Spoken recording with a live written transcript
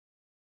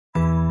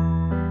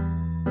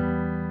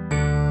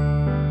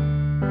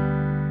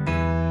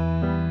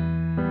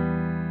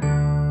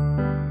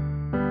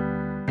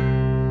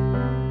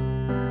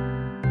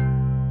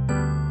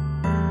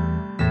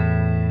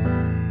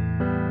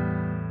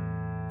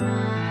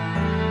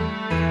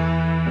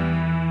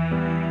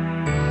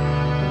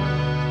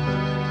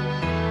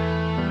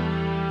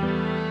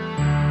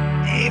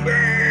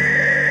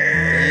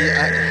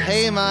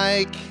Hey,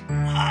 Mike.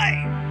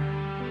 Hi.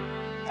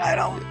 I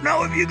don't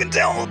know if you can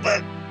tell,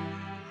 but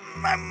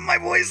my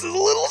voice is a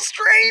little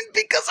strained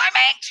because I'm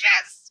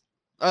anxious.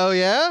 Oh,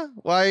 yeah?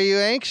 Why are you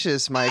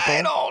anxious, Michael?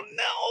 I don't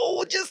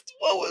know. Just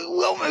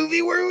what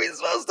movie were we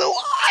supposed to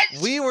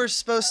watch? We were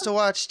supposed to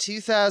watch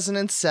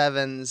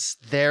 2007's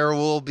There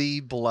Will Be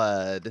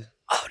Blood.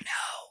 Oh,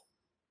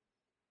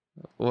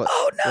 no. What?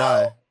 Oh, no.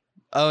 Why?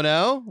 Oh,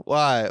 no?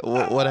 Why?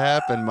 What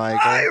happened, Michael?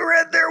 I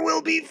read There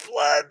Will Be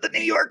Flood, the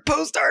New York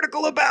Post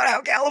article about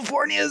how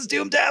California is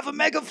doomed to have a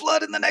mega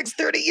flood in the next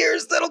 30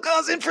 years that'll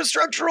cause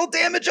infrastructural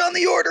damage on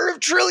the order of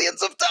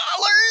trillions of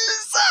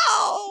dollars.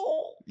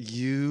 Oh.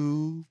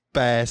 You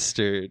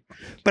bastard.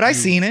 But I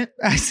seen it.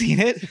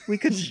 We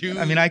could.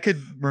 I could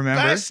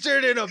remember.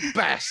 Bastard in a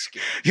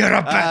basket. You're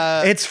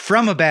a it's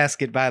from a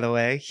basket, by the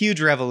way.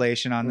 Huge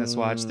revelation on this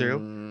watch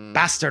through.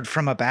 Bastard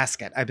from a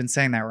basket. I've been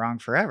saying that wrong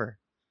forever.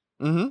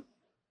 Mm-hmm.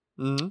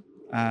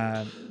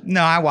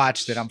 No, I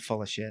watched it. I'm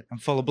full of shit. I'm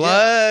full of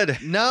blood.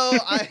 Yeah. No,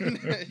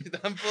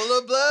 I'm full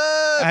of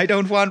blood. I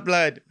don't want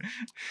blood.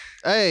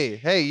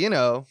 Hey, you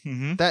know,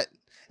 Mm-hmm. that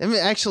it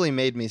actually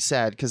made me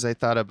sad because I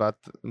thought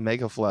about the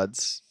mega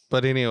floods.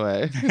 But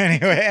anyway.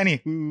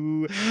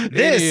 Anywho,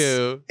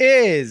 this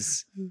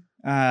is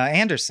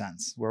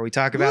Anderson's, where we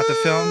talk about the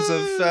films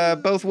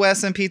of both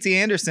Wes and P.T.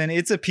 Anderson.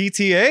 It's a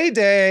PTA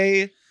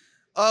day.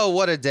 Oh,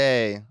 what a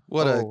day.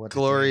 What a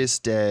glorious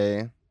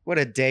day. What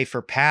a day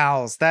for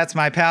pals. That's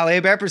my pal,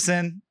 Abe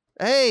Epperson.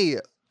 Hey,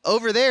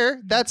 over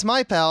there, that's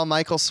my pal,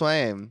 Michael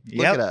Swaim.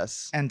 Look at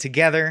us. And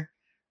together,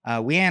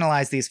 we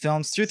analyze these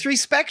films through three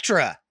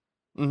spectra.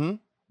 Mm-hmm.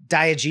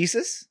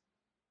 Diegesis,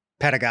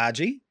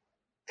 pedagogy,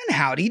 and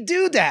how'd he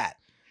do that?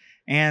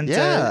 And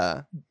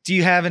do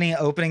you have any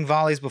opening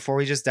volleys before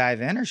we just dive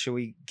in, or should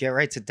we get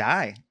right to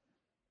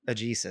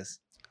Diegesis?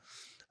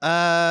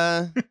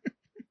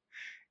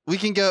 We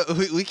can go.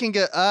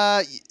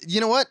 You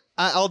know what?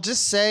 I'll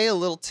just say a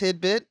little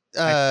tidbit.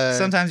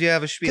 Sometimes you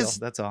have a spiel.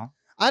 That's all.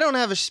 I don't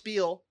have a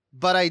spiel,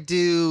 but I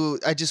do.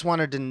 I just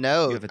wanted to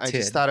note. I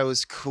just thought it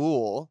was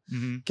cool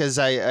because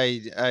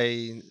I've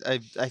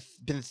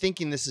been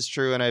thinking this is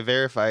true, and I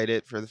verified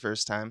it for the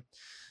first time.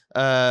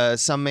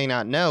 Some may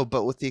not know,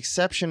 but with the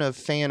exception of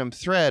Phantom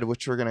Thread,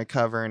 which we're going to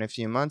cover in a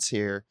few months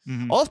here,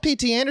 all of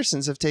P.T.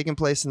 Anderson's have taken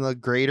place in the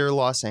greater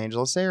Los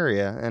Angeles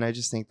area, and I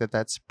just think that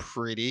that's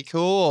pretty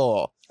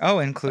cool. Oh,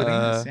 including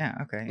this, yeah,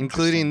 okay.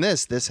 Including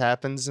this. This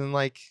happens in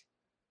like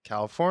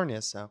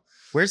California. So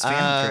where's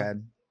Phantom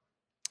Thread?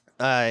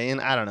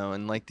 I don't know,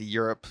 in like the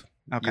Europe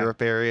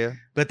area.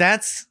 But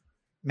that's,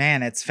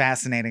 man, it's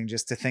fascinating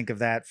just to think of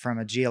that from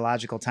a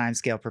geological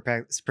timescale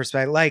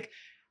perspective. Like,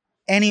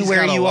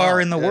 anywhere you are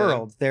in the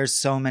world, there's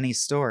so many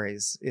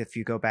stories. If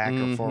you go back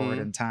or forward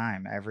in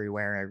time,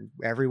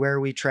 everywhere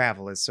we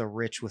travel is so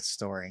rich with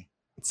story.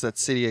 It's that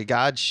city of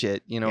God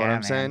shit. You know what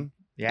I'm saying?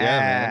 Yeah,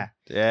 man.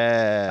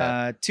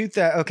 Yeah.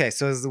 Okay,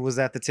 so was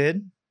that the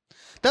tid?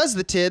 That was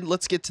the tid.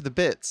 Let's get to the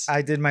bits.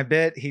 I did my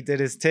bit. He did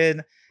his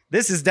tid.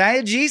 This is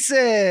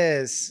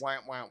Diegesis.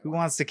 Who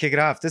wants to kick it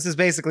off? This is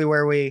basically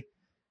where we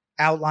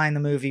outline the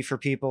movie for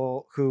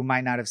people who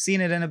might not have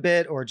seen it in a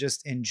bit or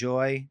just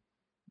enjoy,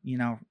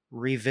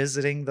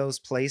 revisiting those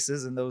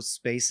places and those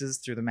spaces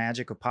through the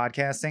magic of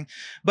podcasting,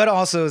 but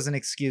also as an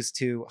excuse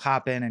to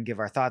hop in and give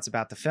our thoughts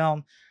about the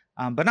film.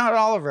 But not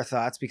all of our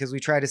thoughts, because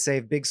we try to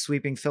save big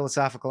sweeping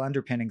philosophical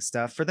underpinning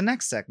stuff for the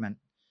next segment.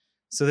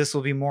 So this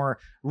will be more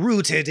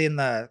rooted in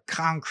the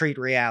concrete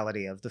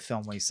reality of the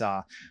film we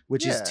saw,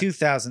 which is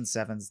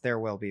 2007's There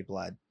Will Be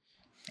Blood.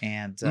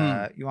 And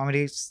you want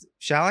me to,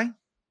 shall I?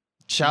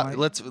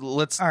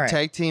 Let's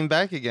tag team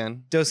back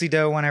again.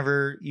 Do-si-do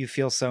whenever you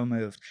feel so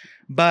moved.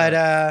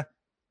 But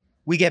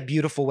we get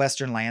beautiful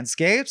Western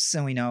landscapes,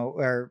 and we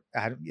know,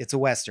 it's a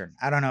Western.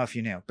 I don't know if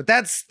you knew, but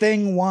that's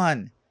thing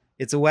one.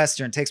 It's a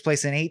Western. It takes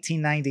place in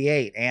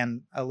 1898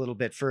 and a little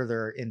bit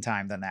further in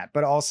time than that.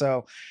 But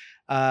also,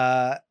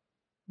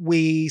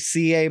 we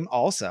see I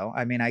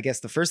guess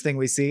the first thing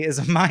we see is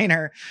a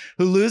miner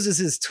who loses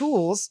his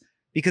tools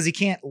because he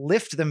can't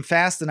lift them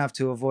fast enough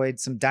to avoid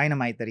some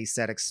dynamite that he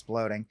set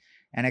exploding.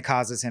 And it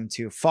causes him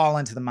to fall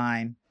into the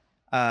mine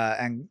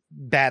and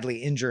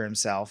badly injure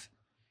himself.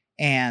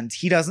 And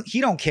he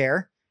don't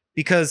care,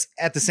 because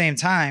at the same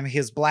time,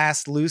 his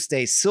blast loosed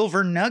a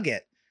silver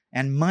nugget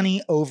and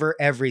money over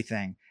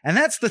everything. And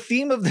that's the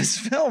theme of this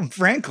film,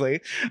 frankly.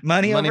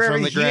 Money over from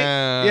everything. the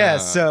ground. Yeah,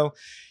 so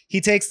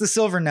he takes the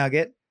silver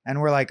nugget, and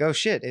we're like, oh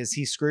shit, is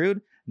he screwed?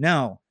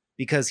 No,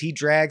 because he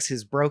drags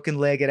his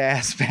broken-legged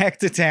ass back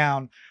to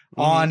town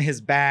on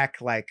his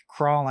back, like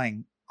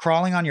crawling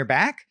on your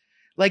back.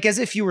 Like as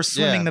if you were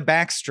swimming the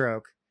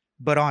backstroke,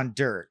 but on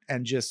dirt,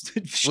 and just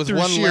with through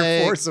one sheer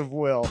leg force of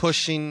will,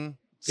 pushing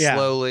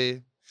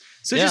slowly.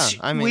 So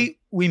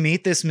we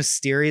meet this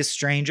mysterious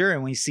stranger,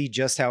 and we see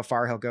just how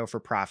far he'll go for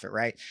profit,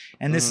 right?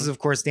 And this is, of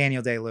course,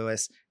 Daniel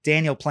Day-Lewis.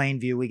 Daniel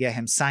Plainview, we get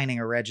him signing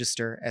a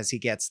register as he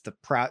gets the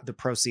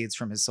proceeds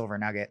from his silver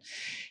nugget.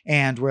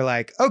 And we're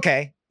like,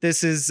 okay,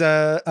 this is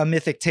a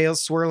mythic tale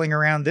swirling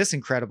around this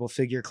incredible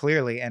figure,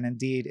 clearly. And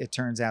indeed, it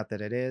turns out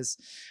that it is.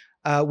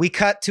 We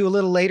cut to a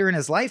little later in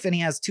his life, and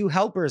he has 2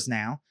 helpers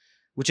now,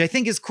 which I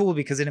think is cool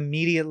because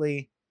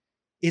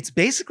it's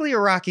basically a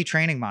Rocky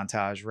training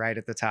montage right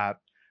at the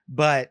top,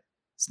 but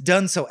it's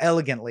done so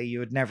elegantly you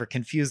would never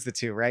confuse the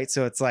two, right?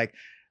 So it's like,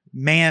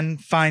 man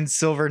finds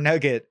silver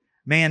nugget,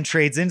 man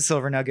trades in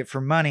silver nugget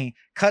for money,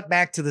 cut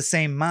back to the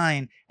same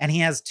mine, and he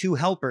has 2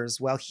 helpers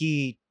while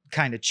he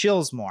kind of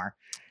chills more.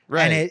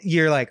 Right. And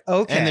you're like,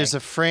 okay. And there's a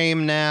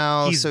frame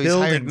now. He's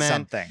building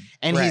something.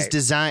 And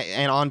he's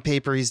and on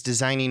paper, he's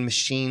designing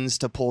machines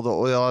to pull the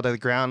oil out of the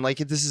ground. Like,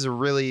 this is a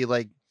really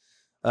like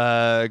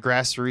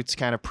grassroots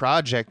kind of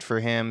project for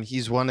him.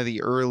 He's one of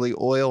the early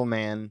oil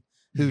men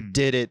who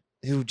did it,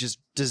 who just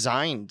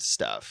designed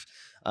stuff.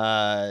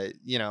 A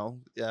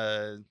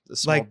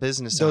small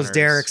business those owners.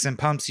 derricks and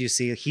pumps you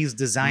see, he's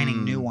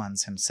designing new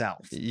ones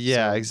himself.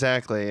 Yeah,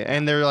 exactly.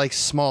 And they're like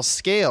small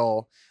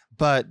scale.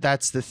 But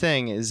that's the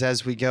thing, is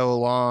as we go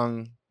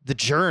along the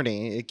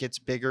journey, it gets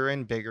bigger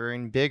and bigger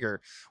and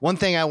bigger. One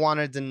thing I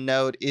wanted to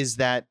note is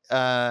that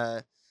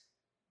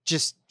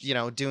just,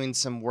 doing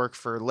some work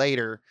for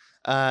later,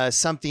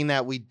 something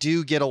that we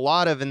do get a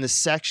lot of in this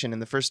section in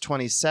the first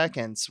 20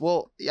 seconds,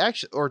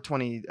 or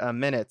 20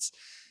 minutes.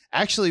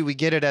 Actually, we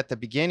get it at the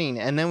beginning,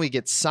 and then we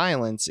get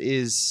silence,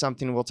 is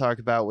something we'll talk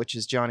about, which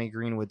is Jonny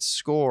Greenwood's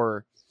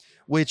score,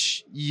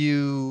 which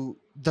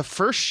the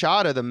first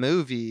shot of the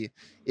movie,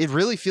 it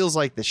really feels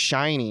like The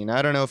Shining.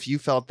 I don't know if you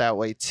felt that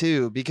way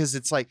too, because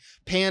it's like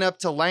pan up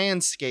to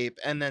landscape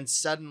and then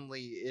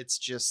suddenly it's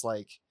just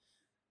like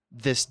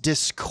this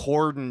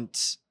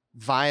discordant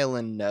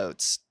violin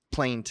notes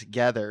playing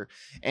together.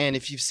 And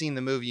if you've seen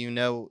the movie, you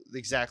know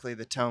exactly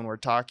the tone we're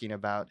talking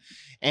about.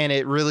 And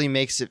it really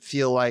makes it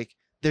feel like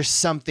there's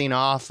something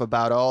off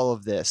about all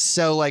of this.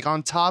 So like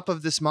on top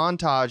of this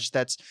montage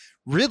that's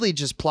really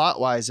just plot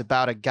wise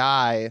about a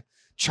guy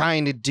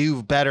trying to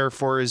do better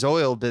for his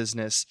oil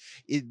business,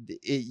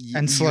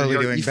 and slowly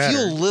doing you better.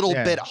 feel a little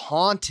bit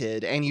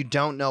haunted, and you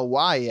don't know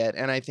why yet.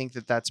 And I think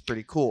that that's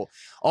pretty cool.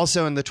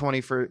 Also, in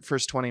the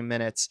first 20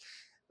 minutes,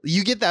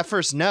 you get that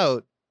first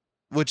note,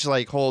 which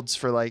like holds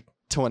for like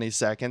 20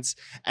 seconds,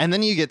 and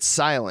then you get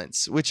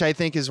silence, which I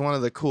think is one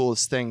of the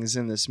coolest things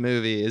in this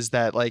movie. Is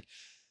that like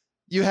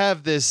you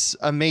have this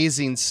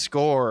amazing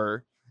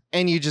score,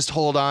 and you just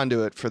hold on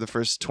to it for the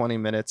first 20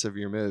 minutes of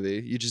your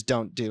movie. You just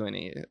don't do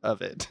any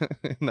of it.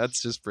 And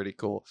that's just pretty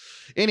cool.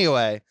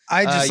 Anyway.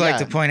 I just like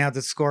to point out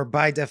that score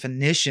by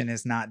definition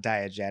is not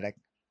diegetic.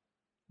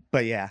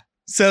 But yeah.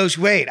 So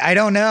wait, I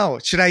don't know.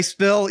 Should I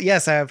spill?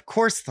 Yes, I have of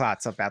course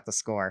thoughts about the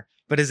score.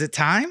 But is it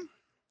time?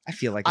 I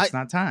feel like it's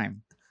not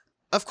time.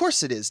 Of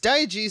course it is.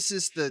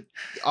 Diegesis, the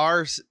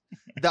R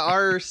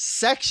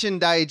section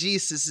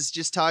diegesis is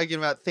just talking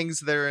about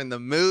things that are in the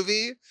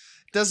movie.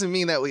 Doesn't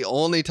mean that we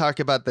only talk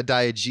about the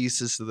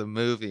diegesis of the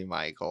movie,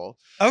 Michael.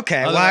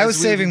 Okay, well, I was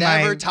saving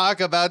never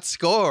talk about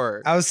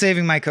score. I was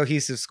saving my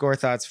cohesive score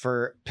thoughts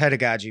for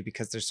pedagogy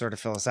because they're sort of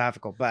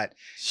philosophical. But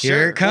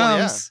here it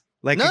comes,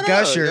 like a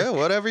gusher. Yeah,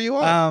 whatever you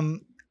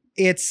want.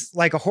 It's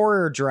like a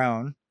horror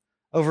drone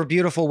over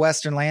beautiful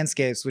Western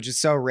landscapes, which is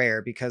so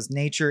rare because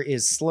nature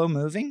is slow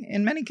moving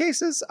in many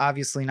cases.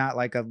 Obviously, not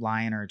like a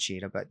lion or a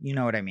cheetah, but you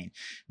know what I mean.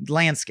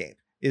 Landscape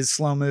is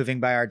slow moving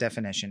by our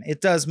definition. It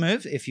does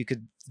move if you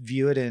could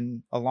view it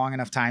in a long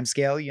enough time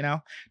scale,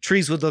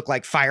 Trees would look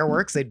like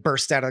fireworks. They'd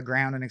burst out of the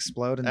ground and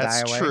explode and die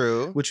away. That's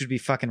true. Which would be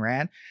fucking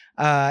rad.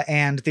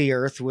 And the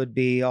earth would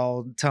be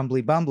all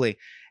tumbly bumbly.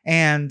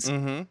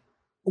 And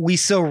we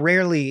so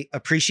rarely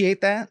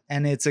appreciate that.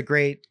 And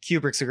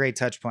Kubrick's a great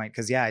touch point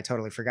because, I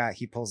totally forgot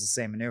he pulls the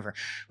same maneuver.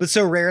 But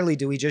so rarely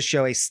do we just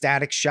show a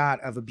static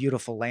shot of a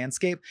beautiful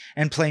landscape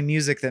and play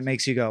music that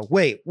makes you go,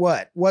 wait,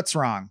 what? What's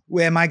wrong?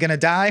 Am I going to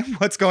die?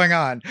 What's going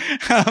on?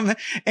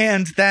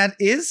 And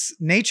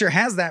nature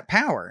has that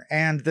power.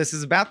 And this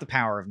is about the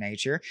power of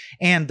nature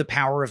and the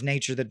power of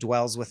nature that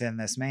dwells within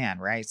this man,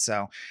 right?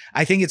 So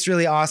I think it's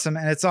really awesome.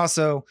 And it's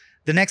also,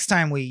 the next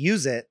time we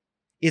use it,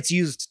 it's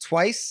used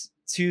twice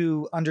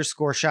to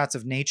underscore shots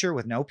of nature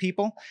with no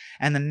people.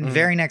 And then the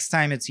very next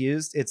time it's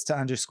used, it's to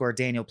underscore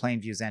Daniel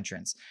Plainview's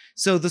entrance.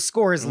 So the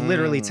score is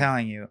literally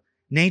telling you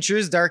nature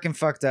is dark and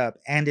fucked up,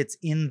 and it's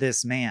in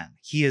this man.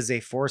 He is a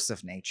force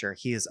of nature.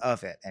 He is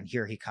of it. And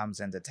here he comes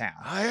into town.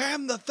 I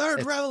am the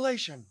third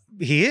revelation.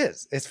 He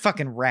is. It's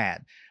fucking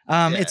rad.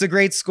 It's a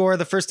great score.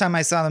 The first time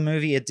I saw the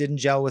movie, it didn't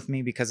gel with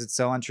me because it's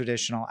so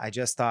untraditional. I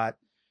just thought,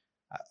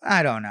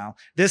 I don't know.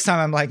 This time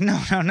I'm like,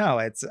 no.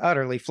 It's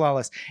utterly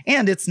flawless.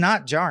 And it's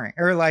not jarring,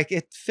 or like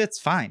it fits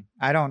fine.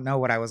 I don't know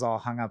what I was all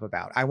hung up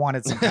about. I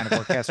wanted some kind of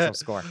orchestral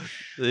score.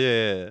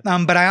 Yeah.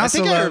 But I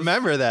also I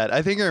remember that.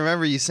 I think I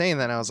remember you saying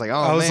that. And I was like,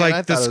 I was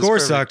like, the score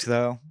sucked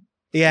though.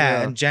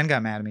 Yeah. And Jen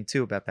got mad at me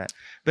too about that.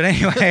 But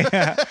anyway,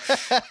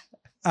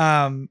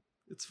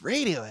 it's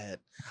Radiohead.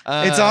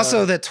 It's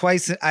also that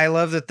twice. I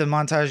love that the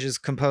montage is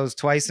composed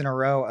twice in a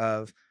row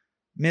of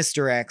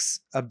misdirects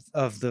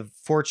of the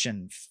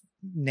fortune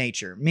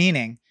nature,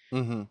 meaning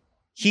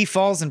he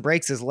falls and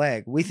breaks his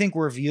leg. We think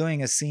we're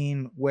viewing a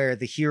scene where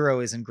the hero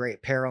is in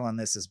great peril and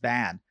this is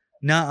bad,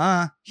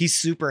 nuh-uh, he's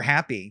super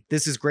happy.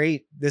 This is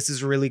great. This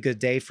is a really good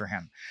day for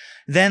him.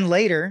 Then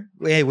later,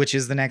 which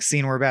is the next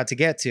scene we're about to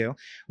get to,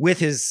 with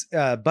his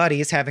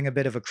buddies having a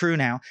bit of a crew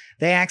now,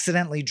 they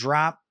accidentally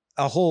drop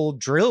a whole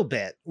drill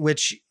bit,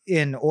 which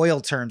in oil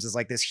terms is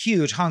like this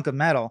huge hunk of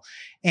metal.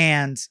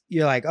 And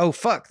you're like, oh,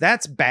 fuck,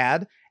 that's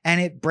bad.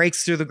 And it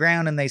breaks through the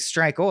ground and they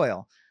strike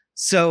oil.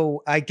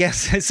 So I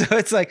guess, so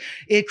it's like,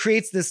 it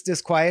creates this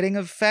disquieting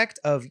effect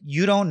of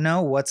you don't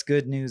know what's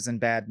good news and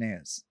bad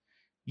news.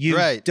 You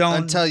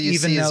don't until you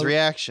see his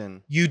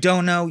reaction. You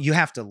don't know. You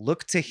have to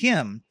look to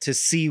him to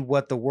see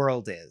what the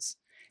world is.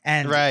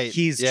 And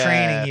he's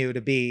training you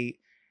to be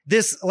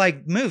this,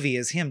 like, movie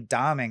is him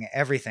doming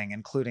everything,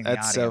 including the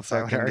audience. That's so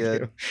fucking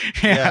good.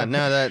 Yeah,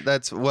 no,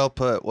 that's well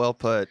put. Well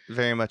put.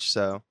 Very much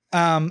so.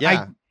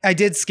 I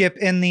did skip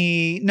in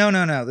the, no.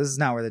 This is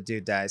not where the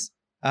dude dies.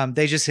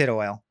 They just hit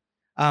oil.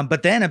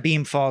 But then a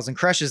beam falls and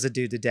crushes a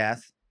dude to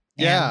death.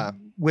 Yeah.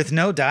 With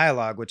no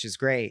dialogue, which is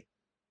great.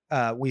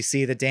 We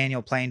see that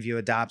Daniel Plainview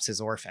adopts his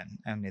orphan,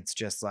 and it's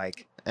just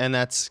like, and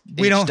that's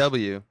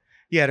HW.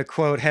 Yeah, to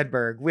quote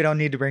Hedberg, we don't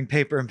need to bring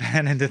paper and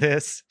pen into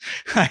this.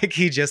 Like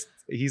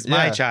he's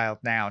my child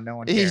now. No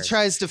one cares. He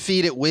tries to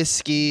feed it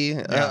whiskey.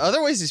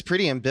 Otherwise, he's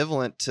pretty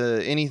ambivalent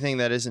to anything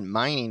that isn't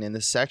mining in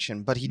this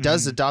section. But he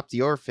does adopt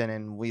the orphan,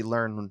 and we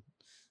learn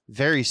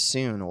very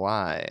soon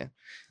why.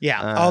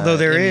 Yeah, although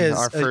there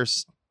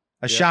is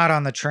a shot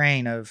on the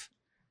train of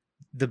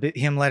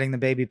him letting the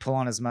baby pull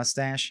on his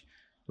mustache,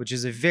 which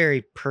is a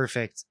very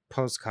perfect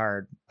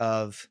postcard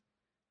of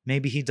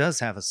maybe he does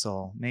have a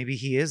soul. Maybe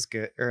he is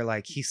good, or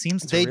like he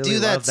seems to. They really do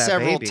that love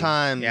several baby.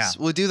 times. Yeah.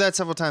 We'll do that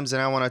several times,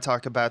 and I want to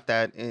talk about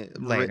that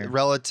later,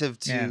 relative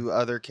to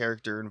other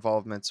character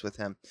involvements with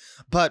him.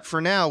 But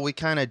for now, we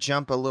kind of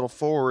jump a little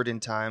forward in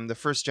time. The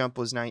first jump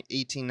was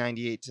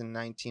 1898 to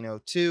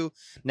 1902.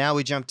 Now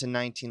we jump to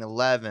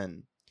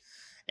 1911.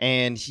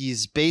 And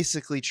he's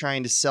basically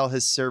trying to sell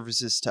his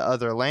services to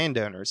other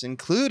landowners,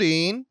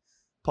 including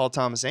Paul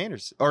Thomas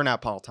Anderson. Or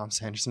not Paul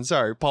Thomas Anderson,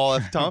 sorry, Paul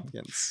F.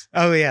 Tompkins.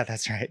 Oh, yeah,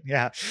 that's right.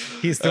 Yeah.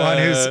 He's the one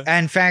who's,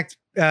 in fact,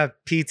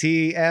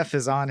 PTF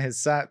is on his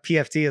side.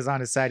 PFT is on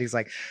his side. He's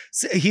like,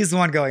 he's the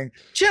one going,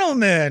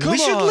 gentlemen, we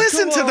should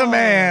listen to the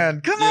man.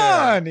 Come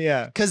on.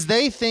 Yeah. Because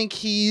they think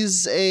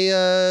he's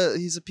a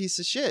piece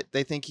of shit.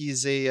 They think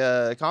he's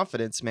a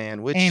confidence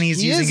man, which and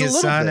he's using his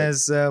son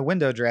as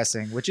window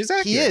dressing, which is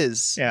accurate. He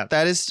is. Yeah.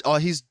 That is all.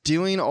 He's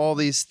doing all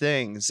these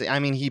things. I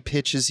mean, he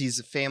pitches. He's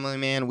a family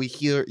man. We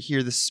hear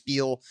the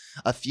spiel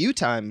a few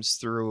times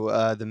through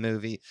the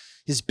movie.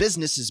 His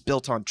business is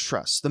built on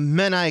trust. The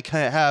men I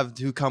have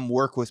who come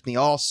work with me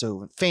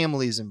also.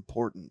 Family is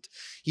important.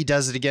 He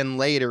does it again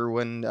later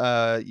when,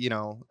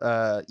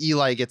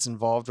 Eli gets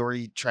involved, or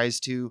he tries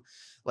to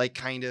like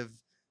kind of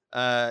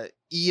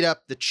eat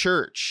up the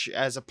church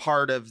as a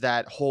part of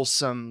that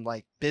wholesome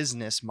like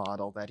business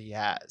model that he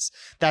has.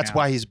 That's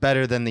why he's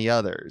better than the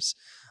others.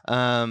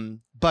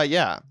 But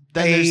yeah,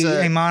 then there's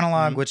a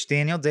monologue which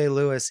Daniel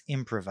Day-Lewis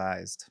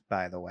improvised,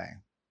 by the way.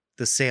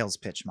 The sales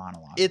pitch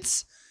monologue.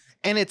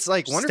 And it's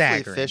like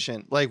wonderfully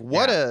efficient. Like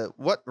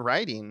what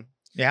writing?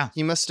 Yeah.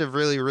 He must have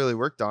really, really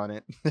worked on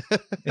it.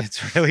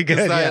 It's really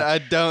good. I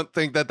don't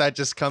think that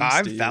just comes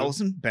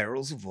 5,000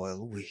 barrels of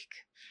oil a week.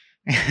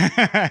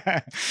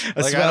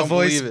 A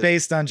voice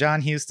based on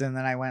John Huston.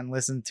 Then I went and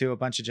listened to a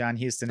bunch of John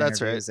Huston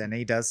interviews, and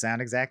he does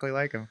sound exactly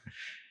like him.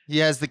 He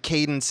has the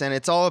cadence, and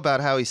it's all about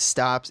how he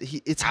stops.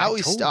 It's how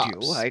he stops. I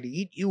told you I'd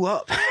eat you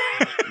up.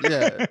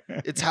 Yeah,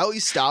 it's how he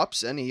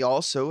stops, and he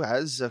also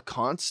has a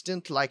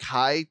constant, like,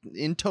 high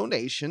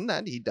intonation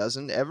that he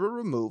doesn't ever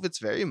remove. It's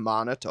very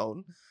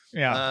monotone.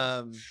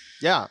 Yeah.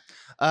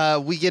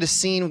 We get a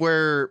scene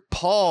where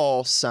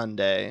Paul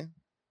Sunday,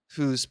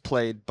 who's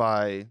played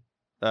by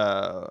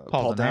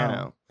Paul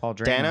Dano. Paul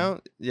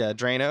Drano.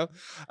 Drano.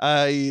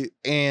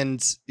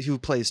 And who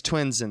plays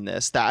twins in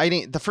this.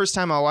 The first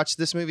time I watched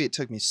this movie, it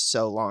took me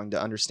so long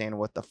to understand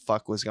what the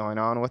fuck was going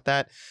on with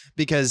that,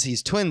 because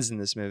he's twins in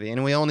this movie,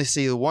 and we only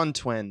see the one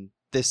twin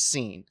this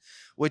scene,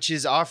 which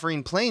is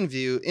offering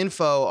Plainview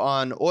info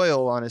on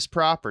oil on his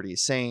property,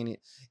 saying,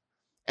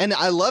 and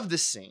I love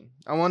this scene.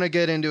 I want to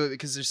get into it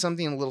because there's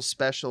something a little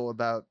special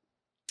about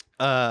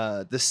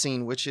this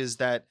scene, which is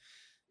that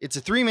it's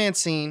a 3-man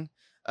scene.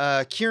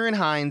 Kieran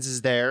Hines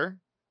is there.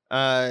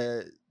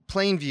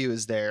 Plainview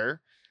is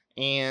there,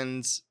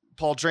 and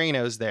Paul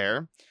Drano's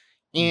there.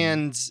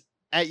 And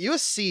at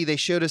USC, they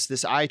showed us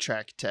this eye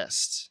track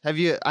test.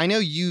 I know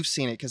you've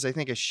seen it because I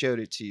think I showed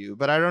it to you,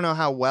 but I don't know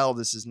how well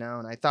this is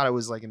known. I thought it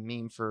was like a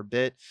meme for a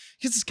bit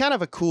because it's kind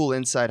of a cool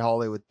inside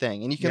Hollywood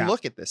thing. And you can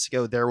look at this,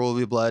 go, There Will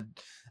Be Blood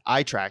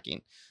eye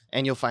tracking,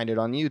 and you'll find it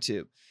on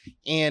YouTube.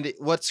 And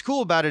what's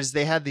cool about it is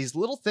they had these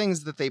little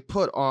things that they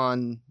put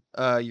on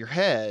your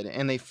head,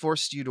 and they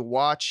forced you to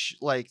watch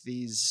like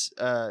these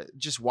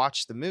just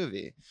watch the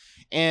movie,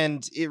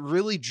 and it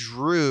really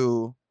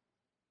draws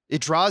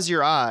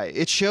your eye.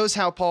 It shows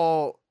how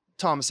Paul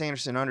Thomas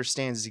Anderson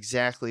understands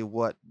exactly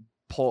what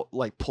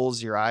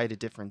pulls your eye to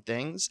different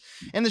things.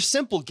 And they're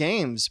simple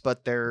games,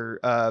 but they're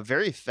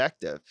very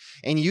effective.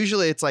 And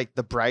usually it's like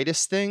the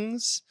brightest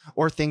things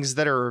or things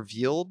that are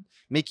revealed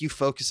make you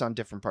focus on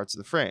different parts of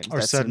the frame.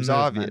 Or that sudden seems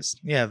movement. Obvious.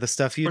 Yeah, the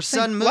stuff you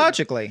think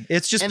logically.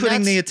 It's just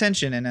putting the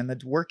attention in and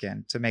the work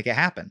in to make it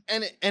happen.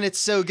 And it's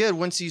so good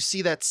once you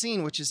see that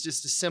scene, which is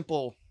just a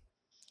simple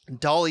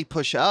dolly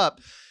push up.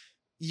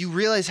 You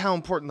realize how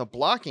important the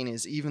blocking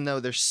is, even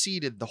though they're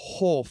seated the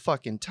whole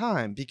fucking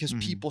time, because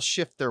people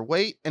shift their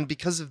weight, and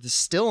because of the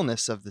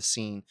stillness of the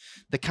scene,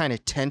 the kind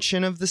of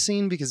tension of the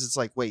scene, because it's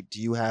like, wait,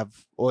 do you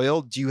have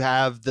oil? Do you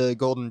have the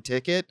golden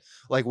ticket?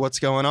 Like, what's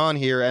going on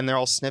here? And they're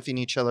all sniffing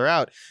each other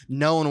out.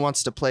 No one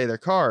wants to play their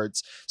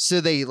cards.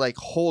 So they like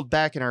hold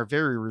back and are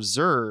very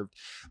reserved,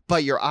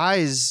 but your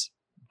eyes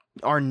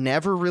are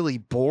never really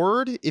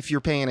bored if you're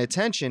paying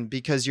attention,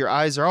 because your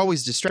eyes are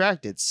always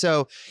distracted.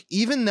 So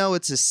even though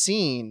it's a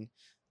scene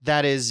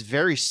that is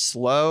very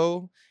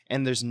slow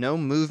and there's no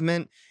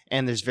movement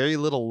and there's very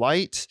little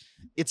light,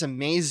 it's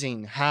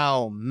amazing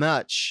how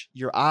much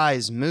your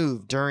eyes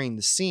move during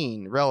the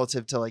scene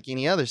relative to like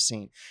any other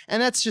scene.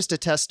 And that's just a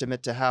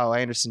testament to how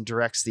Anderson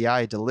directs the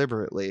eye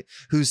deliberately,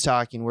 who's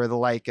talking, where the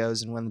light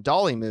goes, and when the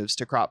dolly moves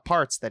to crop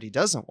parts that he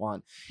doesn't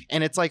want.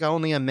 And it's like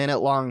only a minute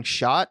long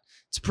shot.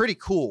 It's pretty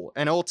cool.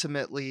 And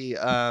ultimately,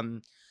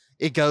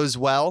 it goes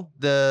well.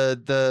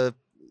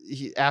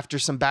 After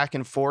some back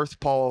and forth,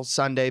 Paul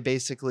Sunday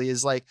basically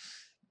is like,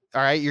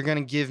 all right, you're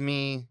going to give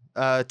me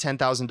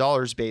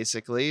 $10,000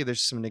 basically.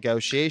 There's some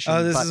negotiation.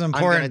 Oh, this is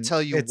important. I'm going to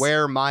tell you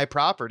where my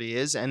property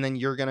is, and then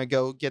you're going to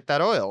go get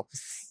that oil.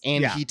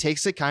 And he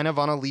takes it kind of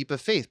on a leap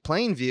of faith.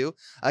 Plainview,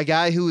 a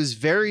guy who is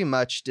very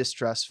much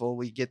distrustful,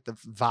 we get the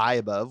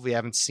vibe of, we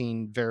haven't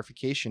seen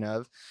verification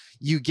of,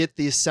 you get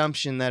the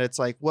assumption that it's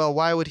like, well,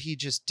 why would he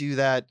just do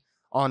that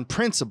on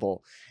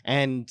principle?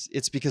 And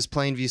it's because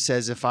Plainview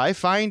says, if I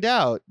find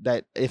out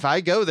that if I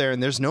go there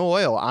and there's no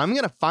oil, I'm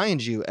going to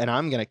find you and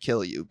I'm going to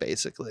kill you,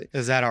 basically.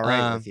 Is that all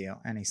right with you?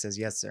 And he says,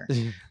 yes, sir.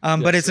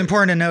 But it's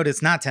important to note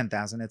it's not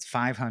 $10,000. It's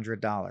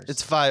 $500.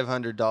 It's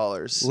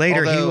 $500.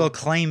 Later, he will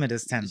claim it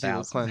as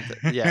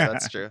 $10,000. Yeah,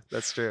 that's true.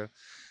 That's true.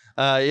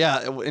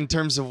 In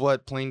terms of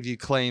what Plainview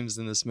claims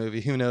in this movie,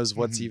 who knows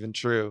what's even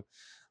true.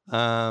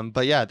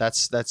 But yeah,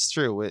 that's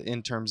true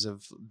in terms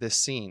of this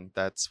scene.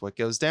 That's what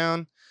goes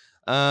down.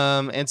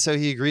 And so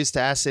he agrees to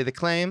assay the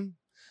claim.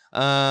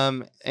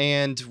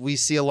 And we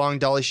see a long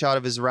dolly shot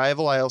of his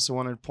arrival. I also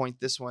wanted to point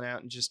this one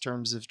out in just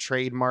terms of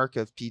trademark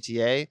of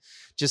PTA,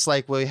 just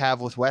like we have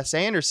with Wes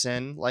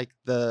Anderson, like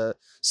the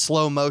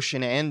slow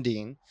motion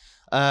ending.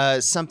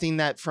 Something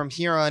that from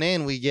here on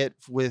in we get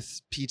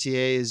with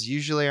PTA is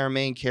usually our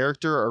main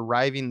character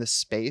arriving the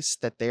space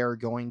that they are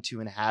going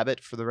to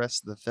inhabit for the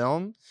rest of the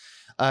film.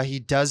 He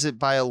does it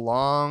by a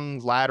long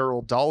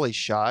lateral dolly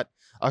shot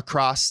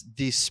across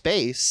the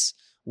space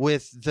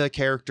with the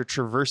character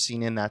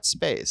traversing in that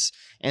space.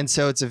 And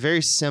so it's a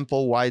very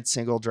simple, wide,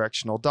 single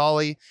directional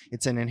dolly.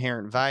 It's an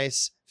Inherent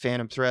Vice,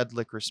 Phantom Thread,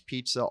 Licorice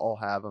Pizza, all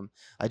have them.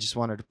 I just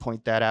wanted to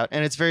point that out.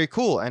 And it's very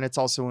cool. And it's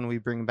also when we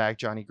bring back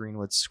Johnny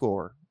Greenwood's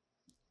score.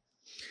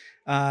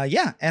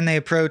 And they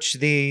approach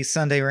the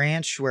Sunday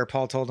Ranch where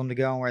Paul told them to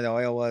go and where the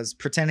oil was,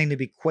 pretending to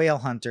be quail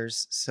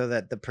hunters so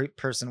that the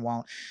person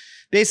won't.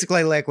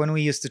 Basically, like when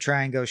we used to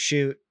try and go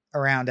shoot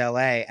around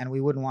LA and we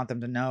wouldn't want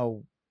them to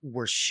know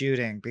we're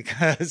shooting,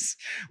 because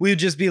we would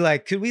just be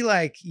like, could we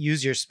like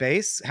use your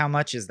space? How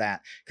much is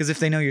that? Because if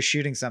they know you're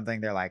shooting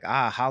something, they're like,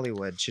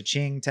 Hollywood,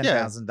 cha-ching,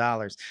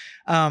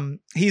 $10,000.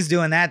 He's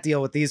doing that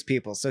deal with these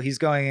people. So he's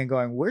going and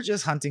going, we're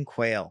just hunting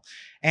quail.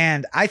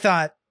 And I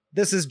thought,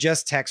 this is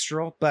just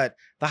textural, but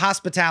the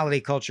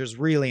hospitality culture is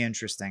really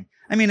interesting.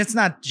 I mean, it's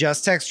not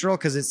just textural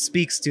because it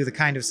speaks to the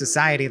kind of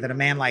society that a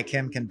man like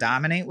him can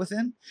dominate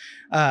within,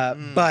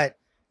 but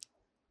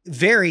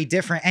very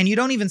different. And you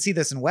don't even see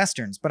this in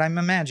Westerns, but I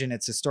imagine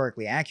it's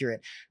historically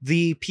accurate.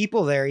 The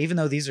people there, even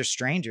though these are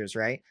strangers,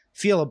 right,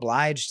 feel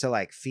obliged to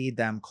like feed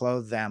them,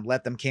 clothe them,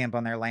 let them camp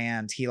on their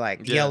land. He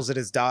like yells at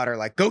his daughter,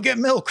 like, go get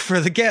milk for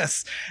the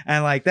guests.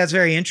 And like, that's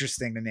very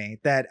interesting to me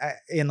that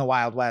in the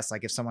Wild West,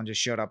 like if someone just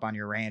showed up on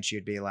your ranch,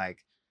 you'd be like,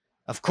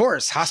 of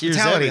course,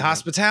 hospitality.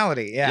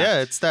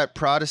 Yeah. It's that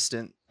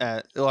Protestant.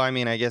 Well, I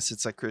mean, I guess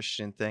it's a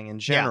Christian thing in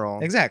general.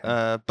 Yeah, exactly.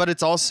 But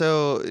it's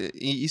also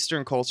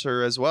Eastern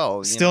culture as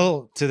well.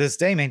 Still to this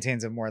day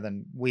maintains it more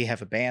than we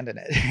have abandoned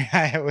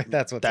it.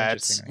 That's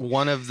interesting.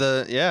 One of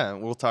the,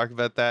 we'll talk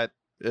about that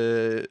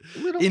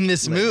in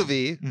this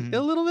movie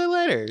a little bit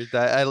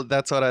later.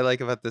 That's what I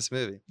like about this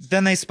movie.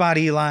 Then they spot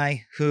Eli,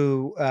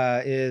 who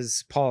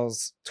is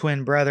Paul's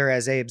twin brother,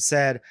 as Abe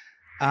said.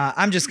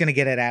 I'm just going to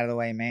get it out of the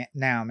way,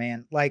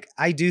 man. Like,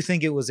 I do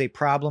think it was a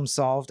problem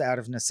solved out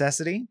of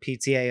necessity.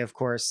 PTA, of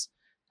course,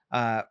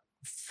 I'm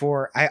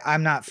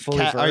not fully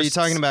versed. Are you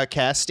talking about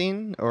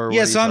casting? Or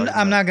yeah, so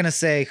I'm not going to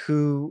say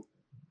who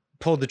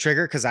pulled the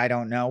trigger because I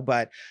don't know.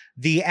 But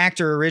the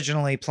actor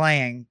originally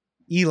playing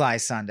Eli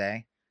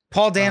Sunday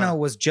Paul Dano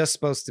was just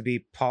supposed to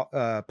be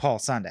Paul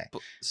Sunday.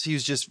 So he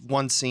was just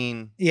one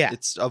scene. Yeah.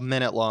 It's a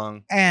minute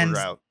long. And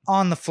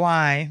on the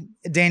fly,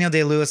 Daniel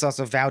Day-Lewis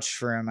also vouched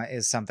for him,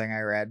 is something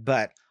I read.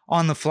 But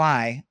on the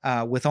fly,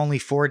 with only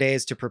 4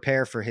 days to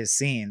prepare for his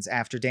scenes,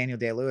 after Daniel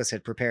Day-Lewis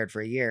had prepared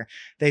for a year,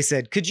 they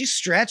said, could you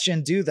stretch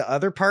and do the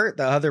other part,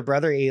 the other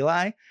brother,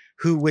 Eli?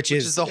 Which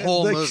is the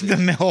whole movie.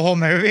 The whole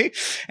movie.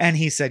 And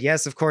he said,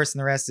 yes, of course. And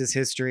the rest is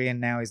history. And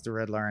now he's the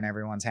Riddler and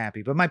everyone's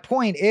happy. But my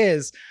point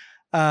is,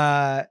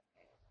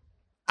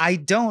 I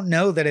don't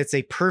know that it's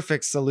a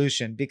perfect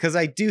solution, because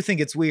I do think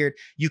it's weird.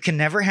 You can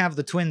never have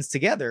the twins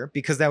together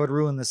because that would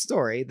ruin the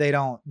story.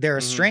 They're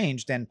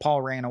estranged and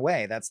Paul ran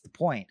away. That's the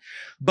point.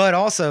 But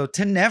also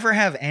to never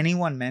have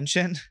anyone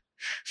mention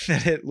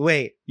that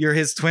wait, you're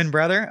his twin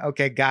brother?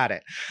 Okay, got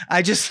it.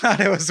 I just thought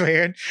it was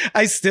weird.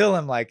 I still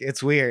am like,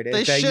 it's weird.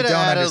 They should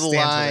have added a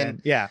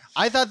line. Yeah.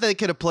 I thought they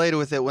could have played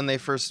with it when they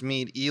first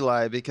meet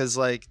Eli, because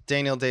like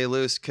Daniel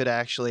Day-Lewis could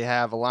actually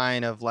have a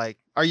line of like,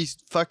 are you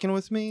fucking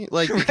with me?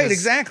 Like, right,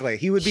 exactly.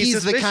 He would be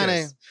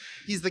suspicious.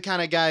 He's the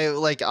kind of guy,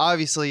 like,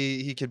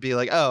 obviously he could be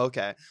like, oh,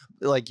 okay,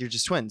 like you're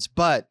just twins,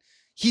 but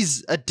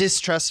he's a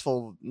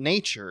distrustful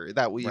nature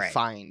that we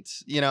find,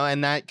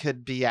 and that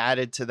could be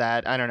added to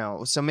that. I don't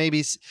know. So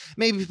maybe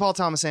Paul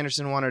Thomas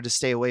Anderson wanted to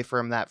stay away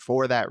from that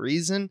for that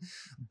reason,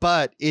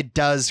 but it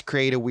does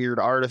create a weird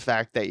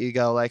artifact that you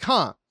go like,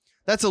 huh,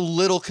 that's a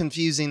little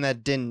confusing.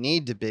 That didn't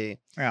need to be.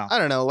 Yeah. I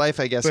don't know.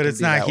 Life, I guess, but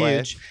it's not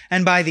huge. Way.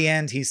 And by the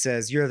end, he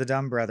says, you're the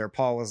dumb brother.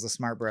 Paul was the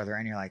smart brother.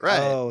 And you're like,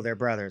 oh, they're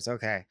brothers.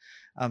 Okay.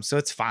 So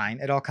it's fine.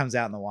 It all comes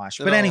out in the wash.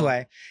 But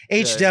anyway,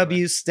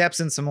 HW steps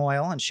in some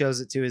oil and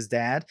shows it to his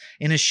dad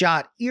in a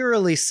shot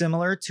eerily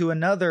similar to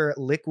another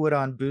liquid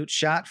on boot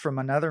shot from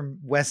another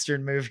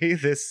Western movie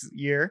this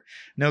year,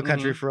 No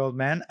Country for Old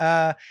Men.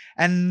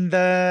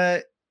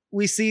 And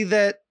we see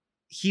that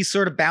he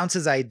sort of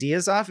bounces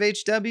ideas off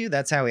HW.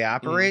 That's how he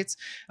operates.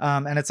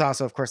 And it's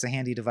also, of course, a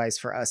handy device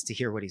for us to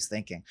hear what he's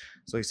thinking.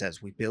 So he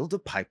says, we build a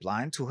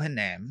pipeline to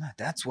Hanem.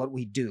 That's what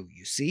we do.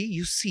 You see?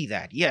 You see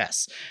that?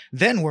 Yes.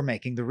 Then we're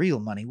making the real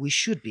money we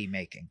should be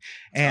making.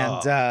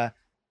 And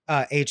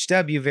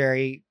HW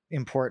very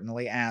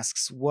importantly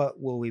asks, what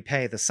will we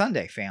pay the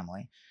Sunday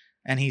family?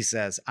 And he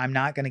says, I'm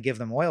not going to give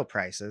them oil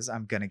prices.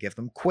 I'm going to give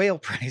them quail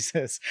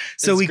prices.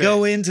 So we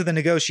go into the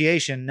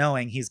negotiation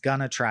knowing he's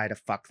going to try to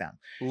fuck them.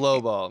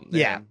 Lowball.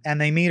 Yeah.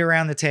 And they meet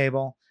around the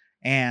table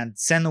and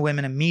send the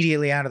women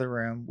immediately out of the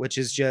room, which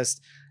is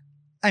just,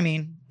 I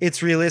mean,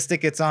 it's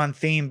realistic. It's on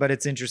theme, but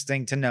it's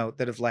interesting to note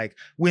that if like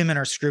women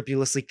are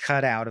scrupulously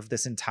cut out of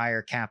this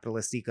entire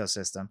capitalist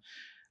ecosystem,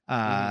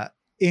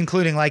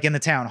 including like in the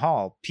town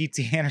hall,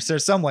 P.T. Anderson or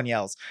someone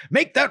yells,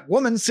 make that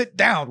woman sit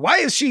down. Why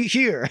is she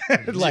here?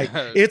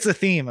 It's a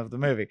theme of the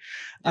movie.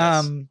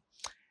 Yes.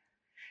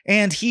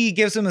 And he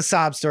gives him a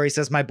sob story. He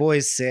says, my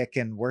boy's sick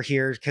and we're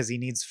here because he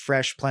needs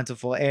fresh,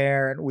 plentiful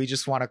air. And we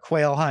just want a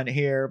quail hunt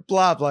here,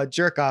 blah, blah,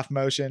 jerk off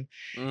motion.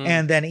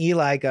 And then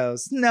Eli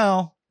goes,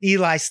 no.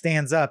 Eli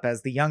stands up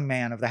as the young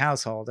man of the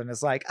household and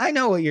is like, I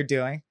know what you're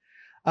doing.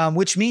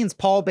 Which means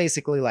Paul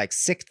basically like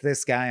sicked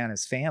this guy on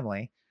his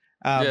family.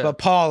 But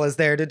Paul is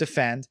there to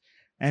defend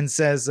and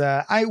says,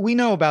 we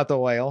know about the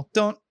oil.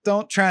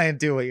 Don't try and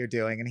do what you're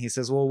doing. And he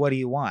says, well, what do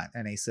you want?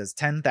 And he says,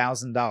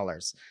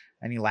 $10,000.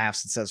 And he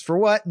laughs and says, for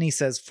what? And he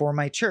says, for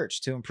my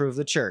church, to improve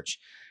the church.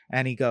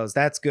 And he goes,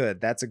 that's good.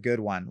 That's a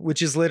good one,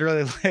 which is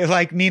literally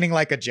like meaning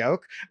like a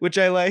joke, which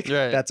I like.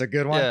 Right. That's a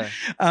good one.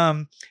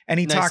 Yeah. And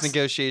he talks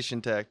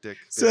negotiation tactic.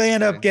 So they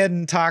end up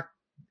getting talked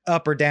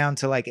up or down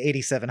to like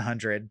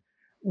 8,700.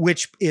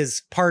 Which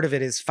is part of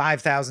it is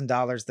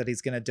 $5,000 that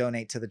he's going to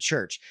donate to the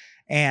church.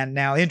 And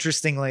now,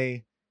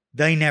 interestingly,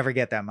 they never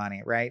get that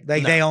money, right?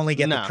 They only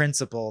get the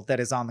principal that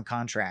is on the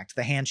contract.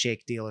 The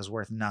handshake deal is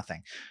worth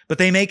nothing, but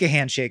they make a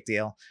handshake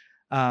deal.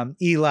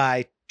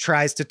 Eli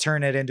tries to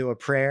turn it into a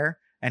prayer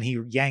and he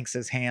yanks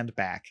his hand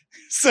back.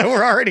 So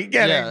we're already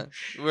getting...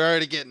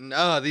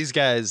 oh, these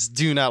guys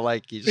do not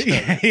like each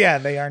other. Yeah,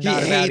 they are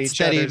not about each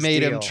other. He hates that he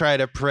made him try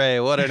to pray.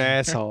 What an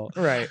asshole.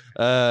 Right.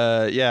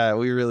 Yeah,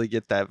 we really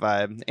get that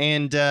vibe.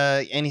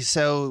 And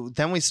so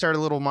then we start a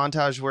little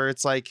montage where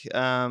it's like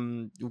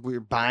we're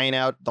buying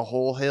out the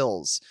whole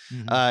hills.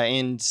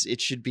 And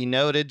it should be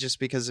noted, just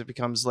because it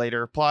becomes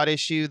later a plot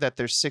issue, that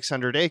there's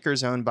 600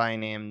 acres owned by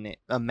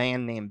a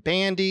man named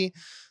Bandy,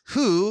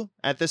 who,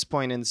 at this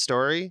point in the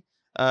story,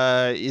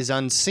 is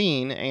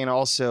unseen and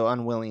also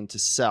unwilling to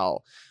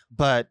sell.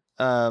 But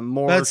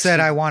Bud said,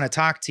 I want to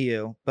talk to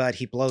you, but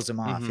he blows him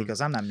off. He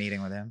goes, I'm not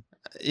meeting with him.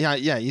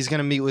 Yeah, he's going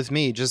to meet with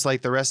me, just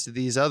like the rest of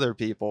these other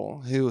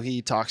people who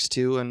he talks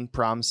to and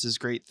promises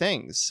great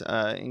things,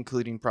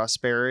 including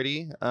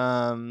prosperity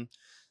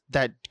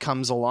that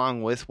comes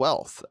along with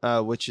wealth,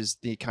 which is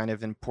the kind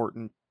of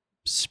important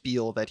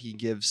spiel that he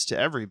gives to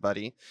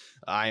everybody.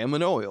 I am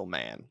an oil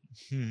man.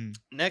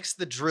 Next,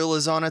 the drill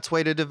is on its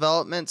way to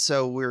development,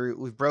 so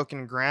we've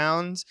broken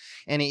ground,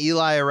 and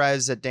Eli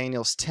arrives at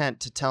Daniel's tent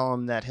to tell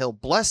him that he'll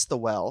bless the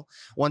well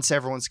once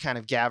everyone's kind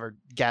of gathered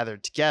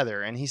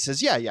together. And he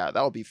says, yeah,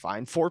 that'll be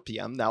fine. 4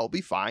 p.m. That'll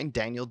be fine.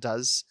 Daniel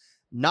does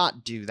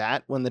not do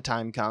that when the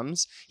time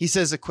comes. He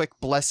says a quick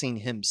blessing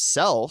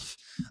himself.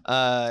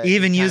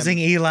 Even using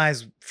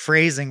Eli's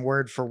phrasing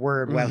word for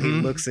word while he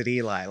looks at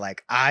Eli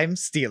like, I'm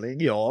stealing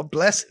your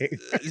blessing.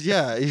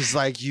 Yeah, he's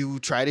like, you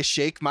try to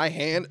shake my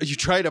hand, you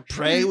try to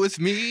pray with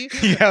me.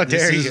 How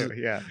dare you?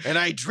 Yeah. And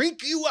I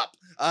drink you up.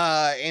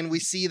 And we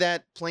see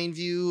that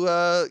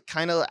Plainview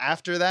kind of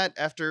after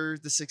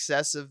the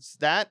success of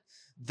that,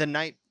 the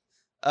night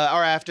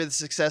or after the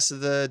success of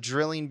the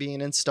drilling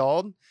being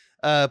installed,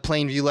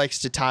 Plainview likes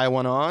to tie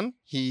one on.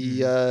 He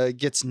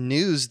gets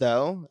news,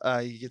 though.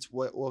 He gets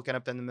woken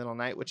up in the middle of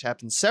the night, which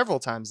happens several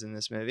times in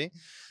this movie.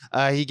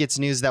 He gets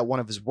news that one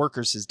of his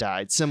workers has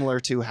died, similar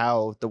to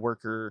how the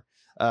worker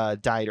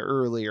died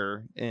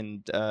earlier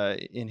in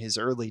his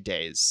early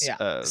days.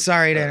 Yeah.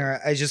 Sorry to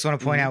interrupt. I just want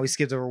to point out we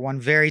skipped over one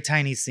very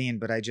tiny scene,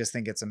 but I just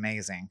think it's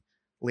amazingly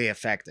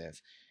effective,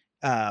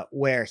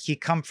 where he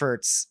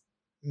comforts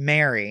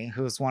Mary,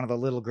 who's one of the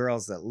little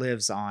girls that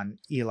lives on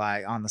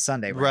Eli on the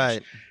Sunday ranch,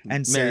 right?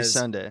 And Mary says,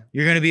 Sunday,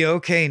 you're going to be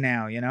okay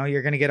now. You know,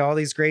 you're going to get all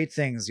these great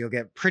things. You'll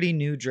get pretty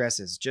new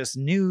dresses, just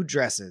new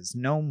dresses,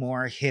 no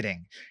more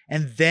hitting.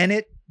 And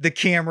then the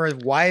camera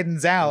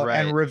widens out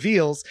and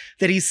reveals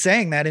that he's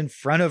saying that in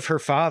front of her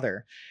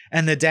father.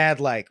 And the dad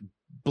like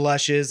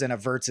blushes and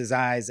averts his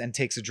eyes and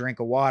takes a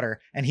drink of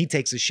water, and he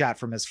takes a shot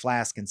from his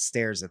flask and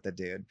stares at the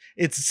dude.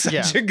 It's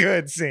such a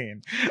good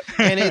scene.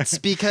 And it's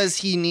because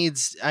he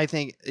needs, I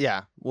think,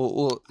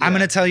 I'm going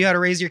to tell you how to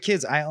raise your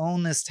kids. I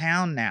own this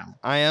town now.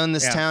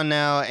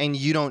 And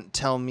you don't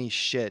tell me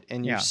shit.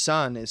 And your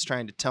son is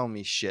trying to tell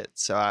me shit.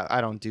 So I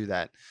don't do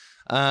that.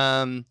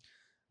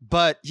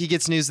 But he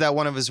gets news that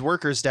one of his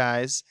workers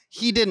dies.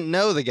 He didn't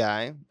know the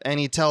guy, and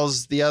he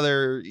tells the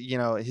other,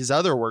 his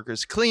other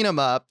workers, clean him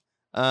up.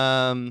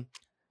 The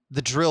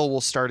drill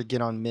will start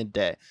again on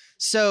midday.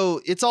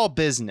 So it's all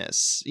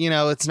business.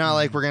 It's not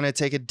like we're going to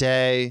take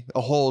a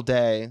whole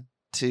day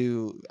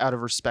out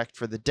of respect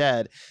for the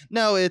dead.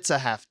 No, it's a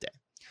half day.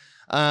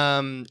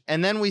 And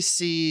then we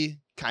see,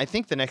 I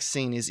think the next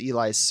scene is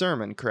Eli's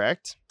sermon,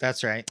 correct?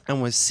 That's right.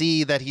 And we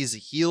see that he's a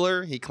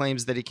healer. He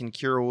claims that he can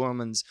cure a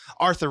woman's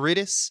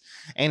arthritis,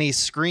 and he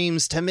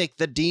screams to make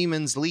the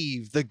demons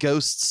leave, the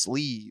ghosts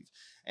leave.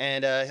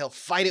 And he'll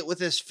fight it with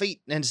his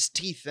feet and his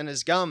teeth and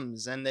his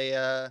gums, and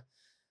he'll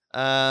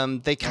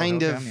gum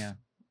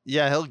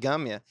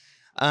you.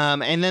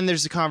 And then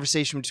there's a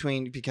conversation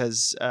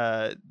because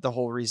the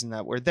whole reason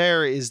that we're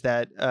there is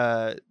that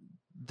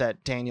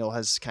Daniel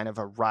has kind of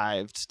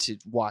arrived to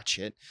watch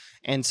it.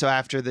 And so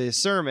after the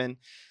sermon,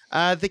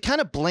 they kind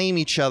of blame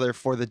each other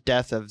for the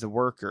death of the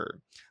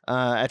worker.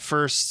 At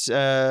first,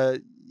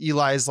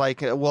 Eli's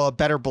like, well, a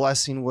better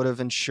blessing would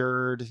have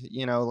ensured,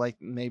 like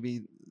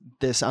maybe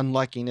this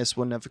unluckiness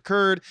wouldn't have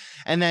occurred.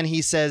 And then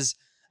he says,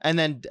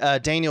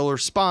 Daniel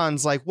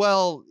responds like,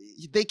 well,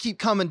 they keep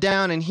coming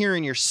down and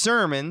hearing your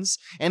sermons,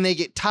 and they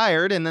get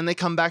tired, and then they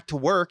come back to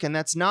work, and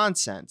that's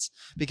nonsense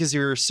because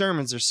your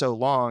sermons are so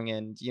long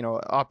and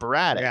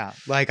operatic. Yeah,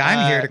 like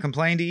I'm here to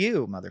complain to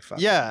you, motherfucker.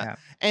 Yeah.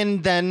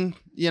 And then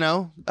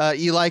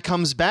Eli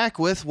comes back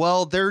with,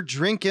 well, they're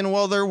drinking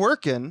while they're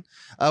working,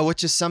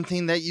 which is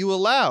something that you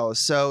allow.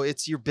 So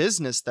it's your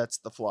business that's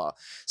the flaw.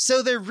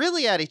 So they're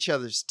really at each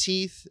other's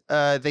teeth.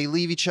 They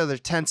leave each other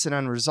tense and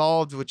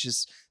unresolved, which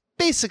is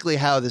basically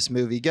how this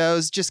movie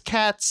goes. Just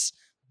cats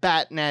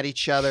batting at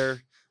each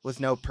other with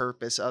no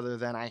purpose other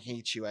than I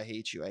hate you, I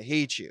hate you, I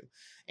hate you.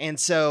 And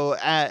so,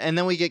 and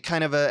then we get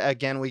kind of a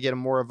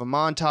more of a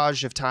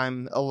montage of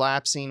time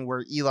elapsing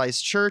where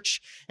Eli's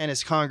church and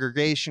his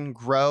congregation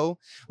grow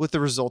with the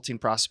resulting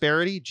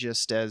prosperity,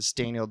 just as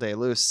Daniel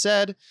Day-Lewis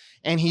said,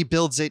 and he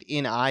builds it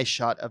in eye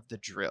shot of the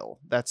drill.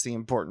 That's the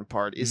important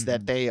part, is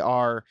that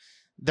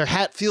they're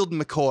Hatfield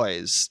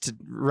McCoys, to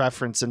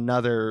reference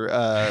another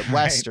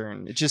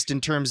Western, just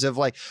in terms of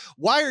like,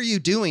 why are you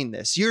doing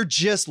this? You're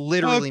just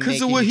literally making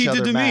each other mad. Because of what he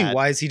did to me.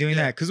 Why is he doing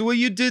that? Because of what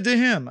you did to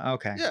him.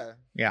 Okay.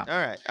 Yeah.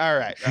 All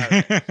right.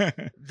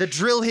 The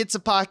drill hits a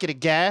pocket of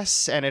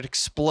gas and it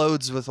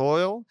explodes with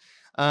oil.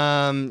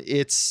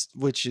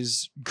 Which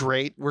is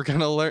great. We're going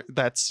to learn.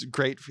 That's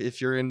great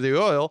if you're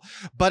into oil,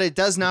 but it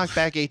does knock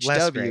back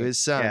HW, his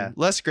son. Yeah.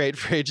 Less great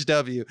for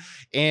HW.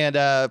 And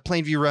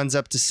Plainview runs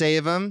up to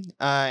save him.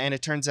 And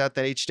it turns out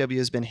that HW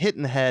has been hit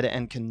in the head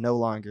and can no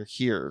longer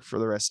hear for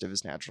the rest of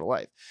his natural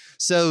life.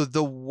 So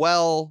the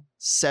well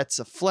sets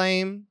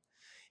aflame,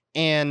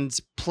 and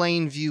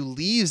Plainview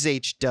leaves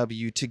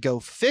HW to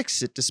go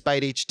fix it,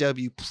 despite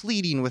HW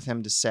pleading with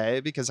him to stay,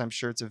 because I'm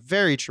sure it's a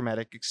very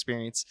traumatic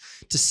experience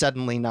to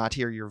suddenly not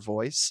hear your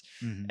voice.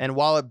 Mm-hmm. And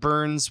while it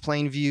burns,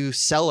 Plainview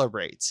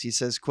celebrates. He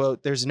says,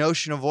 quote, "There's an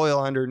ocean of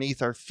oil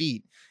underneath our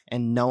feet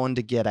and no one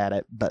to get at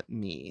it but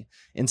me,"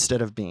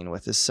 instead of being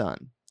with his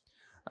son.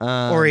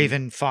 Or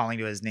even falling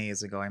to his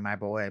knees and going, my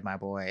boy, my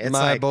boy. It's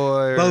my like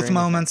boy, both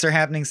moments are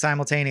happening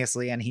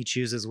simultaneously, and he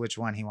chooses which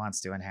one he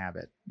wants to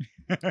inhabit.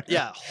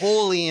 Yeah,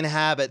 wholly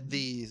inhabit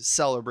the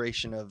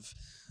celebration of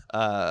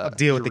I'll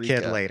deal with the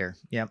kid later.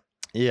 Yep.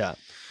 Yeah.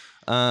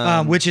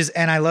 Which is,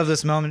 and I love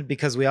this moment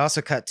because we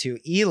also cut to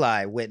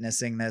Eli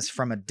witnessing this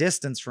from a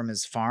distance from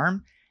his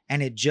farm,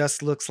 and it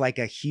just looks like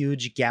a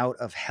huge gout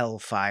of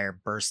hellfire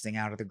bursting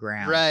out of the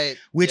ground. Right.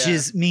 Which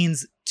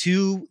means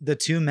the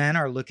two men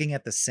are looking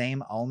at the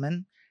same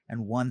omen,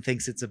 and one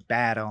thinks it's a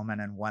bad omen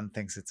and one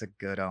thinks it's a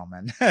good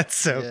omen. That's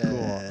so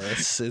cool.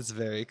 It's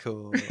very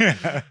cool.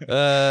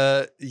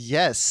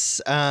 Yes.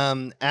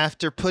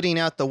 After putting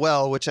out the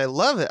well, which I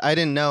love it. I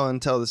didn't know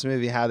until this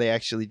movie how they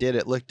actually did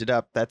it. Looked it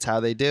up. That's how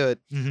they do it.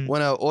 Mm-hmm.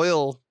 When an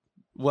oil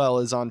well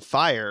is on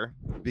fire,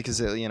 because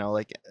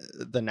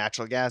the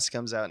natural gas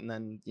comes out and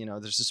then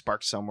there's a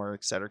spark somewhere,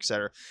 et cetera, et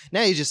cetera.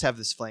 Now you just have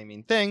this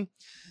flaming thing.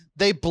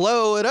 They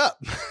blow it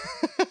up.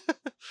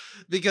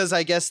 Because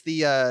I guess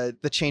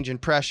the change in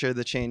pressure,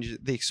 the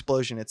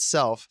explosion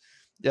itself,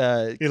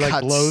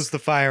 it blows the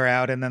fire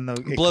out, and then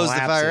it blows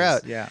collapses. the fire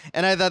out. Yeah,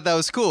 and I thought that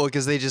was cool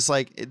because they just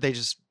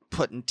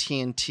put in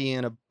TNT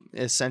in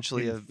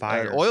essentially an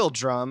oil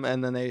drum,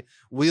 and then they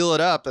wheel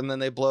it up, and then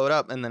they blow it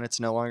up, and then it's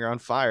no longer on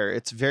fire.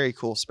 It's a very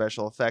cool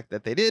special effect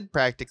that they did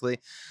practically.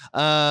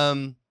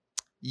 I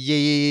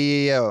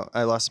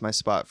lost my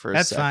spot for a second.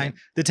 That's fine.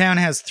 The town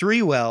has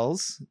 3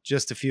 wells.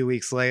 Just a few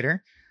weeks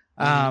later.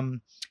 Mm-hmm.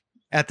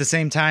 At the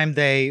same time,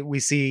 we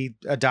see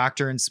a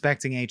doctor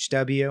inspecting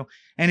HW,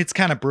 and it's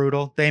kind of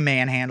brutal. They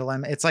manhandle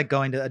him. It's like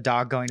a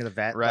dog going to the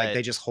vet. Right. Like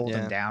they just hold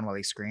him down while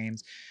he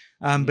screams.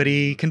 But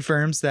he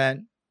confirms that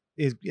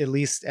at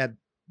least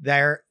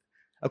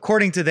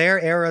according to their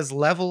era's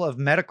level of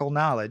medical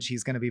knowledge,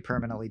 he's going to be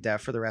permanently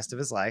deaf for the rest of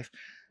his life.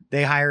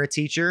 They hire a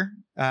teacher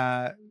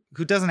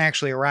who doesn't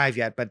actually arrive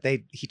yet, but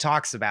he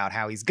talks about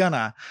how he's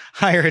gonna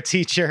hire a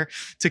teacher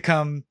to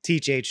come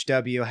teach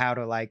HW how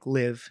to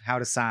live, how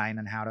to sign,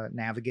 and how to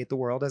navigate the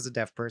world as a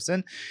deaf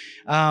person.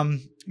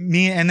 And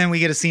then we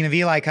get a scene of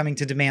Eli coming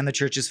to demand the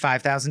church's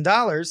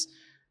 $5,000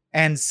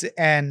 and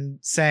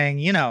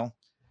saying,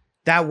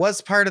 that was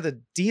part of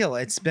the deal.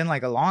 It's been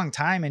a long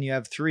time, and you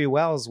have 3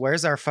 wells.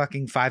 Where's our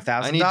fucking $5,000?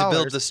 I need to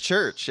build this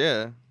church.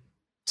 Yeah.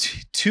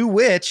 To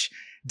which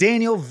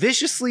Daniel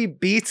viciously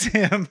beats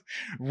him,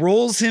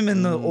 rolls him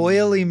in the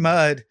oily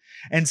mud,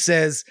 and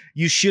says,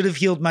 "You should have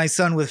healed my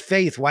son with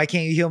faith. Why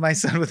can't you heal my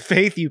son with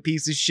faith, you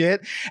piece of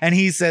shit?" And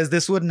he says,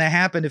 "This wouldn't have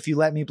happened if you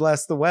let me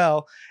bless the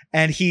well."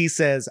 And he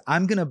says,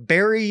 "I'm going to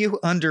bury you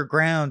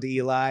underground,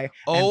 Eli,"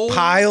 and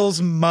piles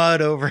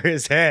mud over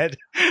his head.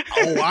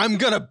 I'm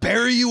going to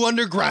bury you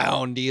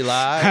underground,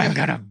 Eli. I'm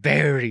going to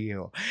bury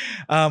you.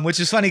 Which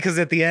is funny because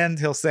at the end,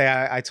 he'll say,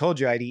 I told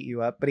you I'd eat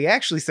you up. But he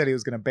actually said he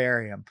was going to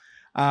bury him.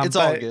 It's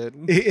all good.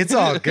 It's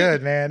all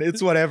good, man.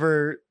 It's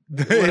whatever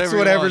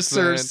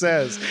Sir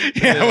says.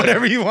 Yeah,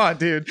 whatever you want,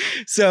 dude.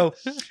 So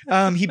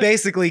he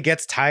basically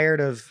gets tired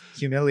of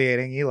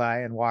humiliating Eli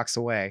and walks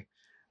away.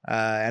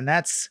 And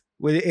that's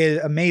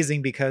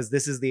amazing because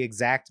this is the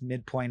exact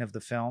midpoint of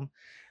the film.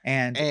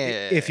 And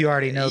if you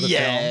already know the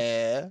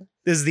film,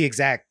 this is the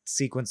exact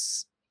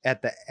sequence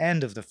at the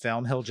end of the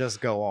film. He'll just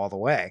go all the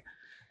way.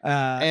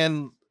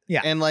 And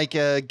like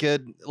a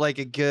good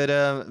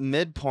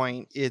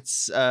midpoint,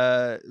 it's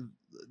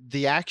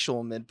the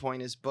actual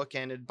midpoint is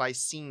bookended by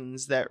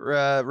scenes that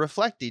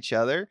reflect each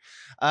other.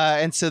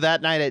 And so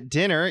that night at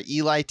dinner,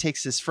 Eli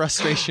takes his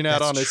frustration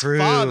out on his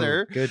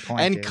father. Good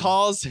point, and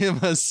calls him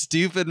a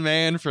stupid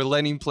man for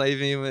letting play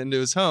him into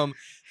his home.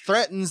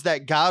 Threatens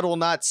that God will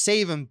not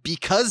save him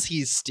because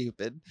he's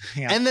stupid,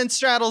 and then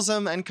straddles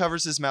him and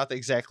covers his mouth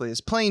exactly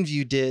as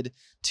Plainview did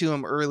to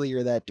him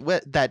earlier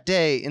that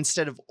day.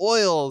 Instead of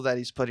oil that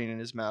he's putting in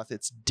his mouth,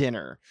 it's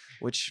dinner,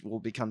 which will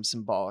become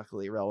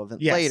symbolically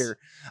relevant later.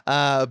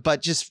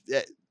 But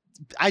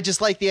I just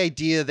like the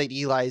idea that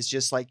Eli is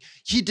just like,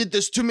 he did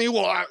this to me,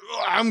 well,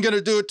 I'm going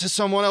to do it to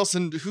someone else,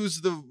 and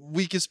who's the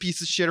weakest piece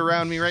of shit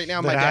around me right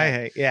now? My dad. I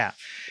hate. Yeah.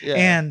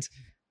 And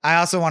I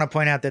also want to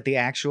point out that the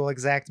actual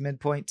exact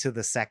midpoint to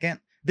the second,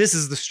 this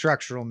is the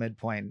structural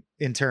midpoint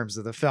in terms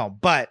of the film,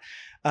 but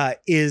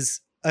is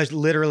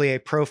literally a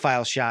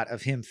profile shot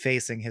of him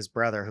facing his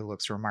brother who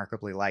looks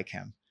remarkably like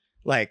him,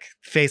 like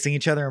facing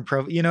each other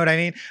in you know what I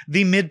mean?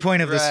 The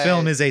midpoint of this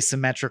film is a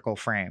symmetrical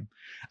frame.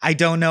 I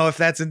don't know if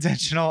that's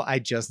intentional. I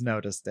just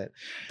noticed it.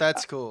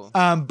 That's cool.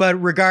 But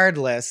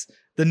regardless,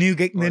 the new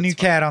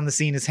cat on the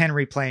scene is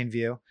Henry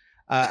Plainview.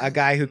 A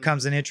guy who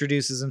comes and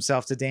introduces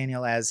himself to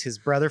Daniel as his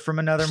brother from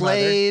another mother.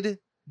 Played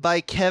by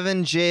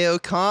Kevin J.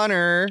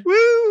 O'Connor.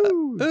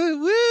 Woo!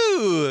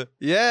 Woo!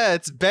 Yeah,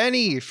 it's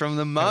Benny from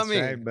The Mummy.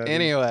 That's right,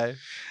 anyway.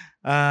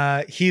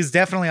 He's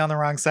definitely on the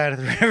wrong side of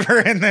the river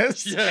in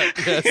this.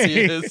 Yes, he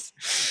is.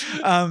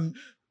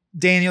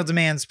 Daniel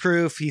demands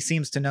proof. He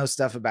seems to know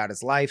stuff about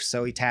his life,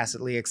 so he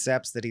tacitly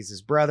accepts that he's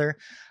his brother.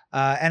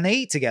 And they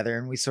eat together,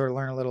 and we sort of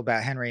learn a little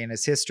about Henry and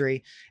his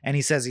history. And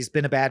he says he's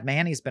been a bad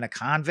man. He's been a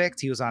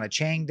convict. He was on a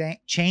chain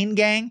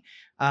gang,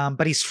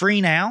 but he's free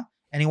now,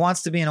 and he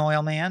wants to be an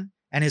oil man.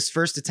 And his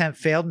first attempt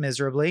failed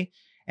miserably.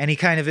 And he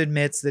kind of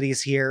admits that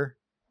he's here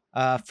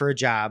for a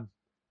job,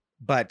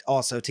 but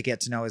also to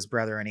get to know his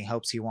brother. And he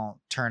hopes he won't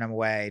turn him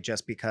away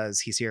just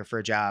because he's here for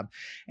a job.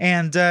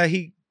 And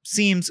he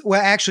seems,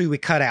 well, actually we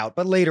cut out,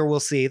 but later we'll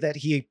see that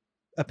he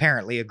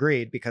apparently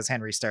agreed because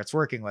Henry starts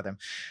working with him.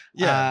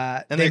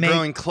 Yeah, and they're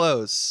growing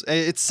close.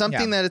 It's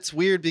something that it's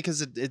weird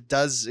because it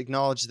does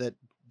acknowledge that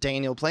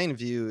Daniel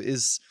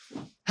Plainview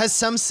has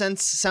some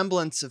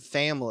semblance of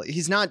family.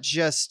 He's not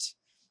just.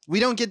 We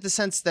don't get the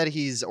sense that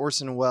he's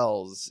Orson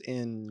Welles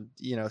in,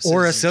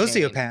 or a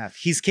sociopath. Kane.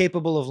 He's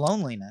capable of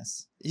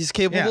loneliness. He's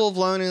capable of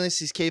loneliness.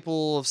 He's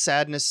capable of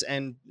sadness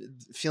and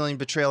feeling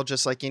betrayal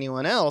just like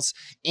anyone else.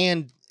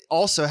 And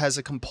also has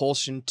a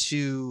compulsion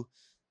to,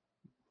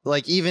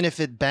 like, even if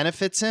it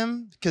benefits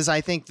him, because I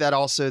think that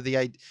also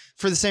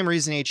for the same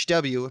reason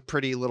HW, a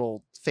pretty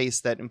little face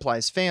that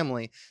implies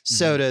family,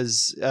 so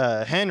does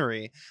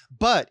Henry.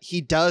 But he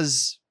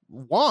does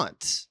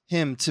want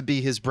him to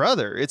be his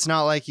brother. It's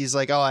not like he's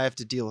like, oh, I have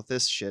to deal with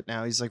this shit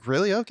now. He's like,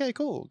 really? Okay,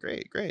 cool,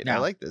 great. I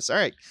like this. All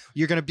right,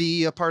 you're gonna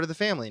be a part of the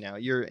family now.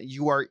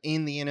 You are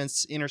in the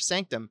inner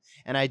sanctum,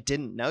 and I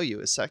didn't know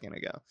you a second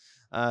ago.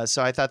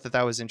 So I thought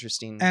that was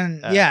interesting.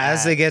 And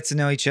as they get to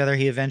know each other,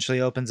 he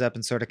eventually opens up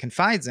and sort of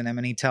confides in him,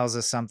 and he tells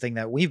us something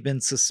that we've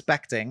been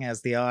suspecting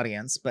as the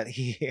audience, but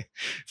he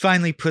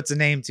finally puts a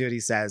name to it.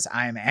 He says,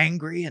 I'm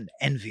angry and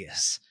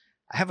envious.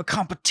 I have a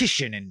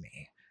competition in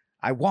me.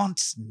 I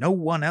want no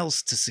one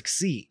else to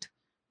succeed.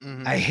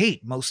 Mm-hmm. I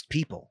hate most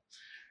people.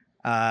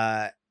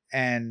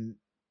 And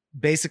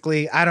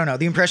basically, I don't know.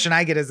 The impression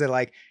I get is that,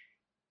 like,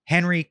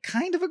 Henry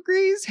kind of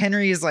agrees.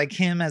 Henry is like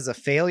him as a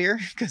failure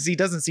because he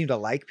doesn't seem to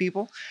like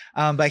people.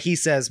 But he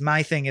says,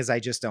 my thing is I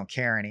just don't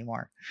care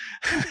anymore.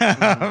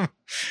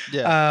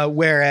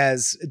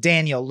 Whereas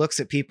Daniel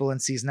looks at people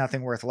and sees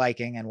nothing worth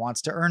liking and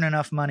wants to earn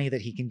enough money that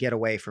he can get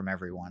away from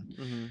everyone.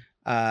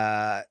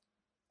 Mm-hmm.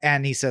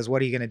 And he says,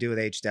 what are you going to do with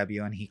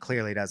HW? And he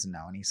clearly doesn't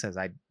know. And he says,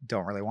 I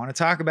don't really want to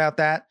talk about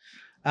that.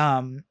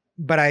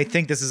 But I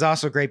think this is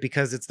also great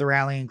because it's the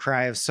rallying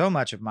cry of so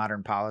much of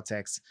modern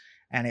politics.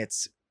 And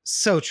it's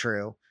so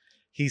true.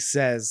 He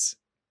says,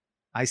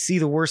 I see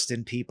the worst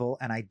in people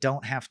and I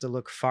don't have to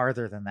look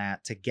farther than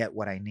that to get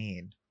what I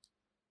need.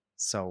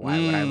 So why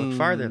would I look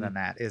farther than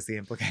that is the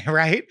implication,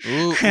 right?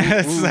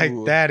 It's like,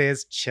 that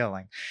is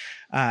chilling.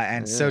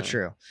 And so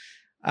true.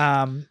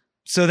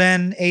 So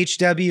then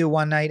HW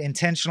one night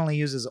intentionally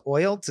uses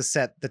oil to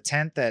set the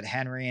tent that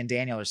Henry and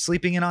Daniel are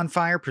sleeping in on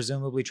fire,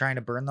 presumably trying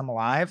to burn them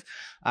alive.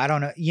 I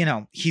don't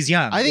know. He's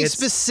young. I think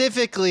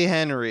specifically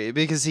Henry,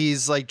 because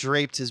he's like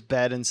draped his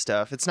bed and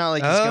stuff. It's not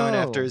like he's going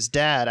after his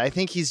dad. I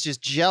think he's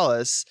just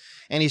jealous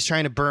and he's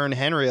trying to burn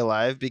Henry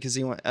alive because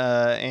he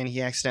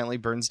accidentally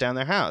burns down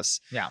their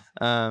house. Yeah.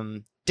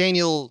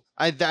 Daniel,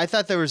 I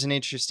thought there was an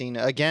interesting,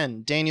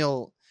 again,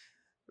 Daniel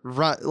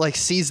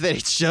sees that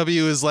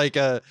HW is like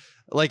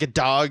a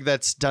dog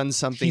that's done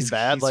something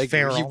bad. He's like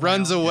he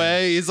runs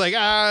away. Yeah. He's like,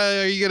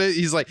 are you gonna?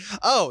 He's like,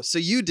 oh, so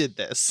you did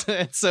this.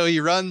 And so he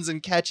runs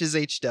and catches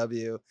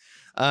HW.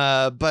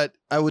 But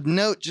I would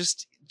note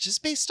just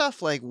based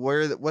off like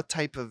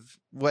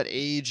what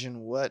age and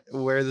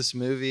where this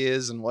movie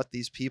is and what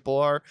these people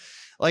are,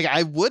 like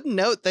I would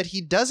note that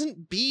he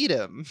doesn't beat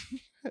him.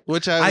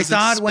 Which I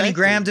thought when he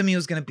grabbed him, he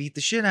was going to beat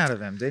the shit out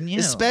of him, didn't you?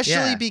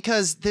 Especially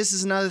because this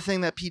is another thing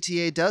that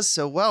PTA does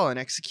so well in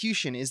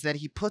execution is that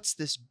he puts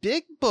this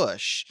big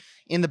bush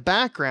in the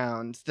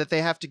background that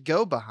they have to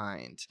go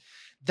behind.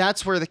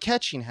 That's where the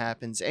catching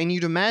happens. And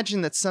you'd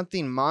imagine that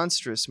something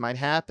monstrous might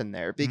happen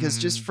there because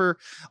just for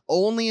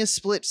only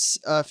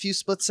a few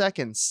split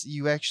seconds,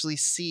 you actually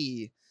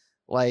see.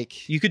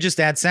 Like you could just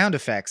add sound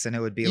effects and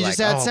it would be like,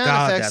 just add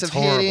sound effects of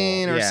horrible.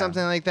 Hitting or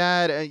something like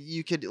that.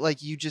 You could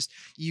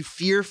you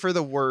fear for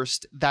the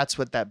worst. That's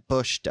what that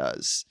bush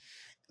does.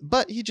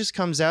 But he just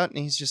comes out and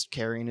he's just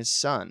carrying his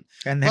son.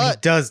 And then he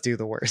does do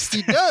the worst.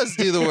 He does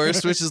do the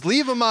worst, which is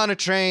leave him on a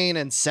train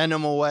and send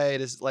him away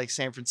to like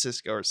San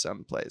Francisco or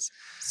someplace.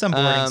 Some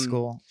boarding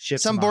school.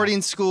 Some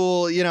boarding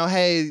school,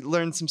 hey,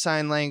 learn some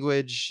sign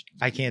language.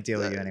 I can't deal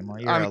with you anymore.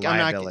 You're a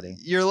liability.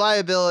 You're a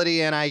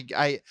liability and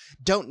I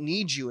don't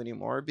need you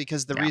anymore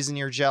because the reason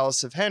you're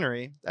jealous of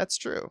Henry, that's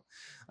true.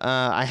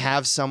 I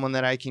have someone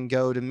that I can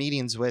go to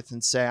meetings with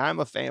and say, I'm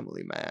a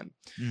family man,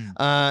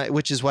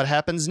 which is what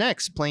happens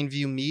next.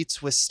 Plainview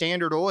meets with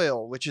Standard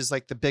Oil, which is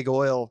like the big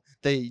oil,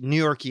 the New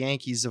York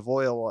Yankees of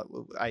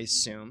oil, I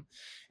assume.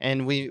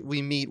 And we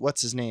meet,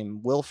 what's his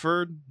name?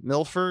 Milford?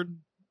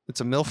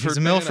 It's a Milford. He's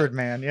a Milford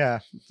man,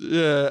 yeah.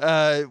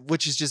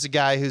 Which is just a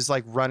guy who's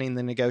like running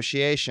the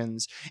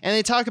negotiations. And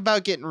they talk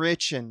about getting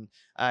rich and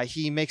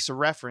he makes a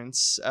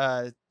reference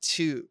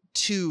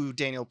to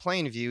Daniel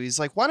Plainview. He's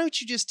like, why don't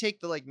you just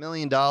take the $1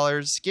 million,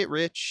 get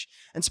rich,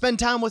 and spend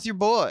time with your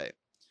boy?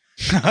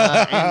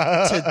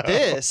 And to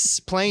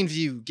this,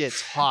 Plainview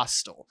gets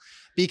hostile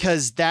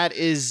because that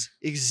is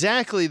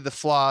exactly the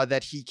flaw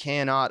that he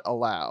cannot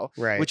allow,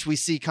 which we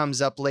see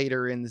comes up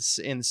later in the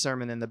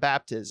sermon and the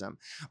baptism.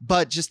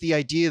 But just the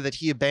idea that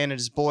he abandoned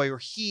his boy, or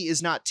he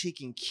is not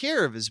taking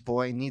care of his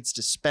boy, needs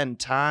to spend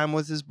time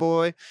with his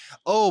boy.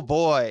 Oh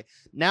boy,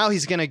 now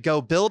he's going to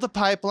go build a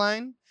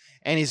pipeline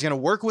and he's going to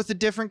work with a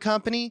different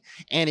company.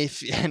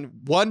 And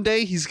one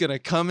day he's going to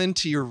come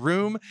into your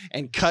room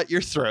and cut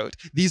your throat.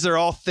 These are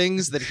all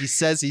things that he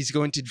says he's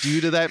going to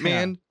do to that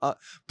man,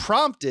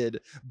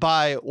 prompted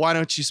by, why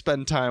don't you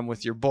spend time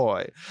with your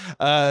boy?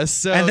 And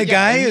the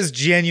guy is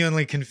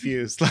genuinely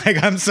confused.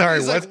 Like, I'm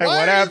sorry, what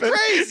happened?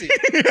 Crazy.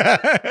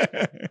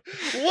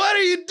 What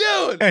are you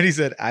doing? And he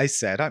said, I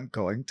said I'm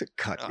going to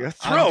cut your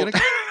throat.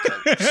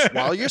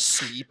 While you're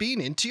sleeping,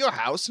 into your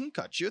house and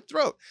cut your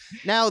throat.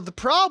 Now, the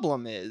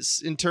problem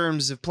is, in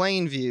terms of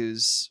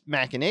Plainview's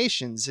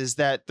machinations, is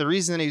that the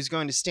reason that he was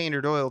going to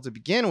Standard Oil to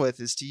begin with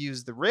is to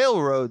use the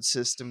railroad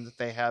system that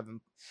they have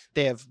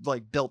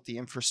like built the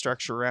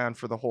infrastructure around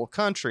for the whole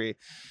country.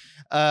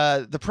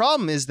 The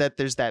problem is that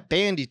there's that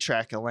bandy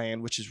tract of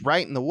land, which is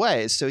right in the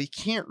way. So he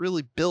can't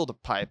really build a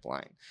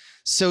pipeline.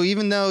 So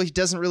even though he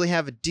doesn't really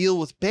have a deal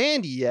with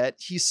Bandy yet,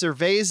 he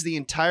surveys the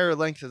entire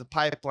length of the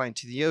pipeline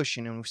to the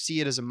ocean. And we see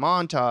it as a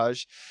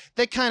montage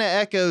that kind of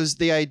echoes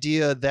the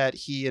idea that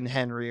he and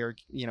Henry are,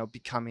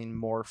 becoming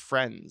more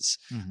friends.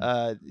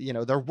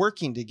 Mm-hmm. They're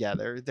working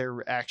together.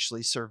 They're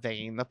actually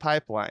surveying the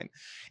pipeline.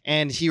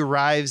 And he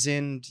arrives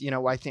in,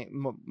 I think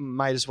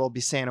might as well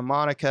be Santa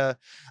Monica,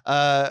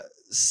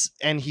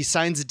 and he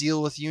signs a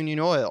deal with Union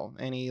Oil,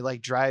 and he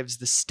like drives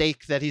the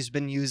stake that he's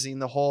been using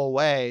the whole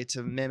way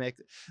to mimic,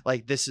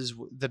 like, this is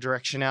the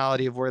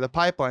directionality of where the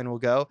pipeline will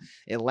go.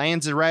 It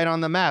lands it right on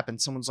the map, and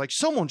someone's like,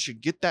 someone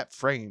should get that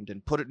framed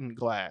and put it in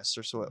glass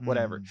or so,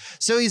 whatever.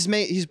 So he's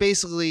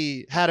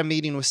basically had a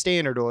meeting with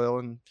Standard Oil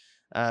and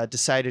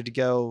decided to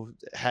go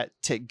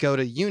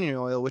to Union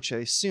Oil, which I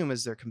assume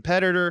is their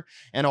competitor,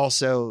 and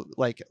also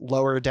like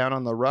lower down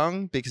on the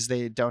rung because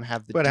they don't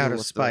have the but deal out of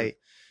with spite.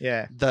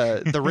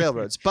 The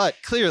railroads, but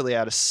clearly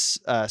out of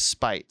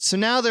spite. So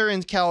now they're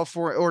in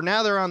California, or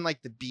now they're on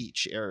like the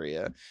beach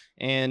area,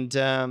 and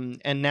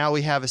now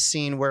we have a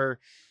scene where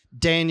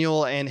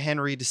Daniel and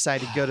Henry decide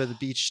to go to the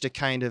beach to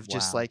kind of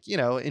just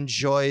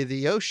enjoy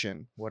the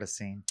ocean. What a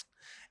scene.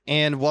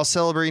 And while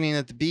celebrating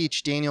at the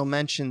beach, Daniel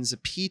mentions a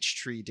peach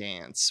tree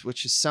dance,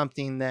 which is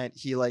something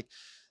that you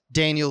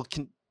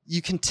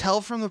can tell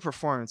from the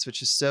performance,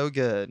 which is so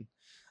good.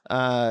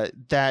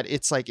 That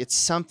it's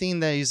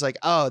something that he's like,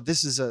 oh,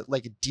 this is a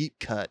deep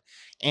cut,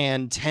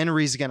 and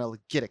Henry's gonna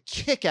get a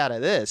kick out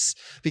of this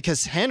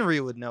because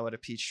Henry would know what a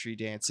peach tree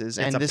dance is,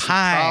 it's and this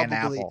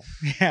pineapple.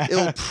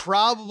 It'll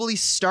probably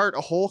start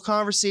a whole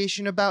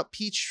conversation about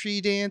peach tree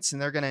dance, and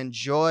they're gonna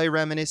enjoy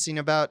reminiscing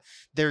about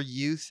their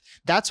youth.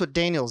 That's what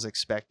Daniel's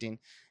expecting,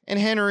 and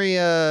Henry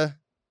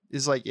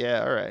is like,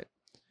 yeah, all right,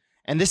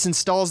 and this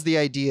installs the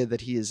idea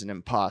that he is an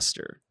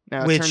imposter.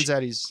 Now, it turns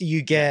out it's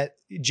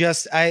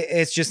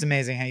just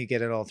amazing how you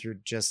get it all through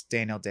just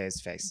Daniel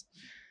Day's face.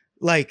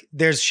 Like,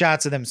 there's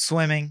shots of them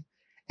swimming,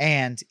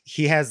 and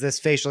he has this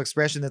facial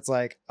expression that's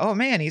like, oh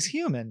man, he's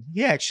human.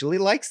 He actually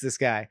likes this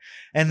guy.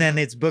 And then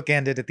it's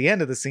bookended at the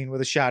end of the scene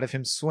with a shot of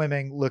him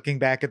swimming, looking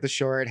back at the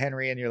shore at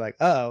Henry, and you're like,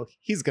 oh,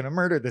 he's going to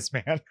murder this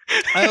man.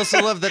 I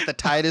also love that the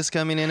tide is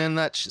coming in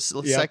that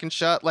second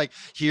shot. Like,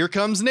 here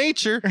comes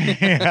nature.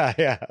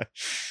 Yeah.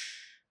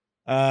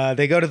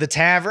 They go to the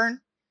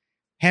tavern.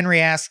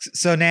 Henry asks,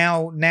 so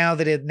now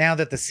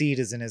that the seed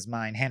is in his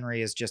mind,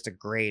 Henry is just a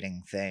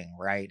grating thing,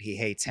 right? He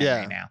hates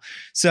Henry now.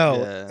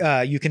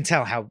 So you can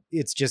tell how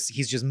he's just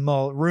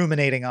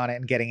ruminating on it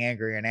and getting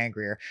angrier and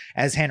angrier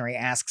as Henry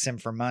asks him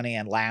for money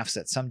and laughs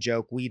at some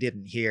joke we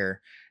didn't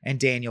hear. And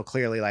Daniel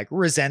clearly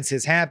resents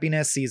his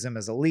happiness, sees him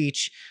as a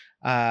leech.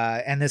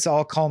 And this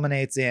all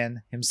culminates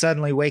in him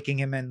suddenly waking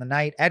him in the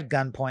night at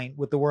gunpoint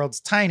with the world's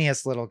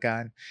tiniest little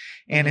gun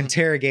and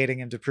interrogating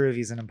him to prove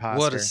he's an imposter.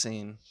 What a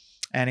scene.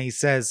 And he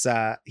says,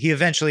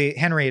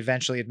 Henry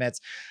eventually admits,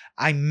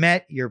 I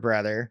met your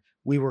brother.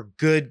 We were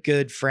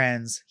good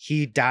friends.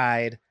 He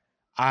died.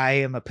 I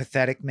am a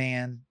pathetic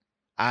man.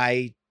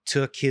 I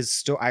took his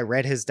story. I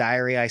read his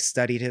diary. I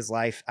studied his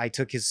life. I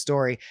took his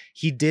story.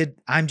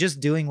 I'm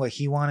just doing what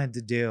he wanted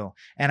to do.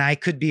 And I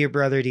could be a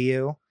brother to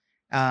you.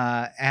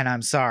 And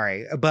I'm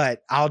sorry,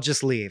 but I'll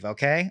just leave.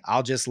 Okay.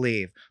 I'll just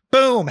leave.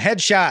 Boom.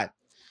 Headshot.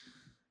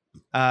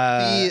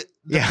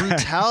 The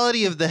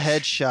brutality of the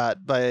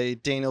headshot by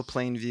Daniel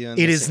Plainview.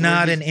 It is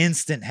not an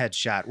instant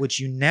headshot, which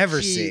you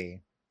never see.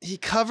 He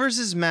covers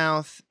his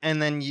mouth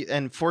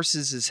and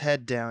forces his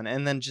head down,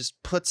 and then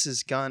just puts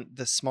his gun,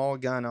 the small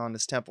gun, on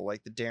his temple,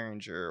 like the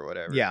Derringer or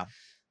whatever. Yeah.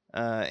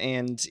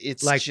 And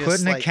it's like just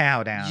putting a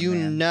cow down. You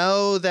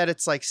know that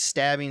it's like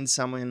stabbing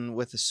someone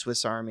with a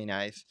Swiss Army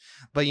knife,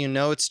 but you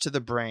know it's to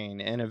the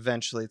brain, and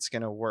eventually it's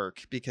going to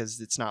work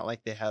because it's not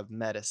like they have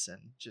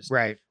medicine. Just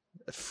right.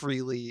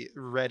 Freely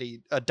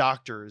ready,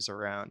 doctors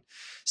around.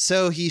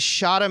 So he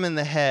shot him in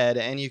the head,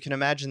 and you can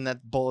imagine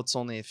that bullet's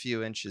only a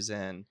few inches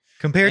in.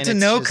 Compared to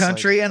No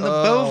Country and the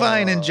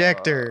bovine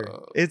injector.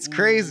 It's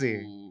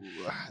crazy.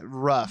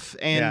 Rough.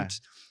 And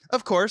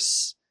of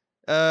course,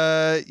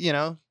 Kevin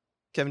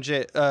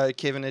J.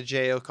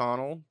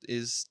 O'Connor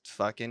is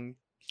fucking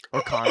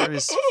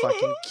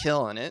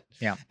killing it.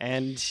 Yeah.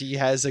 And he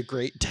has a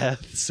great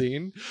death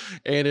scene,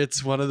 and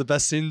it's one of the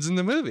best scenes in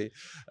the movie.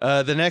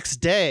 The next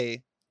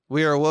day,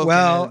 We are awoken.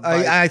 Well,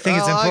 I think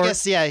it's important. I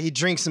guess, yeah, he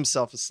drinks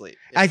himself asleep.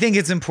 I think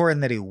it's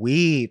important that he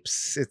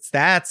weeps.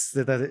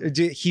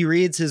 He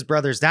reads his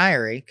brother's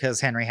diary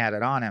because Henry had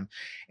it on him,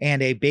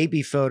 and a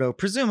baby photo,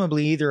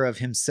 presumably either of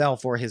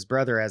himself or his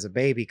brother as a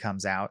baby,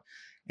 comes out,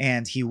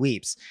 and he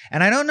weeps.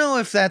 And I don't know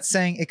if that's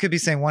saying, it could be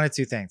saying one of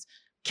two things.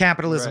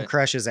 Capitalism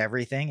crushes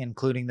everything,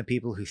 including the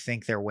people who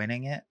think they're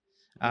winning it,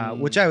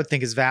 which I would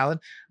think is valid.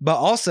 But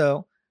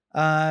also,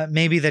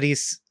 maybe that he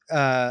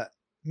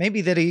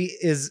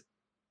is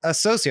a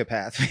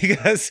sociopath,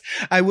 because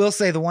I will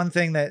say the one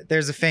thing that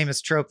there's a famous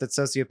trope that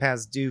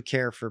sociopaths do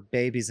care for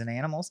babies and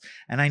animals.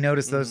 And I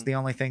noticed those are the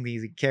only thing that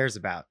he cares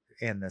about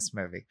in this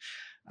movie.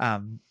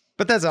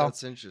 But that's all.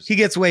 That's interesting. He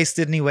gets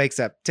wasted and he wakes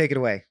up. Take it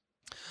away.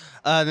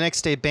 The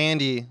next day,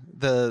 Bandy,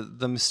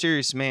 the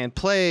mysterious man,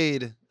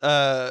 played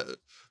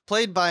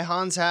by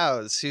Hans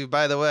Haues, who,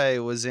 by the way,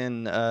 was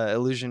in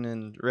Illusion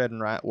in Red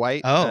and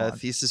White,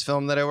 thesis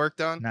film that I worked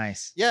on.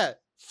 Nice. Yeah.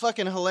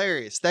 Fucking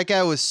hilarious. That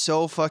guy was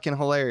so fucking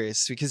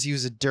hilarious because he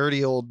was a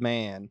dirty old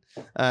man,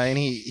 and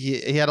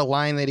he had a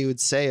line that he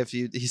would say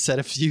he said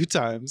a few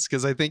times,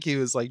 because I think he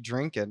was like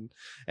drinking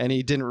and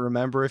he didn't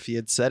remember if he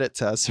had said it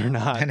to us or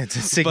not. And it's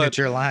a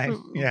signature line.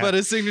 Yeah. But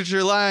a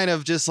signature line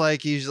of just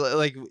like, usually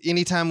like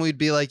anytime we'd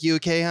be like, "You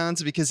okay,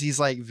 Hans?" Because he's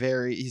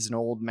an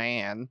old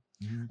man.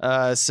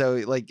 Mm-hmm. So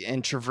like,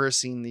 and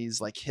traversing these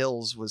like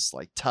hills was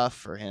like tough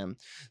for him.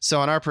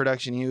 So on our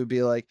production, he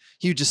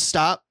would just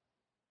stop,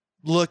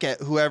 look at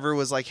whoever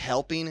was like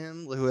helping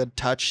him, who had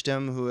touched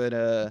him, who had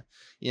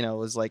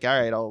was like, "All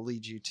right, I'll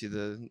lead you to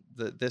the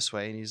this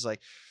way." And he's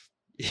like,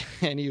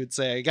 and he would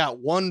say, "I got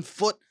 1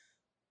 foot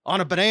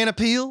on a banana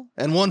peel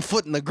and 1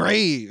 foot in the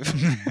grave."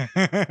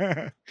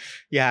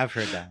 Yeah, I've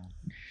heard that one.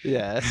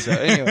 Yeah. So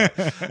anyway,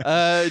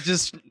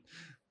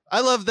 I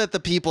love that the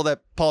people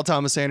that Paul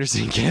Thomas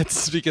Anderson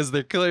gets, because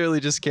they're clearly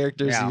just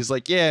characters. Yeah. He's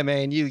like, "Yeah,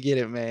 man, you get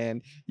it,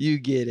 man. You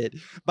get it."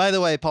 By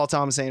the way, Paul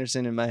Thomas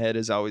Anderson in my head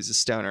is always a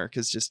stoner,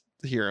 because just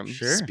hear him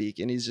speak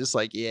and he's just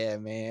like, "Yeah,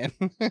 man."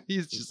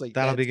 He's just like,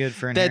 that'll be good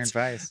for Inherent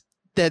Vice.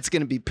 That's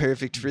going to be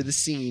perfect for the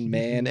scene,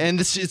 man.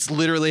 And it's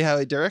literally how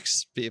he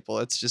directs people.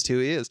 It's just who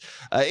he is.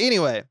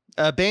 Anyway,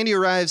 Bandy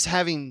arrives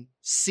having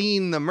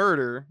seen the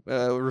murder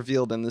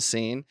revealed in the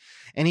scene,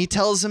 and he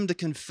tells him to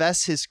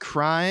confess his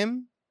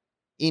crime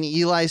in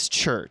Eli's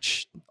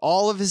church,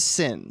 all of his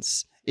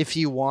sins, if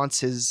he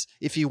wants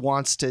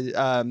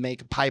to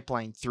make a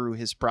pipeline through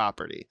his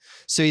property.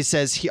 So he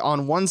says,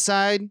 on one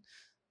side,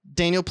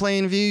 Daniel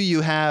Plainview,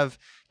 you have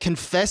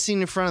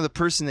confessing in front of the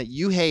person that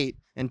you hate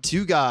and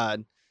to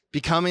God,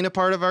 becoming a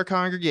part of our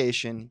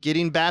congregation,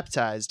 getting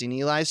baptized in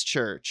Eli's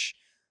church,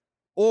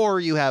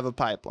 or you have a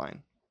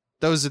pipeline.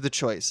 Those are the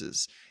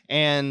choices.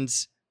 And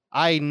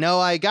I know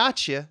I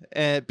got you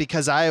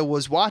because I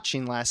was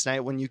watching last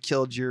night when you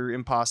killed your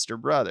imposter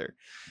brother.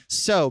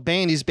 So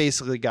Bandy's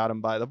basically got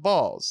him by the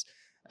balls.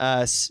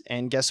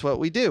 And guess what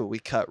we do? We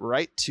cut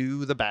right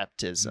to the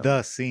baptism.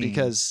 The scene.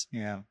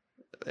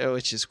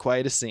 Which is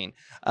quite a scene.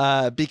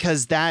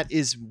 Because Daniel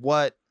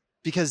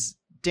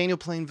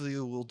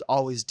Plainview will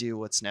always do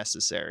what's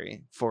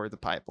necessary for the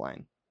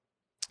pipeline.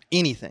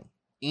 Anything.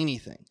 Any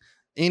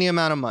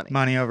amount of money.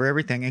 Money over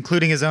everything,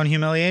 including his own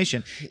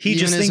humiliation. He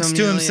just thinks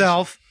to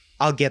himself,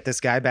 "I'll get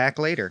this guy back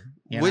later."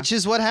 Which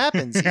is what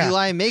happens. Yeah.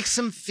 Eli makes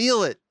him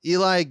feel it.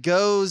 Eli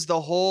goes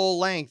the whole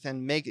length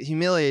and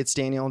humiliates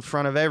Daniel in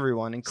front of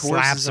everyone and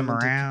slaps him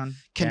around,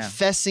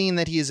 confessing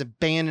that he has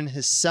abandoned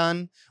his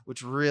son,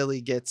 which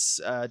really gets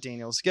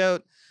Daniel's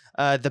goat.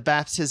 The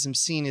baptism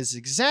scene is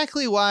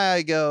exactly why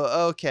I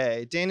go,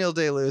 okay, Daniel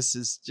Day-Lewis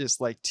is just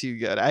like too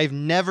good. I've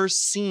never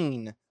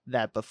seen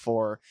that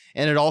before,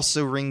 and it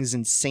also rings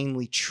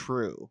insanely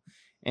true.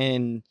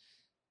 And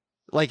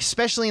like,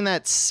 especially in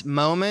that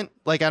moment,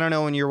 like, I don't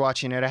know, when you're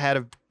watching it, I had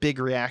a big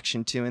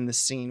reaction to in the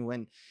scene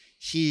when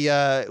he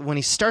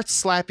starts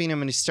slapping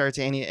him, and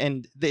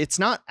it's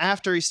not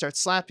after he starts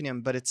slapping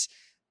him, but it's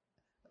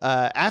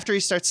after he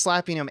starts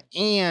slapping him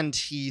and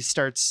he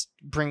starts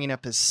bringing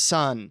up his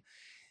son.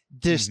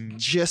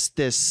 Just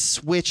this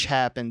switch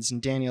happens in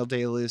Daniel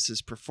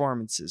Day-Lewis's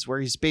performances, where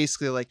he's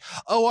basically like,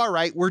 "Oh, all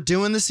right, we're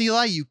doing this,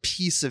 Eli, you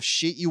piece of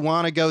shit. You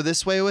want to go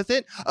this way with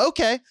it?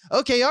 Okay,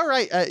 all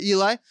right,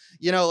 Eli."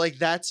 Like,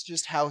 that's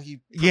just how he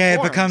performs. Yeah,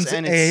 it becomes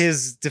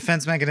his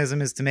defense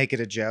mechanism is to make it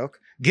a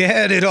joke.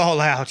 Get it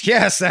all out.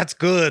 Yes, that's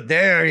good.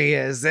 There he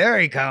is. There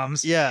he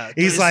comes. Yeah.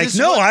 He's like,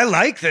 "No, I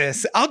like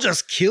this. I'll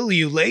just kill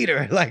you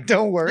later. Like,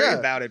 don't worry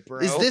about it, bro.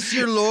 Is this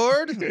your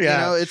lord?"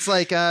 Yeah. It's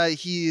like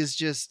he is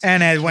just.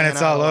 And when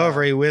it's all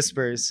over, he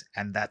whispers,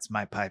 "And that's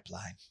my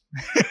pipeline."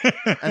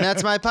 And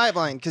that's my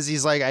pipeline, because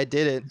he's like, "I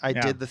did it. I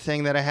did the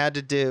thing that I had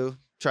to do.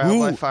 Trial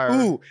by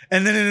fire."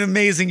 And then an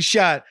amazing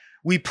shot.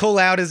 We pull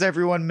out as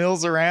everyone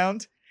mills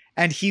around,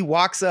 And he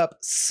walks up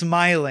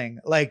smiling,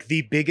 like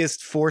the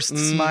biggest forced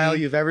smile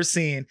you've ever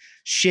seen,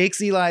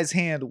 shakes Eli's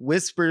hand,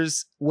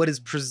 whispers what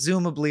is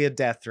presumably a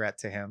death threat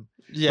to him.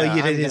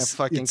 Yeah, but it's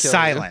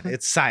silent.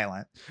 It's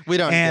silent. We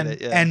don't get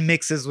it. Yeah. And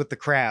mixes with the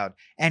crowd.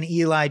 And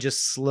Eli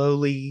just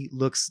slowly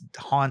looks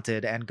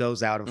haunted and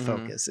goes out of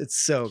focus. It's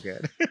so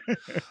good.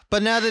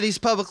 But now that he's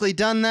publicly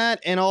done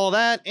that and all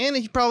that, and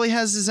he probably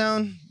has his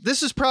own,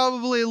 this is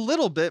probably a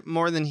little bit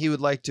more than he would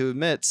like to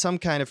admit. Some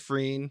kind of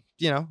freeing,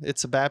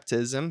 it's a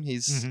baptism.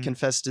 He's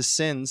confessed his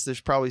sins.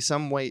 There's probably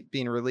some weight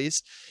being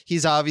released.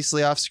 He's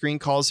obviously off screen,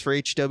 calls for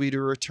HW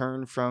to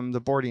return from the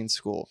boarding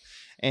school.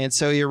 And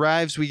so he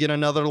arrives. We get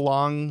another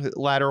long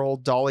lateral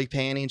dolly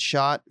panning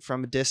shot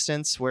from a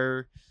distance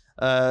where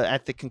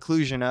at the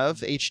conclusion of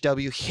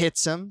HW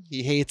hits him.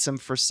 He hates him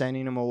for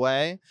sending him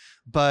away.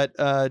 But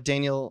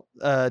Daniel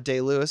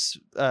Day-Lewis,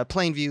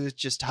 Plainview,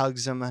 just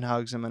hugs him and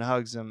hugs him and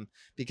hugs him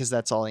because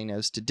that's all he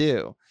knows to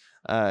do.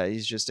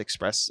 He's just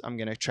I'm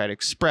going to try to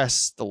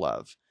express the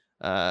love.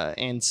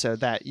 And so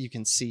that you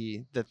can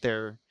see that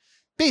they're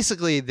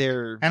basically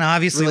and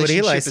obviously what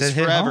Eli said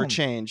forever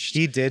changed.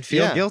 He did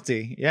feel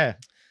guilty. Yeah.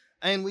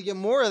 And we get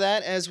more of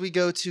that as we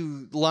go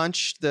to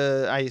lunch,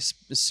 I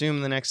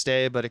assume the next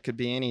day, but it could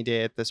be any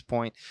day at this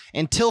point.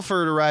 And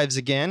Tilford arrives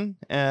again,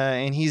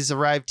 and he's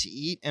arrived to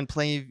eat, and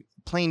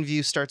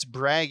Plainview starts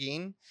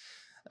bragging.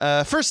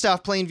 First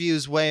off, Plainview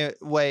is way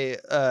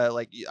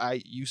like,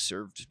 you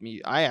served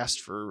me. I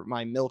asked for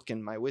my milk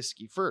and my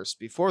whiskey first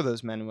before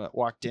those men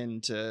walked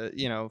in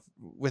to,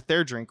 with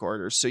their drink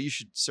orders. So you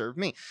should serve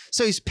me.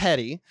 So he's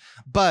petty,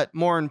 but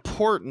more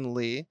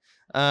importantly,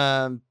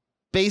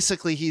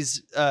 basically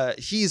he's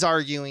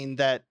arguing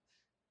that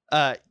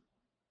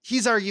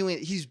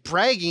he's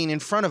bragging in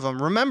front of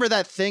him. Remember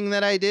that thing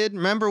that I did?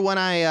 Remember when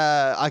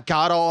I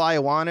got all I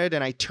wanted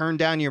and I turned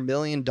down your $1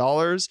 million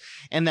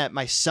and that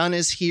my son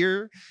is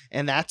here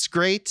and that's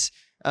great.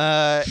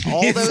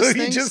 All those things.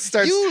 He just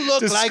starts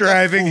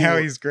describing how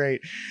he's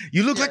great.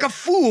 You look like a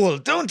fool,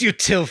 don't you,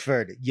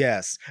 Tilford?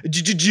 Yes. Yes.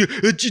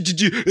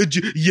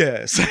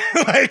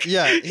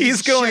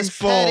 He's going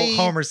full petty,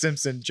 Homer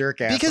Simpson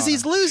jerk ass because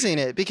he's losing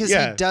it because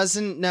he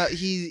doesn't know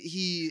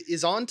he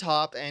is on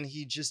top and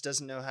he just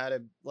doesn't know how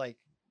to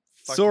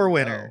sore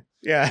winner.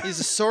 Yeah, he's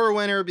a sore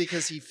winner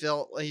because he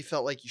felt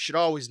like you should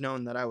always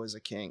known that I was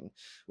a king,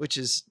 which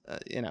is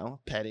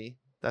petty.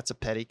 That's a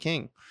petty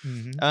king.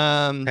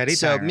 Petty.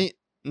 So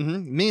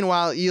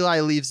Meanwhile, Eli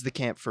leaves the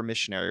camp for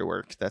missionary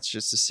work. That's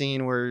just a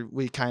scene where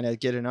we kind of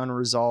get an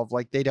unresolved,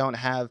 they don't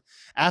have,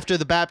 after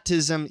the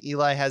baptism,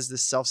 Eli has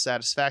this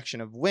self-satisfaction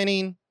of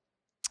winning.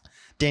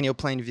 Daniel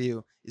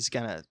Plainview is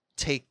going to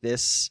take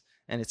this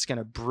and it's going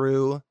to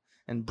brew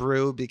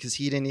because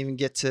he didn't even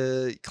get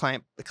to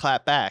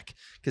clap back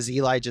because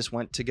Eli just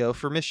went to go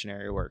for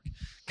missionary work.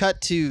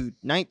 Cut to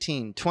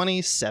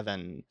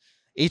 1927.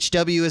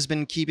 HW has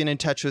been keeping in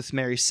touch with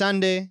Mary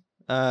Sunday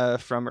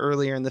from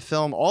earlier in the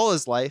film. All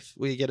his life,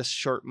 we get a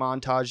short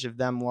montage of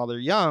them while they're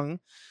young,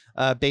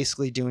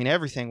 basically doing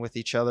everything with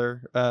each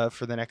other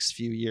for the next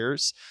few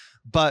years.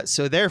 But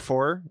so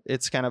therefore,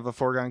 it's kind of a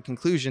foregone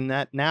conclusion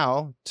that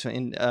now,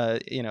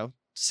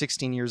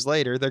 16 years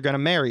later, they're going to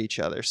marry each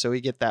other. So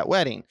we get that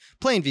wedding.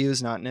 Plainview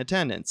is not in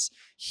attendance.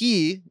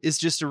 He is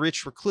just a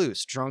rich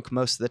recluse, drunk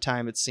most of the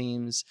time, it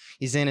seems.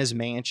 He's in his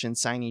mansion,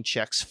 signing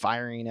checks,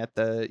 firing at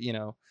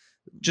the,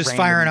 just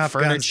firing off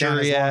guns down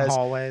his long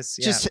hallways.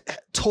 Yeah. Just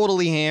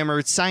totally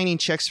hammered, signing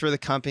checks for the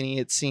company,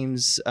 it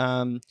seems.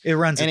 It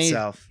runs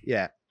itself.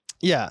 Yeah.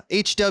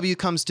 HW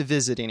comes to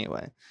visit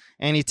anyway.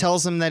 And he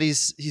tells him that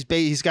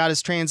he's got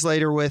his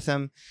translator with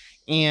him.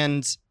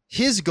 And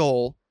his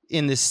goal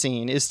in this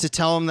scene is to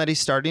tell him that he's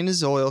starting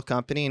his oil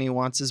company and he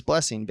wants his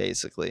blessing,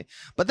 basically.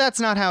 But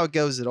that's not how it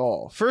goes at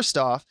all. First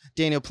off,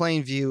 Daniel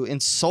Plainview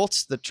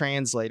insults the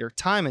translator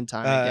time and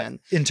time again.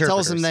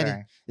 Tells him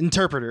that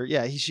interpreter,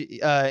 yeah, he should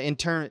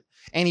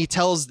and he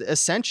tells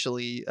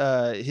essentially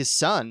his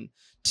son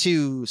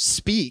to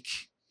speak.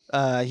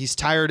 He's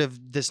tired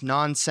of this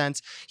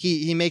nonsense.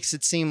 He makes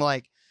it seem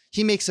like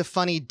he makes a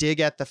funny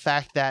dig at the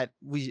fact that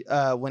when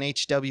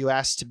HW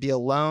asks to be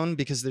alone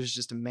because there's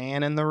just a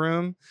man in the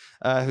room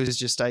who's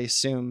just, I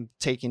assume,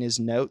 taking his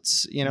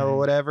notes, or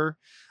whatever.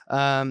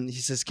 He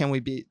says, "Can we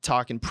be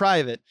talking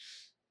private?"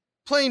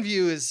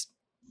 Plainview is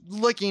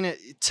looking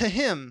to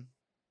him.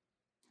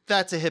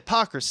 That's a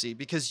hypocrisy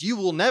because you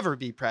will never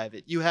be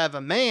private. You have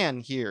a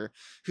man here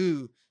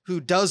who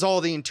does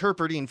all the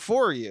interpreting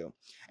for you.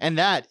 And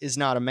that is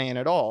not a man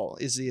at all,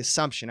 is the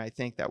assumption I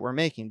think that we're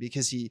making,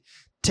 because he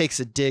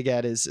takes a dig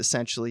at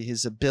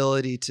his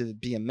ability to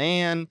be a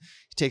man.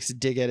 He takes a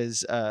dig at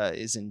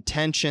his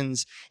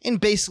intentions and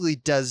basically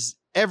does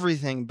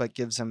everything but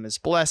gives him his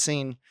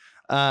blessing.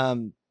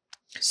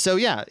 So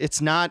yeah,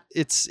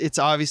 it's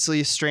obviously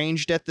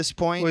estranged at this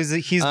point. Well,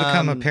 he's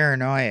become a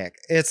paranoiac.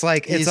 It's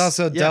like, it's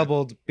also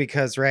doubled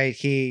because, right,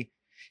 he's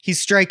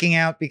striking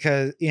out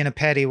because in a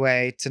petty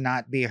way to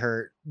not be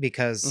hurt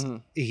because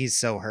he's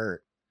so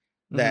hurt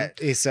that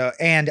he's so,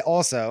 and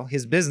also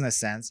his business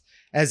sense,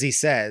 as he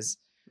says,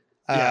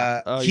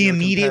 he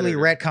immediately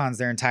retcons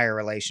their entire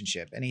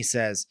relationship. And he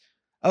says,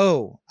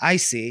 Oh, I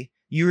see.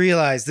 You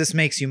realize this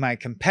makes you my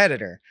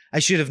competitor. I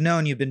should have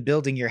known you've been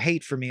building your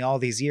hate for me all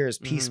these years,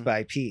 piece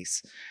by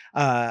piece.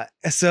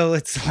 So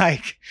it's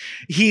like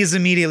he's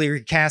immediately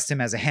recast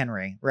him as a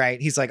Henry, right?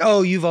 He's like,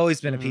 oh, you've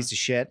always been a piece of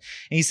shit.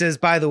 And he says,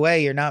 by the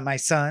way, you're not my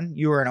son.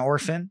 You were an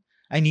orphan.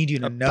 I need you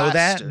to know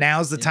that.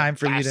 Now's the time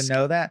for you to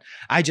know that.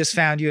 I just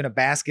found you in a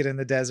basket in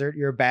the desert.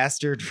 You're a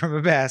bastard from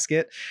a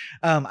basket.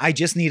 I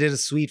just needed a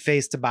sweet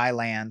face to buy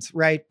land,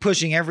 right?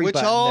 Pushing every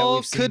button that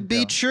we've seen could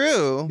be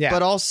true,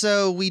 but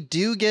also we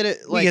do get it.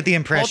 Like, we get the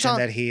impression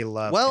that he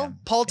loved him.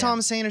 Paul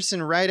Thomas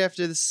Anderson, right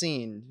after the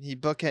scene, he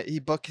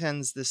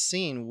bookends the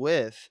scene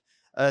with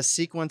a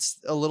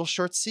sequence, a little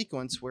short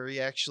sequence where he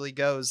actually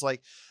goes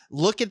like,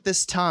 look at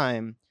this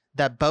time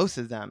that both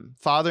of them,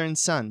 father and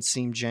son,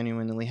 seem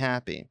genuinely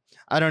happy.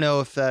 I don't know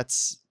if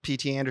that's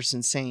P.T.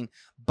 Anderson saying,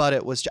 but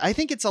it was. I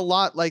think it's a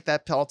lot like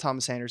that Paul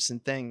Thomas Anderson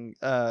thing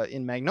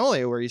in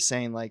Magnolia, where he's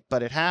saying like,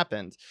 but it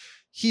happened.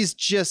 He's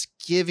just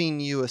giving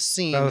you a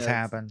scene. Both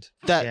happened.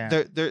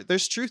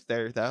 There's truth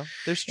there, though.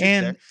 There's truth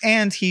there.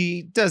 And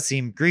he does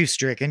seem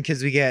grief-stricken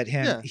because we get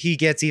him. Yeah. He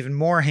gets even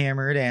more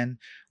hammered, and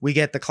we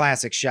get the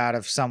classic shot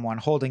of someone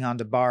holding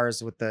onto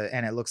bars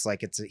and it looks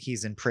like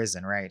he's in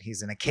prison, right?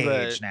 He's in a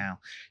cage now.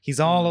 He's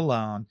all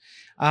alone.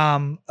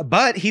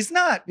 But he's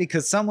not,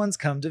 because someone's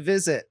come to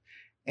visit.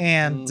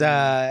 And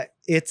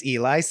it's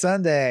Eli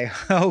Sunday.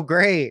 Oh,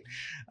 great.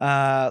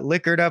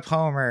 Liquored up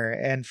Homer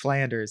and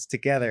Flanders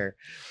together.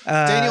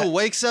 Daniel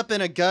wakes up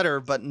in a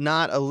gutter, but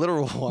not a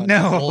literal one.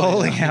 No, a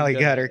bowling alley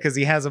gutter, because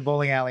he has a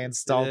bowling alley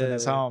installed in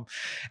his home.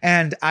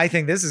 And I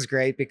think this is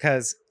great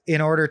because in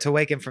order to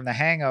wake him from the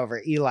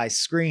hangover, Eli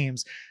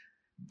screams,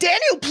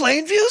 Daniel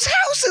Plainview's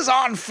house is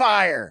on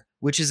fire,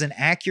 which is an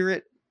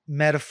accurate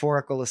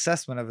metaphorical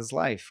assessment of his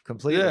life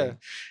completely. Yeah.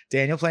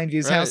 Daniel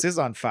Plainview's house is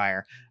on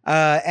fire.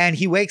 And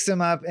he wakes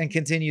him up and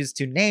continues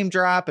to name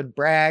drop and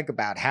brag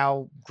about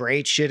how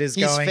great shit is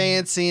going. He's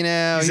fancy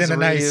now. He's in a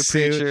nice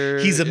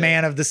suit. He's a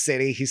man of the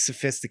city. He's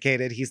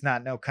sophisticated. He's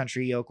not no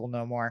country yokel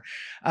no more.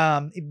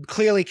 He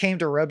clearly came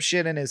to rub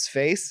shit in his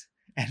face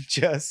and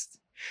just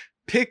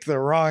pick the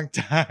wrong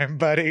time,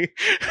 buddy.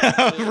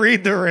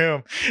 Read the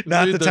room.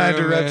 Not the time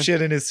to rub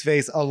shit in his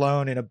face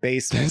alone in a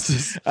basement.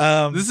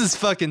 This is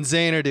fucking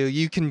Xanadu.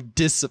 You can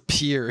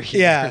disappear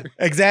here. Yeah,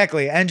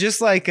 exactly. And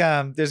just like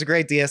there's a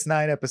great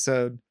DS9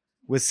 episode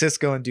with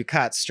Sisko and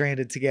Dukat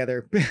stranded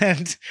together,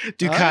 and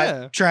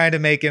Dukat trying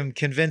to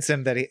convince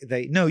him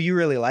that no, you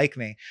really like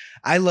me.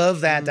 I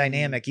love that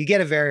dynamic. You get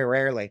it very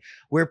rarely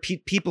where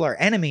people are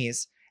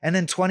enemies, and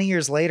then 20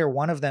 yeyears later,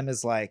 one of them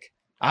is like,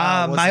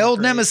 my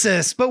old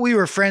nemesis, but we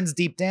were friends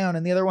deep down.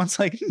 And the other one's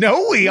like,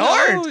 no, we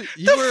aren't.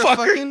 The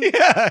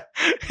fucker.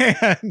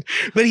 Yeah.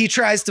 But he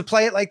tries to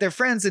play it like they're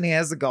friends, and he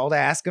has the gall to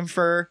ask him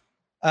for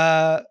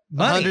money.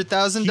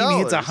 $100,000. He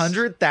needs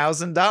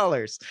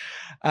 $100,000.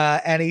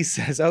 And he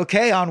says,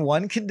 okay, on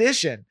one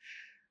condition.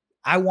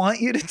 I want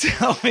you to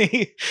tell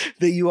me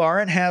that you are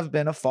and have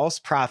been a false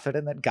prophet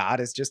and that God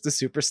is just a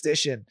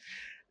superstition.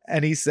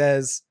 And he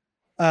says,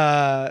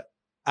 I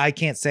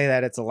can't say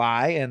that, it's a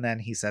lie. And then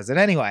he says it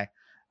anyway.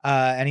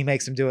 And he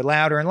makes him do it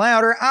louder and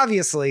louder,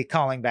 obviously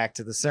calling back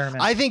to the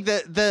sermon. I think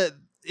that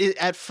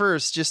at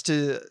first, just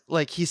to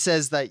like, he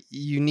says that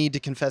you need to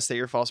confess that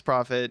you're a false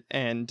prophet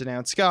and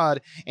denounce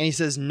God. And he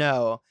says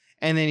no.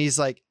 And then he's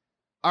like,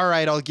 all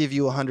right, I'll give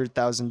you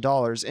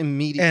 $100,000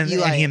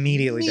 immediately. And he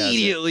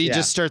immediately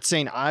just starts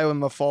saying, I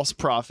am a false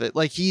prophet.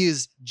 Like, he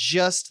is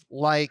just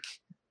like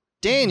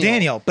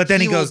Daniel. But then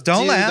he goes,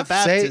 don't laugh.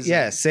 Say it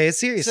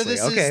seriously. So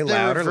this okay, is the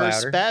louder, reverse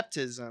louder.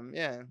 baptism.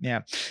 Yeah.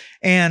 Yeah.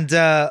 And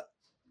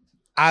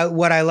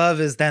what I love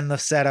is then the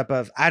setup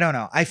of, I don't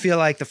know. I feel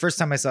like the first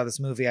time I saw this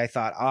movie, I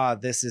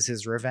thought, this is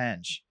his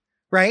revenge.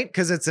 Right?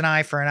 Because it's an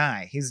eye for an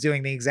eye. He's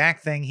doing the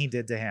exact thing he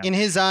did to him. In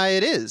his eye,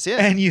 it is. Yeah.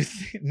 And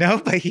no,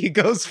 but he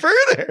goes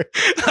further.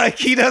 Like,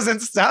 he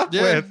doesn't stop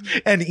with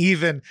and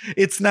even.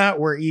 It's not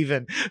we're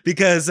even,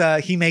 because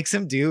he makes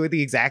him do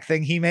the exact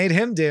thing he made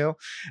him do.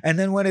 And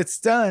then when it's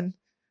done,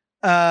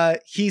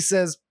 he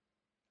says,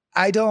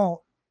 I don't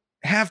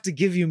have to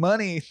give you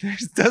money.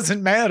 It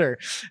doesn't matter.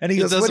 And he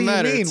goes, what do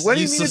you mean? What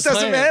do you mean it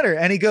doesn't matter?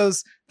 And he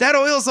goes, that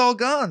oil's all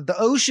gone. The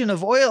ocean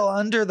of oil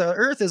under the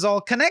earth is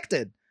all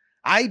connected.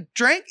 I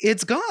drank,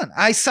 it's gone.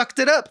 I sucked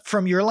it up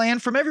from your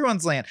land, from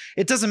everyone's land.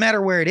 It doesn't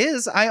matter where it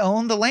is. I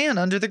own the land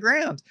under the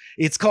ground.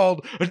 It's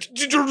called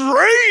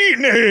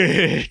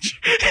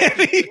drainage.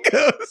 And he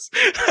goes,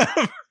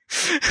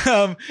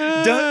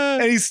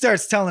 and he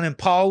starts telling him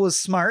Paul was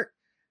smart.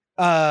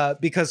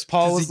 Because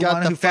Paul was the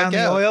one who found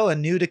the oil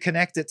and knew to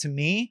connect it to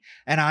me,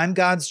 and I'm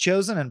God's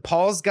chosen and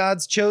Paul's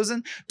God's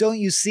chosen. Don't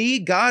you see?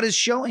 God is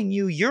showing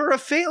you you're a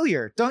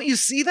failure. Don't you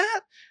see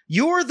that?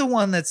 You're the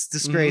one that's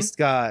disgraced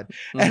God.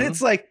 And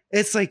it's like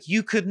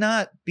you could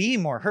not be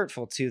more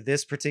hurtful to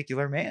this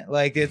particular man.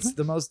 Like, it's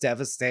the most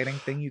devastating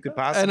thing you could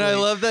possibly do. And I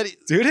love that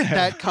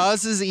that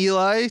causes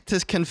Eli to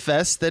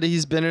confess that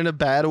he's been in a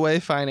bad way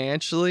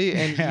financially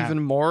and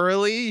even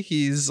morally.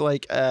 He's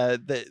like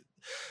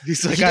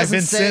He's like, I've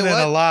been sinning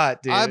a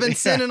lot, dude. I've been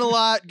sinning a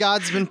lot.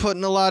 God's been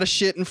putting a lot of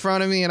shit in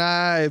front of me, and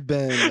I've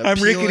been I'm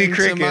rickety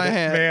cricket,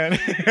 man.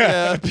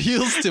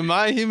 Appeals to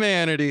my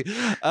humanity.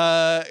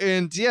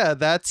 And yeah,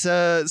 that's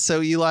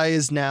so Eli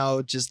is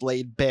now just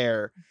laid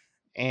bare.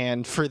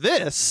 And for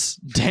this,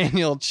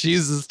 Daniel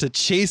chooses to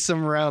chase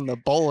him around the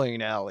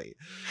bowling alley.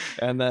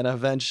 And then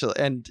eventually,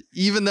 and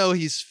even though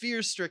he's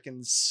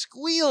fear-stricken,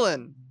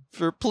 squealing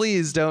for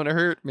please don't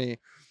hurt me,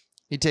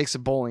 he takes a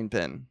bowling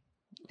pin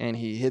and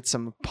he hits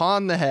him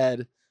upon the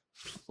head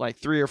like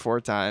 3 or 4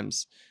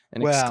 times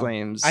and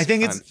exclaims, I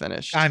think I'm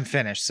finished. I'm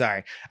finished.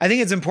 Sorry. I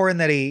think it's important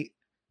that he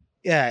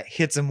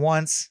hits him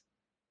once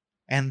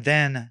and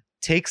then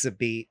takes a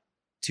beat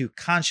to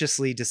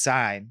consciously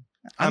decide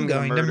I'm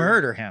going to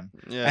murder him,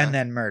 and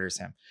then murders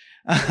him.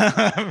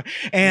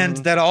 And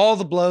that all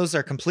the blows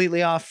are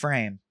completely off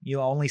frame.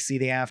 You only see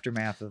the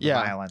aftermath of the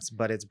violence,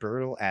 but it's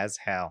brutal as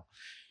hell.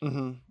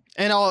 Mm-hmm.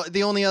 And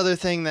the only other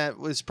thing that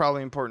was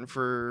probably important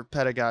for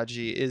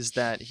pedagogy is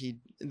that he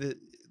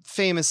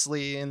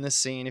famously in this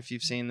scene, if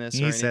you've seen this,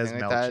 he says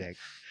like that,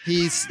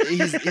 he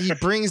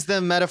brings the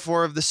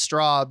metaphor of the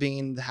straw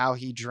being how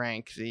he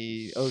drank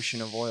the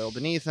ocean of oil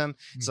beneath him.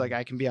 It's like,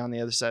 I can be on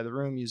the other side of the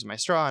room using my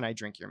straw and I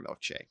drink your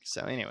milkshake.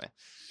 So anyway,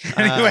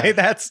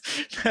 that's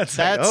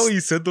like, oh,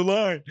 you said the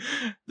line.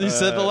 You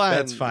said the line.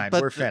 That's fine.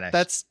 We're finished.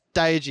 That's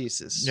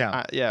diegesis.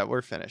 Yeah,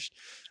 we're finished.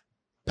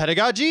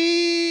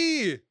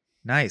 Pedagogy.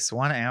 Nice.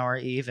 1 hour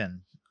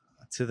even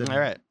to the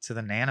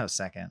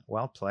nanosecond.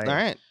 Well played. All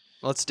right,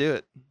 let's do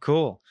it.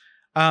 Cool.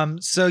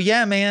 So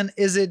yeah, man,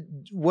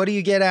 what do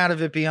you get out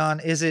of it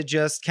beyond, is it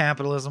just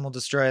capitalism will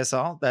destroy us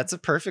all? That's a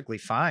perfectly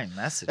fine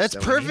message. That's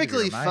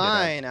perfectly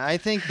fine. I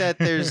think that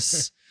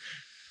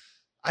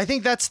I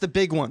think that's the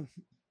big one.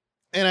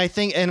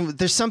 And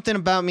there's something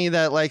about me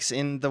that likes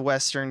in the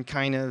Western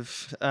kind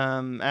of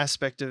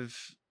aspect of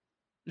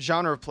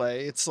genre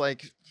play. It's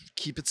like,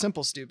 keep it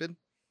simple, stupid.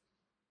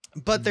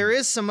 But there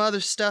is some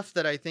other stuff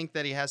that I think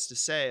that he has to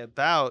say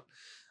about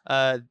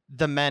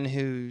the men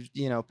who,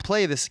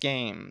 play this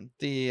game.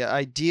 The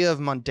idea of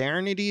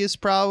modernity is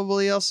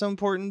probably also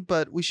important,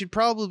 but we should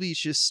probably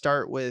just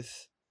start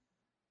with,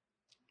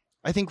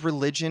 I think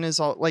religion is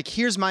all, like,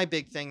 here's my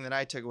big thing that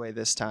I took away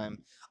this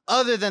time,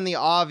 other than the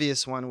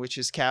obvious one, which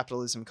is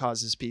capitalism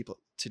causes people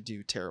to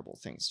do terrible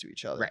things to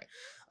each other. Right.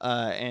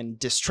 And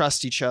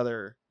distrust each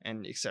other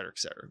and et cetera,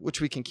 which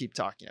we can keep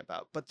talking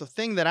about. But the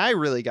thing that I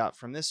really got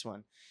from this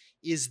one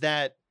is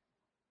that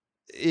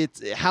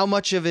how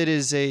much of it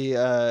is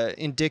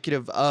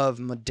indicative of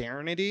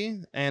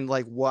modernity and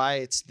like why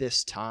it's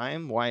this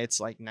time, why it's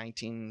like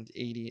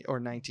 1980 or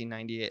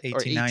 1998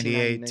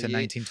 1898 to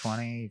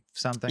 1920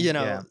 something.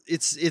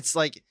 It's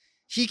like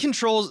he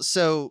controls.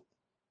 So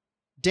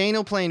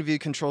Daniel Plainview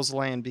controls the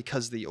land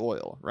because of the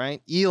oil,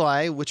 right?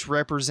 Eli, which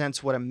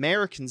represents what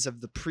Americans of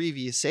the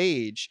previous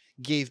age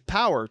gave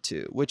power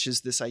to, which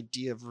is this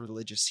idea of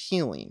religious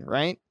healing,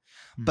 right?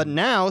 But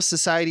now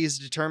society has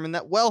determined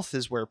that wealth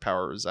is where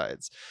power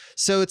resides.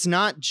 So it's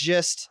not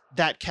just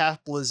that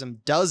capitalism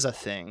does a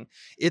thing.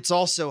 It's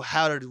also,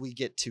 how did we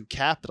get to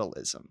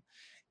capitalism?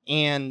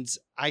 And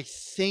I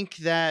think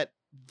that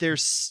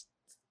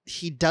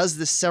he does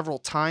this several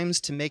times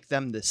to make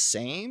them the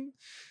same.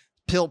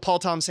 Paul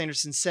Thomas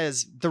Anderson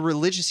says the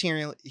religious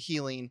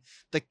healing,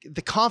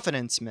 the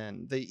confidence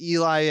men, the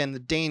Eli and the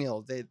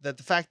Daniel, the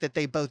fact that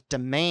they both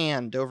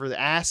demand over the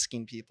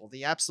asking people,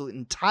 the absolute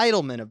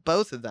entitlement of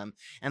both of them,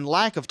 and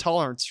lack of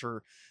tolerance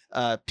for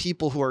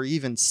people who are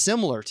even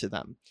similar to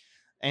them,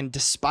 and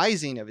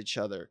despising of each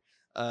other,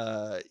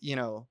 that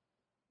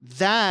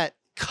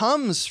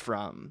comes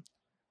from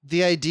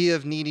the idea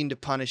of needing to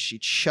punish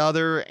each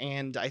other.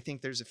 And I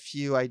think there's a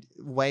few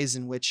ways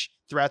in which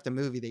throughout the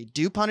movie they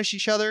do punish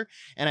each other.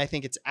 And I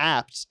think it's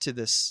apt to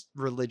this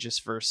religious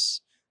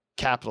versus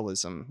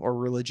capitalism or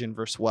religion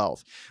versus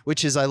wealth,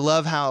 which is, I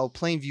love how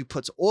Plainview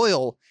puts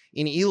oil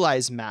in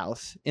Eli's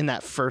mouth in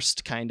that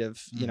first kind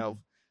of,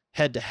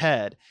 head to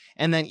head.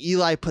 And then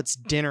Eli puts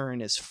dinner in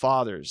his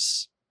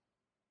father's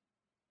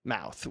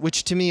mouth,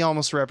 which to me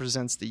almost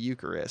represents the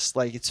Eucharist.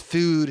 Like, it's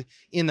food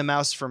in the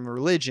mouth from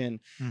religion.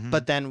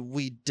 But then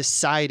we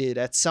decided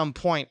at some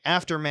point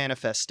after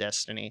Manifest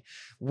Destiny,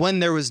 when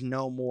there was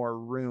no more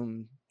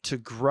room to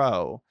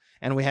grow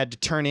and we had to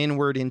turn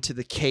inward into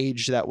the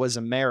cage that was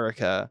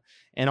America,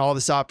 and all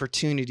this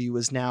opportunity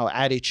was now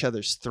at each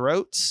other's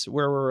throats,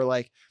 where we were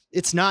like,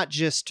 it's not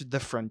just the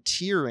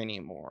frontier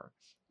anymore.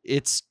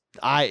 It's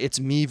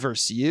me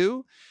versus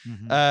you.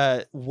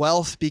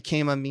 Wealth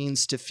became a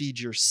means to feed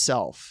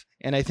yourself.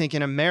 And I think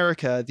in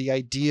America, the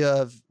idea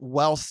of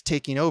wealth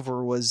taking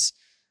over was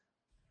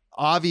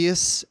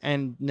obvious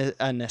and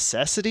a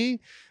necessity,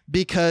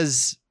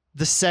 because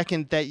the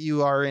second that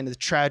you are in the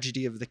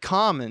tragedy of the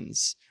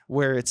commons,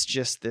 where it's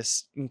just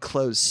this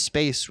enclosed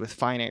space with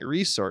finite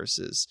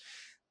resources,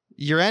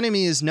 your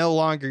enemy is no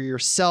longer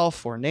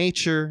yourself or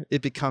nature.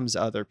 It becomes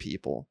other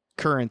people.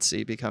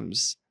 Currency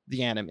becomes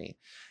the enemy.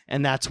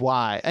 And that's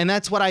why. And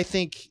that's what I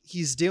think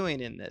he's doing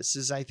in this,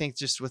 is I think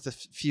just with a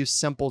few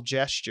simple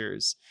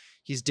gestures,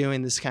 he's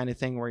doing this kind of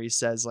thing where he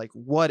says like,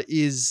 what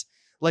is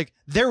like,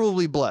 there will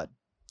be blood,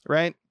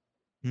 right?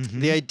 Mm-hmm.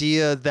 The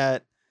idea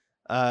that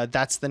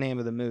that's the name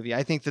of the movie.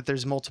 I think that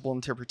there's multiple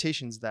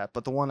interpretations of that,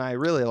 but the one I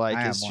really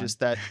like is just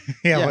that.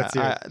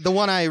 The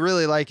one I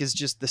really like is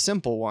just the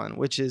simple one,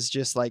 which is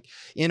just like,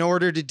 in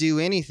order to do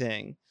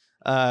anything,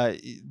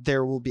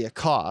 there will be a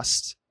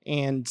cost.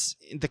 And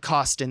the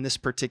cost in this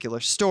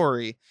particular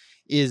story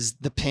is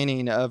the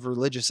pinning of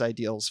religious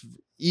ideals,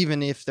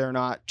 even if they're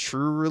not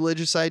true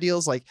religious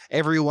ideals. Like,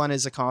 everyone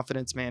is a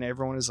confidence man.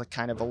 Everyone is like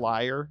kind of a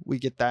liar. We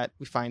get that.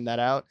 We find that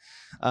out.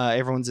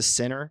 Everyone's a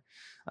sinner.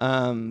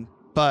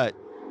 But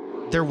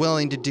they're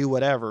willing to do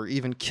whatever,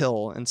 even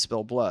kill and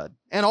spill blood.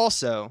 And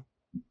also,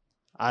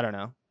 I don't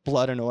know,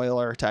 blood and oil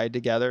are tied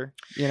together,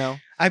 you know?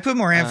 I put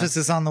more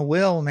emphasis on the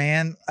will,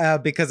 man,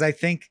 because I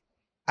think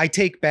I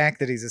take back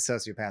that he's a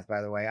sociopath,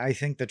 by the way. I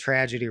think the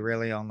tragedy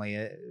really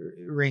only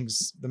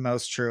rings the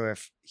most true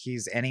if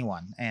he's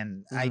anyone.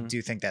 And I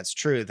do think that's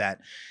true, that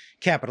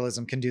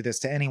capitalism can do this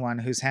to anyone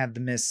who's had the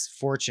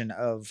misfortune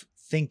of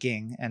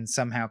thinking and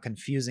somehow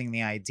confusing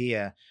the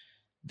idea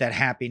that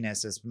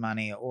happiness is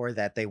money, or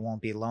that they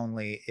won't be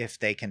lonely if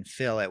they can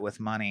fill it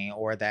with money,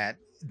 or that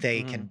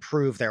they can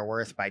prove their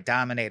worth by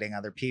dominating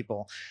other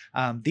people.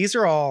 These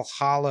are all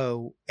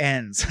hollow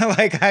ends.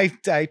 Like,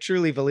 I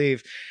truly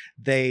believe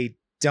they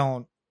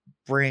don't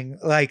bring,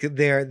 like,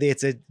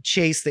 it's a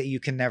chase that you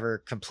can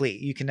never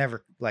complete. You can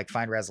never like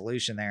find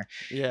resolution there.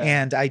 Yeah.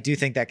 And I do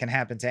think that can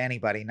happen to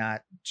anybody,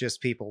 not just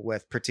people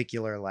with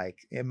particular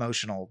like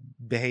emotional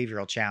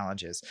behavioral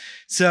challenges.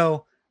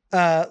 So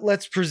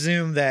let's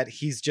presume that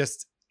he's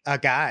just a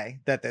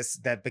guy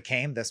that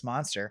became this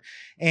monster,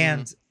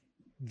 and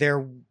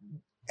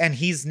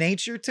he's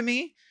nature to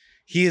me.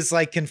 He is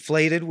like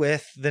conflated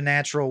with the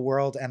natural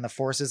world and the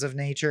forces of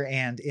nature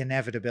and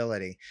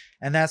inevitability.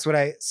 And that's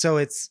what so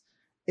it's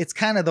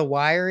kind of the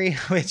wiry,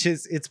 which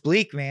is, it's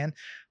bleak, man.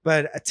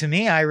 But to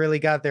me, I really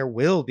got there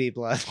will be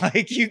blood.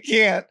 Like, you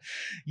can't,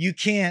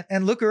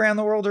 and look around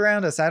the world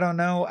around us. I don't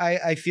know.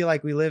 I feel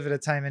like we live at a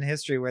time in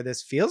history where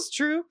this feels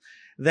true,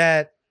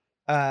 that,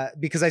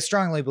 because I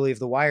strongly believe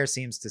The Wire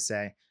seems to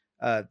say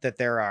that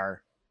there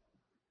are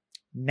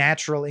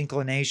natural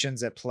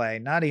inclinations at play,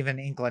 not even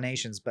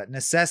inclinations, but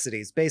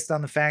necessities, based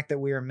on the fact that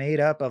we are made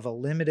up of a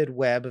limited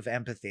web of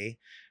empathy,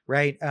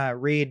 right?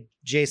 Read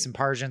Jason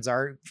Pargin's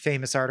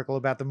famous article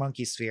about the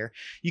monkey sphere.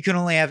 You can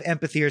only have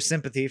empathy or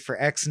sympathy for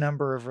X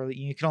number of,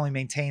 you can only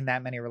maintain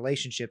that many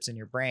relationships in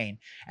your brain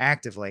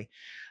actively.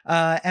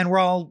 And we're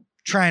all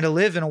trying to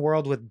live in a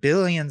world with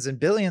billions and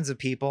billions of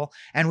people,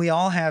 and we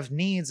all have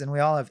needs and we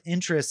all have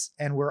interests,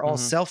 and we're all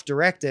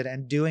self-directed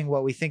and doing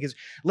what we think is.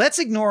 Let's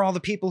ignore all the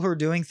people who are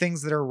doing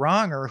things that are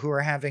wrong or who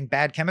are having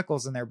bad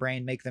chemicals in their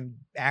brain make them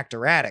act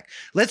erratic.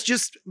 Let's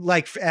just,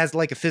 like, as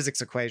like a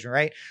physics equation,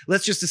 right?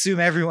 Let's just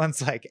assume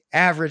everyone's like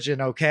average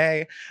and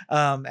okay,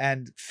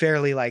 and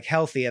fairly like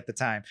healthy at the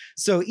time.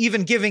 So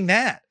even giving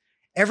that,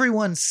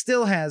 everyone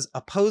still has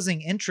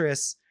opposing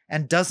interests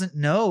and doesn't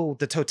know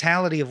the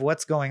totality of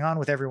what's going on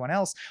with everyone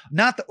else,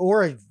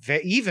 or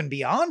even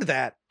beyond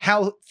that,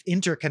 how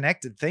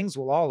interconnected things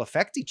will all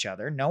affect each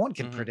other. No one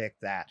can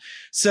predict that.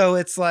 So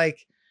it's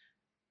like,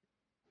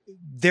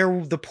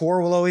 the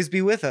poor will always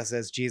be with us,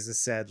 as Jesus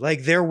said.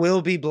 Like, there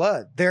will be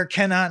blood. There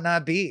cannot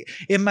not be.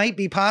 It might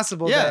be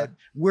possible that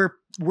we're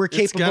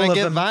capable of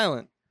get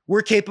violent.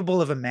 We're capable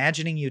of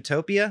imagining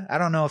utopia. I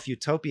don't know if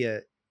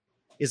utopia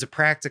is a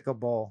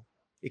practicable.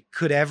 It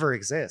could ever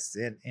exist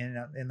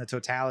in the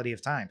totality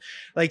of time.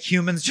 Like,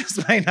 humans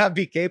just might not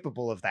be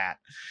capable of that.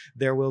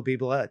 There will be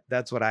blood.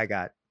 That's what I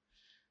got.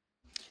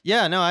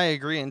 Yeah, no, I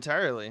agree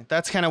entirely.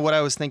 That's kind of what I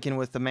was thinking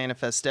with the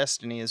Manifest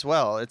Destiny as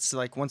well. It's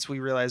like, once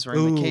we realize we're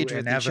in the cage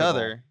with each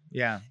other,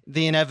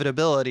 the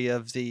inevitability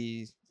of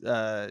the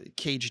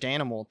caged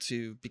animal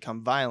to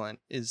become violent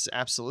is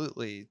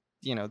absolutely,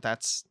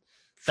 that's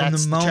From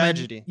the moment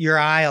tragedy. Your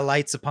eye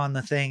alights upon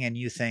the thing and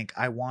you think,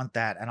 I want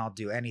that and I'll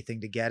do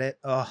anything to get it.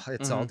 Oh,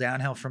 it's all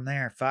downhill from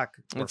there. Fuck.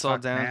 It's all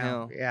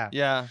downhill. Now.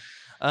 Yeah.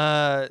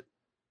 I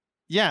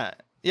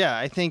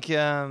think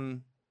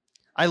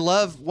I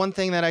love one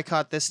thing that I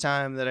caught this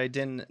time that I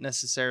didn't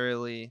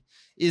necessarily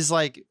is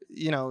like,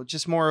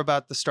 just more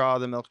about the straw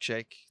of the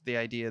milkshake, the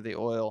idea of the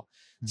oil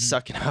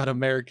sucking out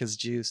America's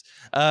juice.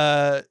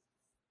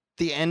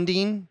 The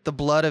ending, the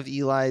blood of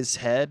Eli's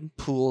head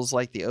pools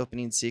like the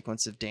opening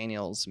sequence of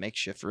Daniel's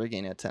makeshift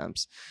rigging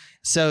attempts.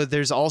 So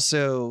there's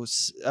also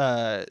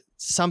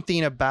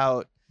something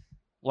about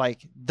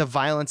like the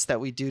violence that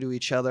we do to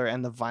each other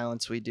and the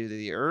violence we do to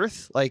the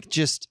earth. Like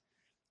just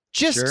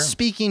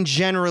speaking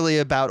generally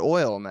about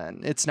oil,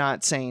 man. It's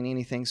not saying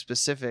anything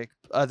specific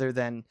other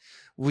than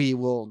we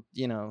will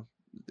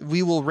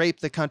rape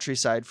the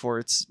countryside for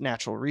its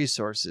natural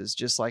resources,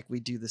 just like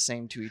we do the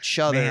same to each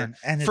other,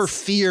 and for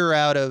fear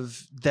out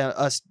of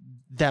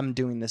them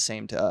doing the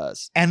same to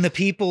us. And the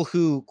people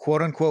who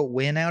quote unquote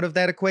win out of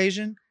that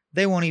equation,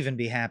 they won't even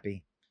be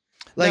happy.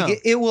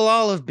 Like it will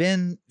all have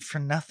been for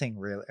nothing,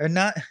 really, or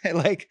not.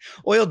 Like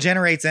oil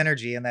generates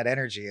energy, and that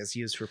energy is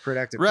used for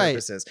productive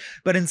purposes.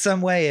 But in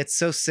some way, it's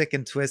so sick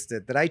and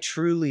twisted that I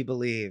truly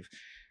believe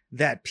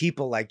that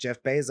people like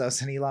Jeff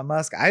Bezos and Elon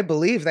Musk, I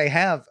believe they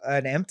have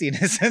an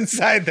emptiness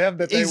inside them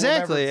that they will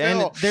never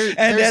fill.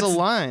 And there's a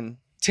line.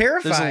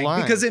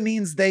 Terrifying because it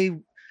means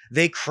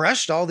they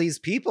crushed all these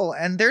people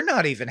and they're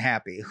not even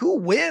happy. Who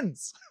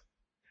wins?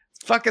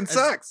 Fucking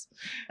sucks.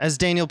 As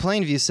Daniel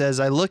Plainview says,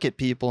 I look at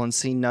people and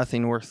see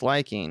nothing worth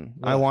liking.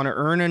 I want to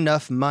earn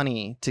enough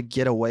money to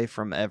get away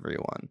from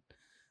everyone.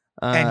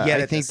 And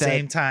yet at the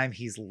same time,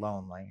 he's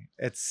lonely.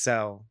 It's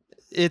true.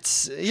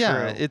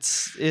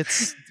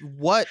 It's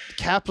what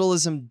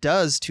capitalism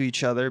does to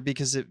each other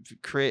because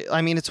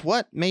it's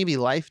what maybe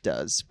life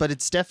does, but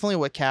it's definitely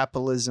what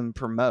capitalism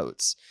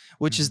promotes,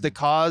 which is the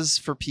cause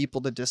for people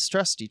to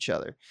distrust each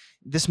other.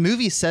 This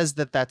movie says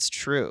that that's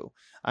true.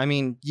 I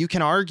mean, you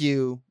can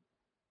argue.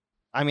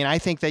 I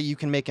think that you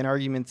can make an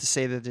argument to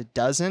say that it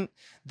doesn't,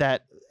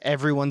 that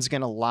everyone's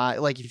going to lie.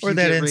 Like if or you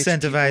that get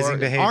incentivizing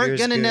behavior aren't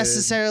going to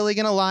necessarily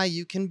going to lie.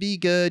 You can be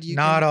good. You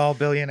not can all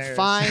billionaires.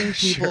 Find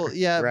people. Sure,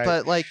 yeah.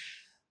 Right. But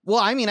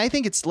I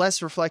think it's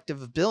less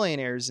reflective of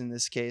billionaires in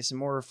this case and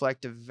more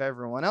reflective of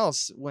everyone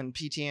else when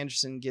P.T.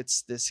 Anderson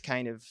gets this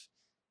kind of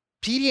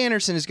P.T.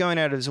 Anderson is going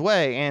out of his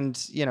way, and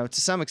to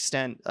some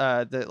extent,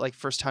 the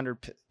first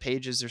 100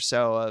 pages or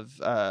so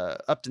of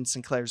Upton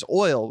Sinclair's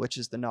Oil, which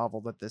is the novel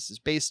that this is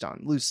based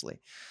on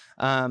loosely.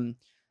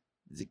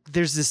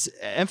 There's this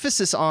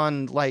emphasis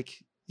on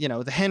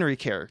the Henry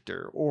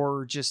character,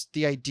 or just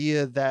the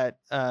idea that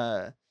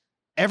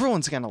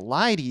everyone's going to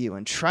lie to you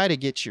and try to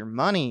get your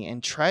money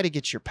and try to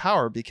get your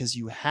power because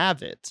you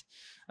have it.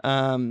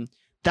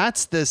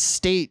 That's the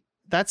state.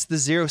 That's the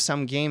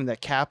zero-sum game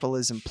that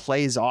capitalism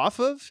plays off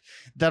of,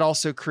 that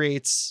also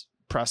creates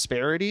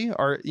prosperity,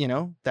 or,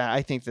 that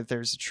I think that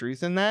there's a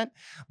truth in that.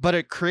 But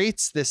it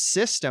creates this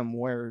system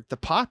where the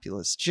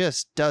populace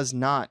just does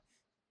not,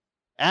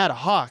 ad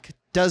hoc,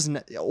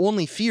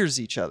 only fears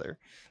each other.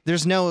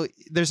 There's no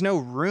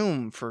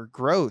room for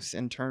growth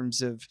in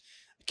terms of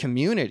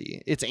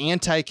community. It's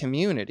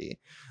anti-community.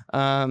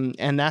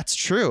 And that's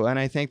true. And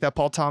I think that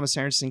Paul Thomas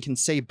Anderson can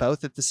say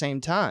both at the same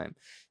time.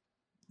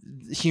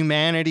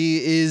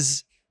 Humanity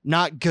is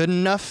not good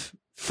enough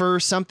for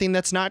something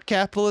that's not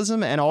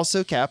capitalism, and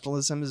also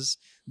capitalism is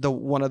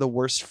one of the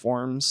worst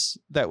forms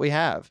that we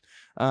have.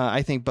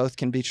 I think both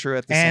can be true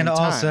at the same time. And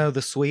also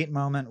the sweet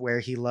moment where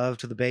he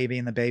loved the baby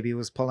and the baby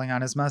was pulling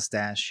on his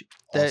mustache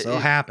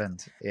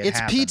happened. It's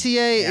happened.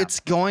 PTA. Yeah. It's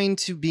going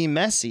to be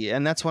messy.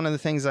 And that's one of the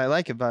things I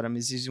like about him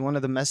is he's one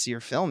of the messier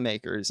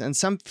filmmakers. And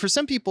for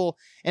some people,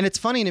 and it's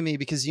funny to me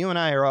because you and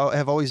I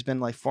have always been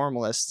like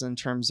formalists in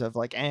terms of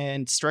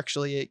and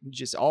structurally it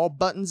just all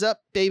buttons up,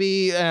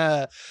 baby.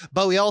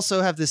 But we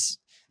also have this,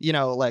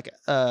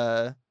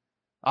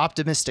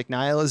 optimistic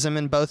nihilism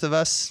in both of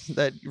us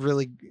that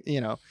really,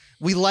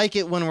 we like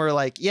it when we're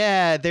like,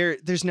 yeah,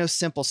 there's no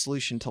simple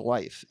solution to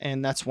life.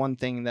 And that's one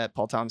thing that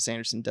Paul Thomas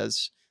Anderson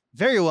does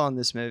very well in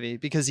this movie,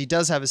 because he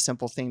does have a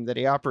simple theme that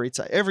he operates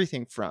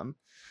everything from.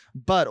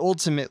 But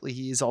ultimately,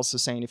 he is also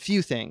saying a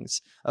few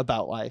things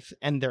about life,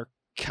 and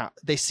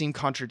they seem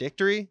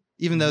contradictory,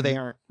 even though they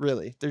aren't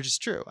really. They're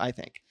just true, I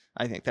think.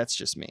 I think that's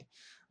just me.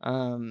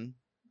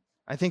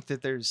 I think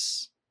that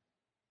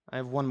I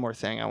have one more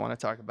thing I want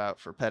to talk about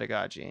for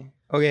pedagogy.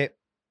 Okay.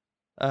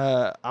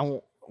 I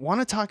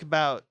want to talk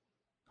about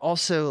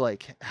also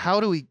how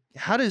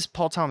does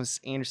Paul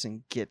Thomas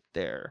Anderson get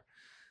there?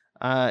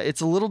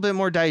 It's a little bit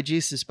more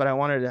diegesis, but I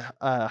wanted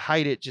to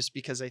hide it just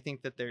because I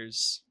think that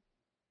there's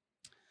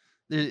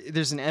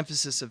an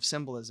emphasis of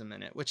symbolism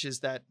in it, which is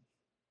that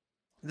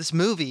this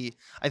movie,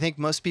 I think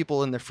most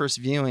people in their first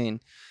viewing,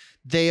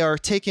 they are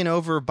taken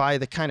over by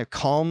the kind of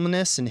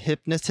calmness and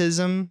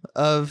hypnotism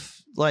of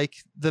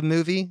the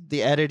movie,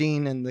 the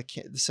editing and the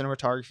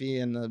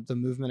cinematography and the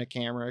movement of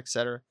camera,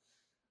 etc.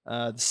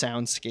 The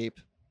soundscape.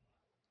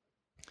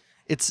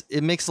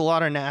 It makes a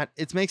lot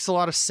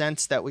of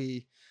sense that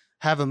we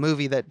have a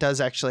movie that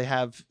does actually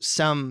have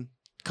some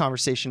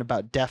conversation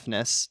about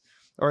deafness,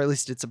 or at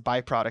least it's a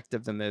byproduct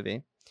of the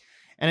movie.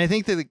 And I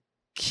think that the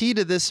key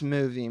to this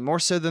movie, more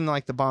so than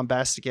the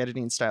bombastic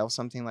editing style,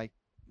 something like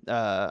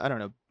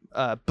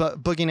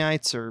Boogie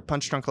Nights or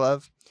Punch Drunk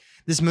Love,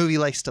 this movie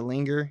likes to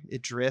linger.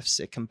 It drifts,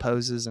 it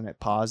composes, and it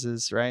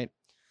pauses, right?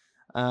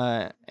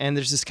 And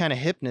there's this kind of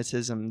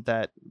hypnotism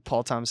that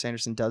Paul Thomas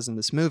Anderson does in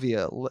this movie.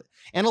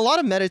 And a lot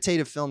of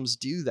meditative films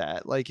do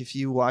that. If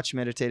you watch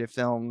meditative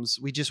films,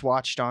 we just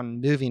watched on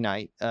movie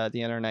night,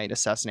 the other night,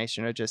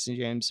 Assassination of Jesse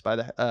James by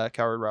the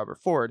coward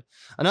Robert Ford,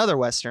 another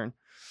Western.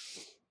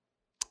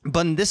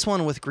 But in this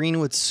one with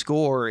Greenwood's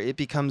score, it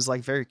becomes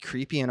very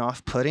creepy and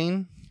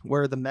off-putting,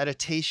 where the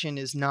meditation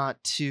is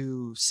not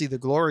to see the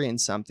glory in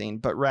something,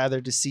 but rather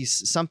to see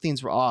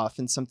something's off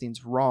and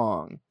something's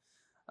wrong.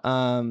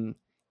 And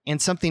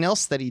something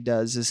else that he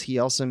does is he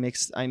also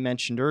makes, I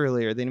mentioned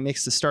earlier, that he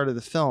makes the start of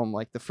the film,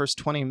 the first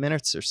 20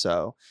 minutes or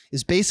so,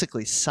 is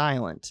basically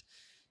silent.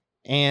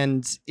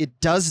 And it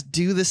does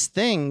do this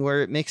thing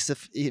where it makes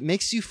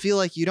you feel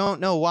like you don't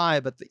know why,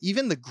 but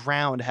even the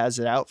ground has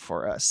it out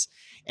for us.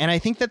 And I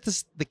think that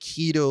this the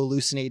key to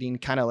elucidating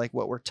kind of like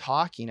what we're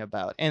talking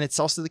about. And it's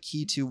also the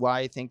key to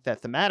why I think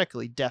that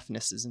thematically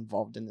deafness is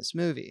involved in this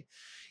movie,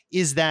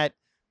 is that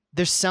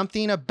there's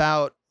something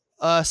about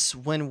us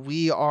when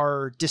we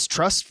are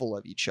distrustful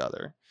of each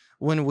other,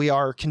 when we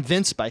are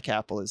convinced by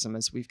capitalism,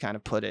 as we've kind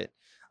of put it,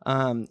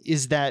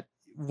 is that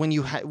when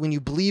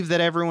you believe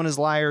that everyone is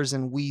liars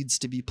and weeds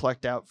to be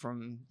plucked out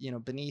from,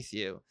 beneath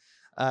you,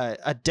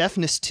 a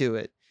deafness to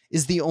it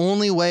is the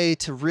only way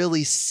to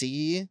really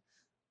see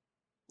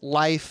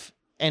life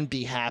and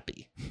be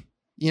happy.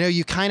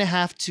 You kind of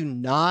have to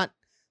not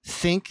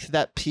think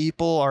that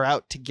people are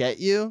out to get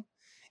you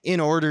in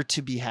order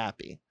to be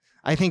happy.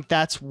 I think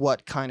that's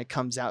what kind of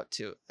comes out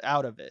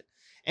of it.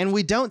 And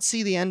we don't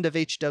see the end of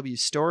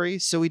H.W.'s story,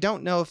 so we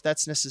don't know if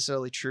that's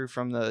necessarily true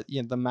from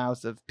the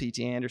mouth of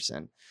P.T.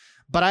 Anderson.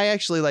 But I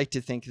actually like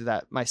to think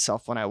that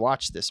myself when I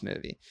watch this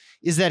movie,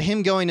 is that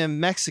him going to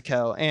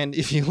Mexico, and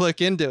if you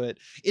look into it,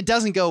 it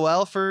doesn't go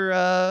well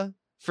for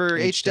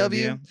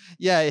HW.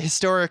 Yeah,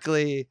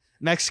 historically,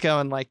 Mexico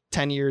in like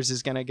 10 years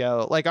is going to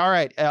go like, all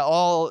right,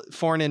 all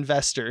foreign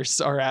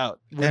investors are out.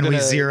 And we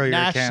zero your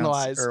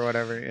accounts or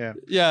whatever. Yeah.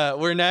 Yeah.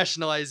 We're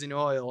nationalizing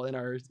oil in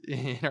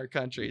our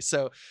country.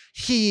 So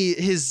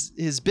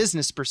his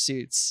business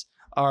pursuits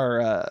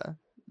are,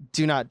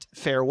 do not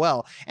fare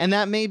well. And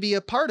that may be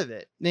a part of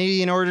it.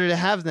 Maybe in order to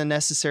have the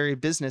necessary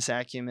business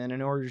acumen,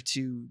 in order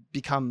to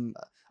become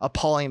a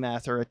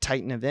polymath or a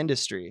titan of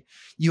industry,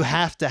 you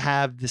have to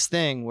have this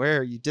thing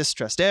where you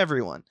distrust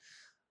everyone.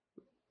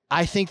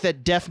 I think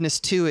that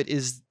deafness to it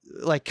is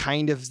like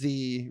kind of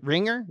the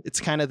ringer. It's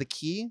kind of the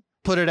key.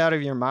 Put it out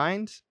of your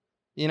mind,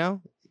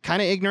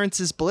 kind of ignorance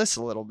is bliss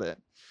a little bit.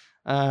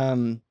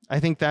 I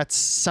think that's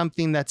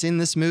something that's in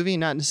this movie,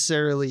 not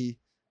necessarily,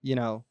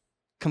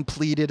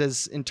 completed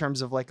as in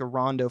terms of like a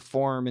rondo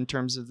form, in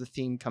terms of the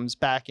theme comes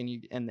back and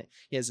he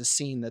has a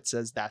scene that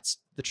says that's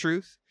the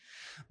truth.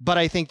 But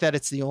I think that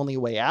it's the only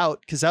way out,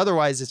 because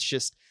otherwise it's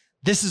just,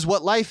 this is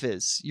what life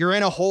is. You're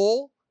in a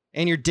hole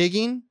and you're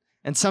digging,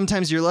 and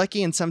sometimes you're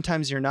lucky and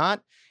sometimes you're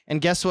not.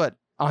 And guess what?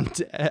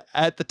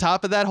 At the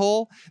top of that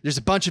hole, there's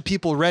a bunch of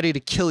people ready to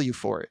kill you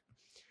for it.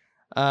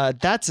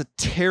 That's a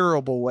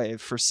terrible way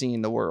for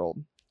seeing the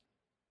world.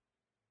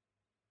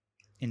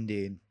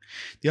 Indeed.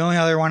 The only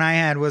other one I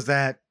had was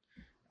that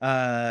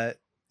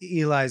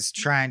Eli's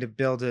trying to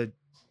build a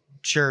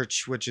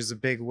church, which is a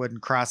big wooden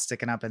cross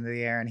sticking up into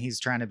the air, and he's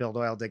trying to build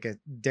oil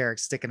derrick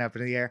sticking up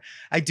into the air.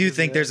 I do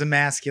think there's a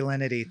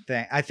masculinity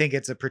thing. I think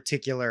it's a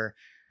particular,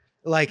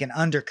 like an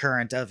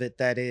undercurrent of it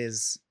that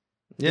is,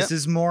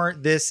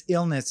 this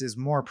illness is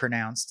more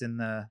pronounced in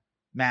the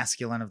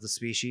masculine of the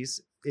species,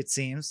 it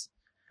seems,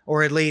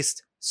 or at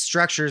least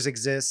structures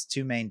exist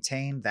to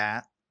maintain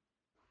that.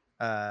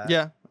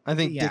 I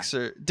think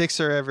dicks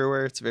are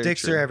everywhere. It's very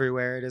dicks true. are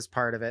everywhere. It is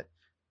part of it.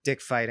 Dick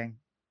fighting,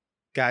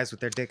 guys with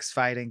their dicks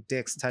fighting,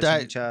 dicks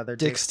touching each other,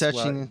 dicks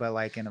touching, but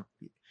like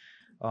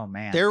oh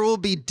man, there will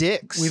be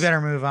dicks. We better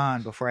move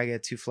on before I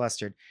get too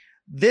flustered.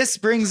 This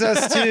brings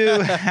us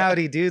to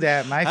Howdy Do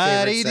That, my favorite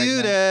Howdy segment.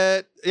 Do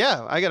That.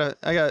 Yeah, I got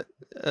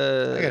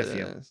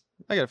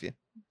a few.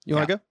 You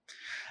want to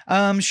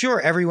go?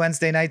 Sure. Every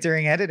Wednesday night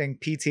during editing,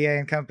 PTA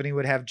and company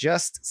would have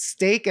just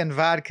steak and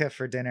vodka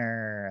for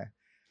dinner.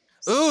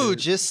 Ooh,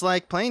 just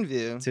like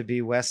Plainview. To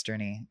be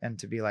westerny and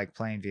to be like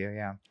Plainview,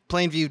 yeah.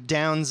 Plainview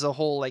downs a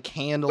whole like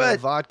handle of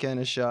vodka in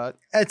a shot.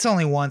 It's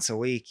only once a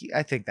week.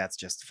 I think that's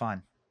just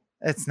fun.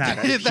 It's not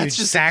a huge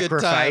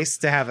sacrifice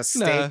to have a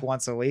steak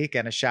once a week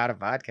and a shot of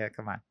vodka.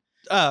 Come on.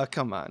 Oh,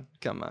 come on.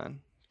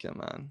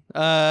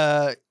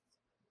 I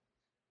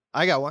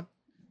got one.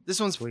 This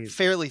one's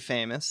fairly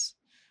famous.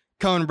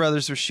 Coen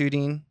brothers were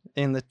shooting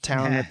in the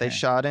town that they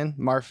shot in,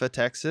 Marfa,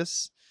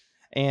 Texas.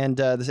 And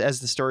as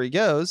the story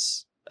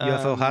goes...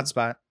 UFO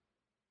hotspot.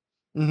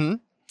 Mm-hmm.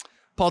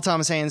 Paul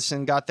Thomas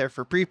Anderson got there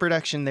for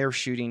pre-production. They were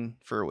shooting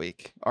for a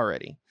week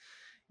already.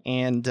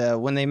 And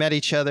when they met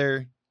each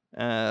other,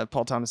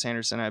 Paul Thomas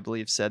Anderson, I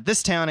believe, said,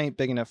 "This town ain't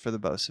big enough for the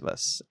both of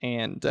us."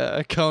 And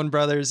Coen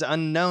brothers,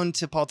 unknown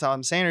to Paul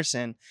Thomas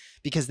Anderson,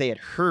 because they had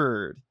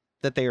heard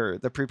that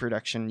the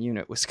pre-production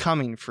unit was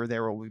coming for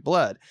There Will Be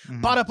Blood,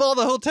 bought up all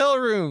the hotel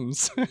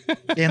rooms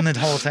in the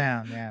whole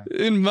town. Yeah,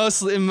 in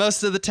most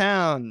of the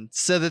town,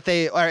 so that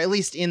they are at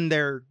least in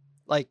their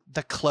like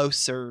the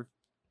closer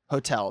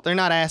hotel. They're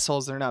not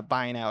assholes. They're not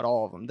buying out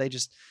all of them.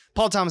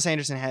 Paul Thomas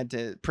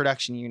Anderson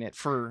production unit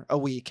for a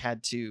week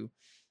had to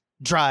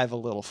drive a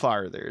little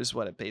farther is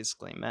what it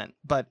basically meant.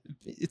 But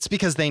it's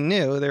because they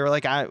knew, they were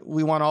like,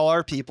 we want all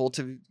our people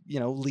to,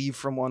 leave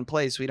from one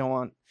place. We don't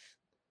want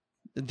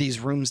these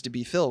rooms to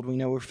be filled. We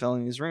know we're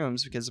filling these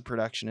rooms because the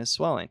production is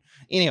swelling.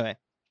 Anyway,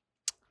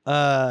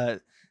 they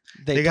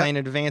planned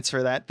in advance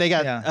for that. They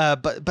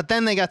got, but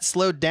then they got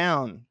slowed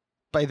down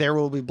by There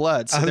Will Be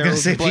Blood. So I was going to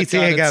say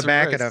PTA got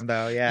back at them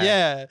though. Yeah.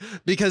 Yeah.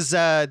 Because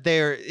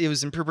it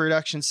was in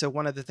pre-production. So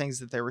one of the things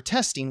that they were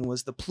testing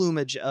was the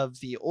plumage of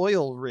the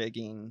oil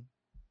rigging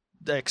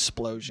the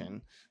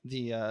explosion,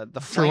 the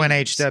for when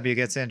HW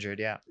gets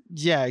injured.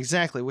 Yeah,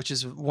 exactly. Which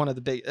is one of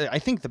the I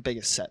think the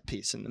biggest set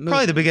piece in the movie.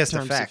 Probably the biggest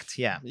effect.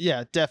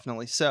 Yeah,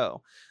 definitely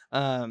so.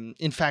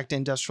 In fact,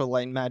 Industrial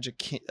Light and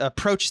Magic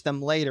approached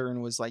them later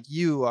and was like,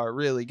 "You are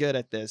really good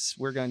at this.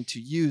 We're going to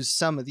use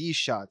some of these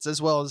shots,"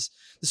 as well as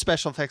the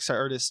special effects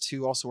artist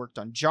who also worked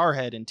on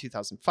Jarhead in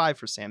 2005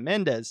 for Sam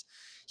Mendes.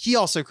 He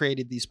also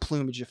created these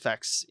plumage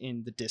effects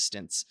in the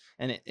distance,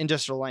 and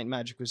Industrial Light and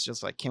Magic was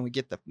just like, "Can we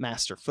get the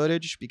master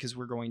footage? Because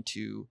we're going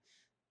to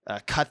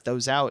cut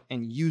those out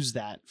and use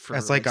that for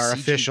that's like our CG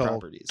official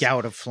properties.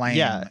 Gout of Flame."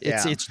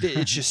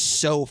 It's just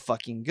so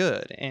fucking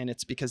good, and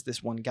it's because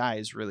this one guy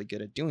is really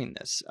good at doing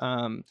this.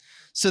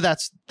 So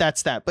that's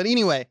that. But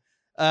anyway,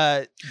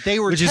 they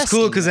were, which is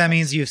cool because that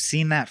means you've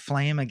seen that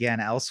flame again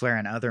elsewhere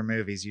in other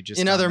movies. You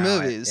just in other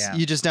movies,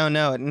 you just don't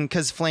know it, and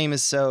because flame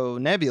is so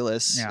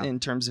nebulous in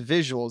terms of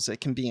visuals, it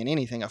can be in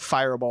anything. A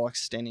fireball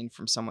extending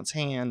from someone's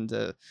hand.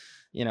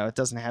 It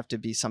doesn't have to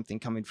be something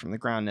coming from the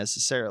ground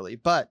necessarily,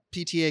 but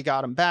PTA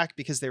got them back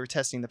because they were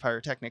testing the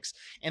pyrotechnics,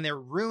 and they're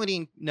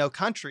ruining No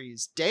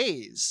Country's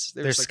days.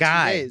 Their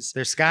sky is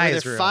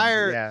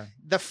ruined.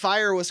 The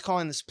fire was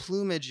calling this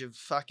plumage of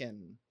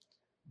fucking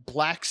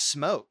black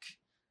smoke.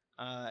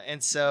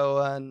 And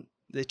so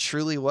it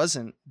truly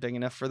wasn't big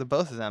enough for the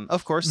both of them.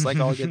 Of course, like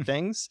all good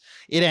things,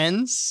 it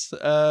ends.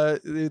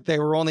 They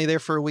were only there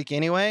for a week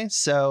anyway.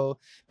 So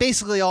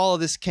basically all of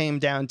this came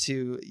down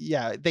to,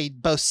 they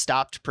both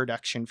stopped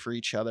production for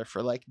each other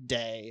for like a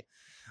day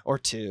or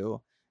two.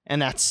 And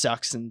that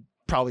sucks. And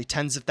probably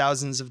tens of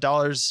thousands of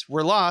dollars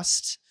were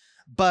lost,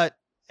 but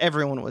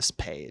everyone was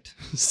paid.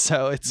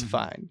 So it's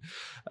fine.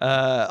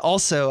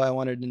 Also, I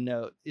wanted to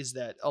note is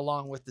that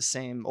along with the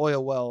same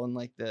oil well and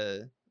like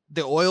the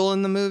oil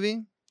in the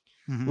movie,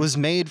 was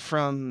made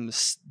from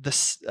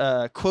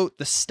the quote,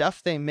 the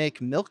stuff they make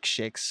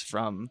milkshakes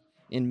from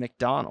in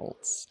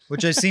McDonald's,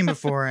 which I've seen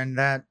before, and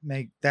that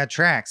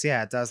tracks.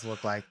 Yeah, it does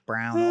look like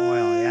brown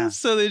oil. Yeah.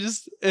 So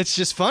it's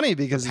just funny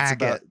because it's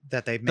about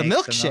that they make the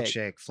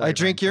milkshake. I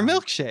drink your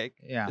milkshake.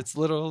 Yeah, it's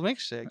literal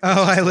milkshake.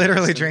 Oh, I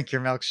literally drink your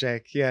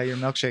milkshake. Yeah, your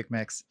milkshake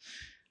mix.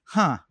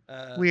 Huh.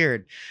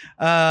 Weird.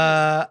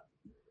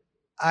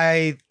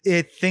 I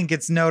think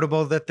it's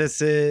notable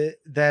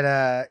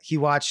that he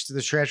watched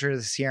The Treasure of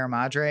the Sierra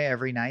Madre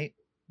every night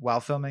while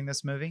filming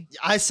this movie.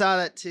 I saw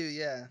that too.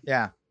 Yeah.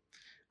 Yeah.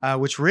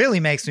 Which really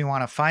makes me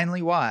want to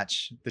finally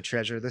watch The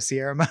Treasure of the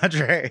Sierra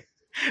Madre.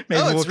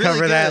 Maybe we'll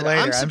cover that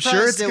later. I'm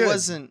sure it's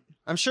good.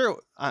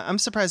 I'm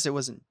surprised it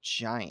wasn't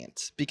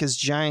Giant, because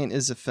Giant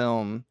is a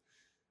film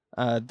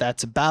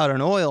that's about an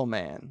oil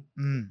man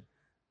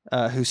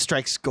who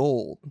strikes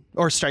gold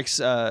or strikes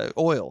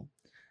oil.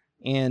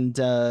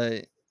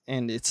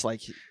 And it's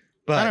like,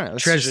 but I don't know.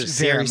 Treasure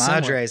Sierra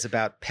Madre is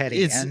about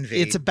petty envy.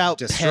 It's about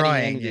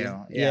destroying petty envy.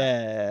 you.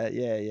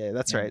 Yeah.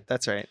 That's right.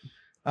 That's right.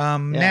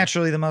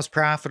 Naturally, the most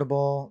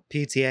profitable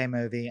PTA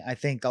movie. I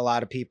think a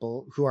lot of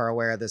people who are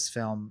aware of this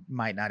film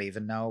might not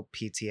even know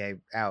PTA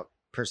out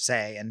per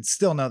se, and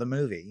still know the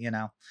movie.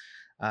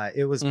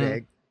 It was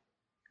big.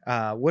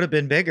 Would have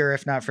been bigger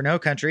if not for No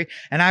Country.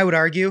 And I would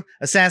argue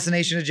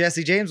Assassination of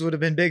Jesse James would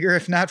have been bigger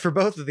if not for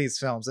both of these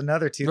films.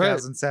 Another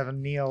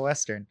 2007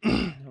 neo-Western.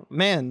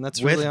 Man,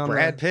 that's really with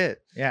Brad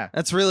Pitt. Yeah.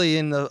 That's really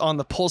on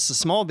the pulse of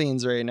small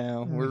beans right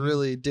now. We're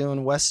really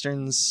doing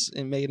Westerns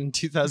made in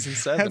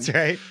 2007. That's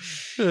right.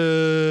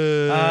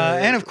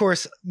 And of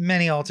course,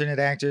 many alternate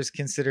actors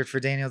considered for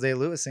Daniel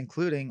Day-Lewis,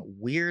 including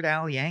Weird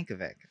Al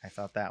Yankovic. I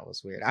thought that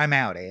was weird. I'm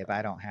out, Abe.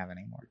 I don't have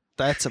any more.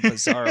 That's a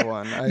bizarre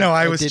one.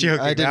 I was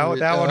joking.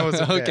 That one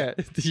was okay.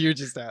 You're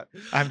just out.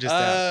 I'm just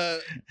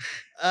out.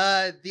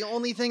 The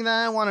only thing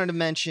that I wanted to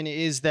mention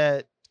is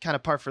that kind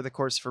of par for the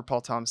course for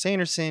Paul Thomas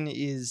Anderson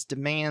is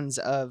demands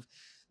of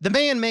the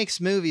man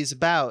makes movies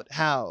about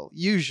how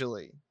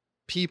usually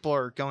people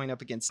are going up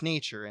against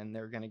nature and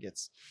they're going to get,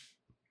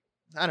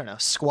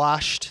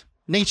 squashed.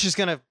 Nature's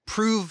going to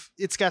prove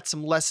it's got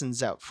some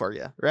lessons out for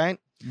you, right?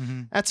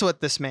 Mm-hmm. That's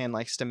what this man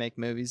likes to make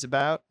movies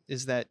about,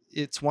 is that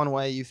it's one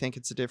way, you think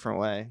it's a different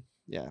way.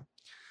 Yeah.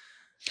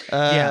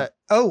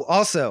 Oh,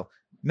 also,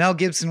 Mel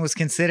Gibson was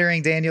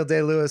considering Daniel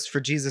Day-Lewis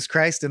for Jesus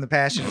Christ in The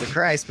Passion of the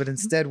Christ, but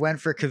instead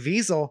went for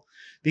Caviezel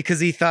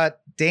because he thought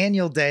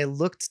Daniel Day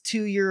looked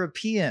too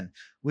European,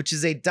 which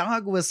is a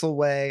dog whistle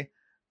way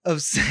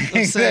of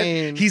saying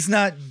that he's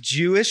not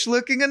Jewish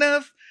looking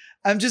enough.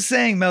 I'm just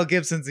saying Mel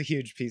Gibson's a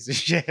huge piece of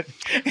shit.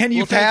 And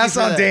you pass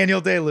on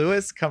Daniel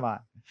Day-Lewis? Come on.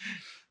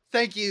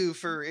 Thank you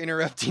for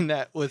interrupting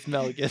that with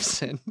Mel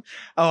Gibson.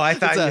 Oh, I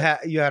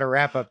thought you had a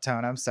wrap-up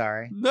tone. I'm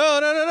sorry.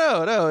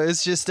 No.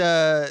 It's just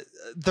the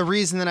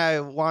reason that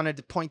I wanted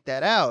to point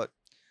that out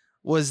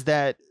was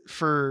that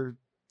for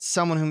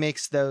someone who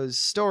makes those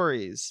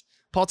stories,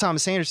 Paul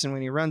Thomas Anderson,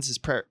 when he runs his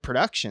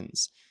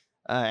productions,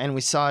 and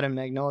we saw it in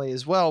Magnolia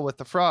as well with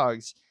the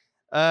frogs,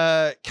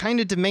 kind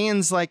of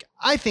demands like,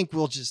 I think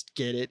we'll just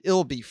get it.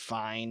 It'll be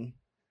fine.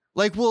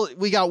 Like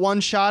we got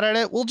one shot at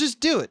it. We'll just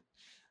do it.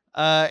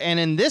 And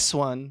in this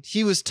one,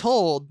 he was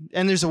told,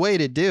 and there's a way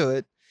to do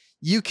it.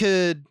 You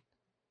could,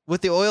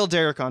 with the oil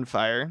derrick on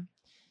fire,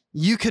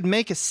 You could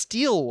make a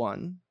steel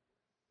one,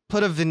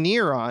 put a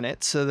veneer on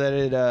it so that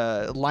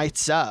it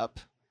lights up,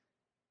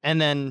 and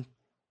then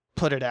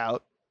put it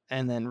out,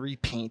 and then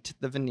repaint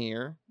the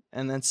veneer,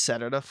 and then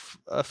set it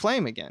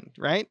aflame again,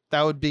 right?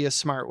 That would be a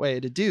smart way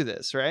to do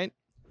this, right?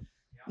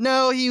 Yeah.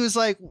 No, he was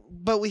like,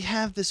 but we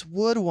have this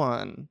wood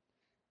one,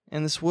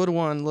 and this wood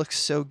one looks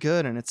so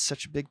good, and it's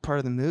such a big part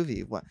of the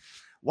movie.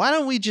 Why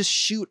don't we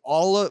just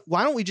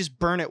why don't we just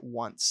burn it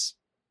once?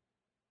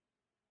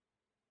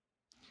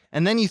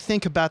 And then you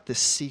think about this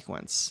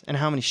sequence and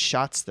how many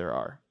shots there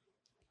are.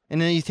 And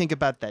then you think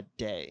about that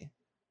day.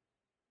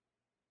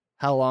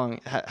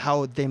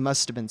 How they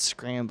must have been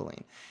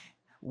scrambling.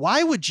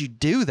 Why would you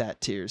do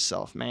that to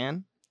yourself,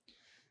 man?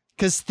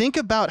 Because think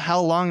about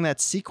how long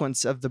that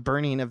sequence of the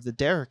burning of the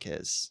derrick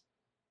is.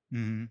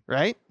 Mm-hmm.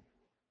 Right?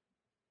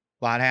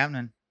 A lot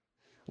happening.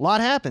 A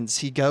lot happens.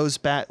 He goes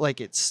back,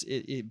 like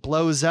it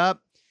blows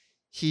up.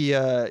 He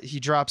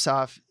drops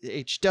off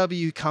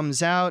HW,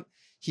 comes out.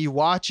 He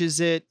watches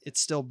it. It's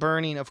still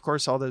burning. Of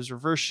course, all those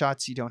reverse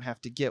shots you don't have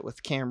to get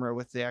with camera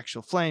with the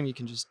actual flame. You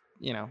can just,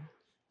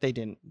 they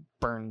didn't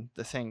burn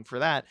the thing for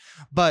that.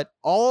 But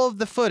all of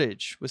the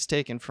footage was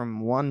taken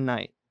from one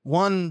night.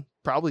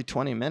 Probably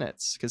 20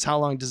 minutes. Because how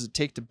long does it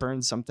take to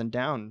burn something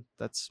down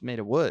that's made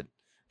of wood?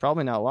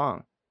 Probably not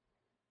long.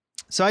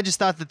 So I just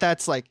thought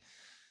that's like,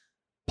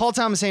 Paul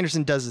Thomas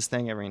Anderson does this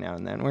thing every now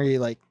and then where he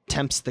like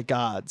tempts the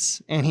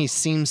gods and he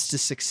seems to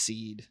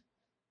succeed.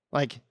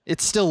 Like,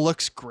 it still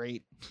looks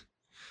great.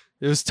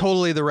 It was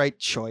totally the right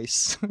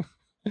choice. And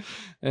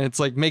it's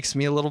like, makes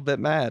me a little bit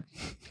mad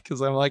because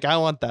I'm like, I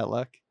want that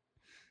luck.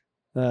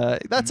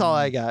 That's all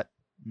I got.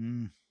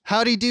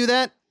 How'd he do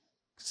that?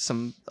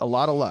 A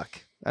lot of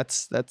luck.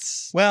 That's that.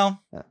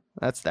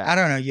 I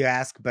don't know. You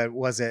ask, but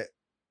was it,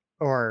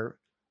 or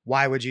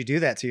why would you do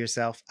that to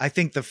yourself? I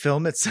think the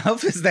film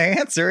itself is the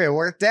answer. It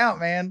worked out,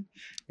 man.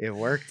 It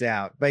worked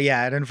out. But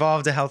yeah, it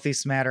involved a healthy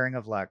smattering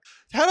of luck.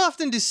 How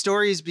often do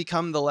stories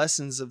become the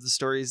lessons of the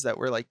stories that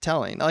we're like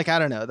telling? Like, I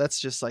don't know. That's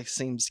just like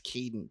seems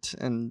cadent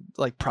and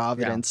like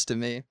Providence to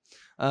me.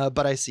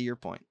 But I see your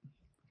point.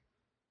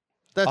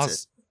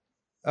 That's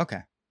it.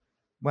 Okay.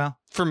 Well,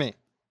 for me.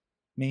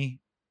 Me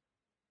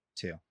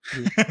too.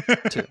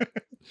 Too.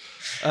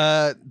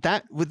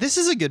 This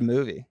is a good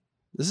movie.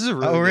 This is a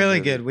really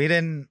good. We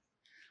didn't.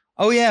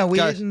 Oh yeah, we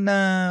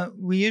didn't.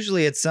 We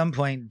usually at some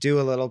point do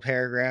a little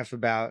paragraph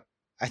about.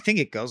 I think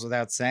it goes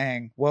without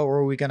saying. What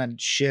were we gonna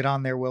shit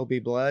on? There Will Be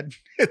Blood.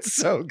 It's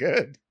so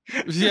good.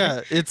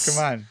 Yeah, it's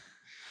come on.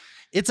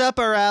 It's up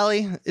our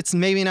alley. It's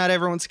maybe not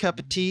everyone's cup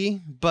of tea,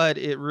 but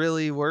it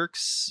really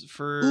works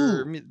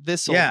for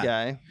this old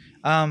guy.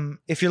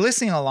 If you're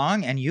listening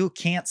along and you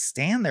can't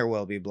stand There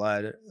Will Be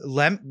Blood,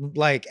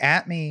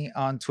 at me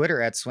on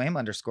Twitter at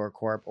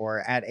Swaim_Corp or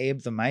at Abe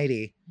the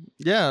Mighty.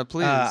 Yeah,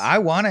 please.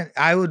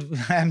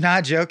 I'm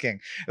not joking.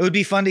 It would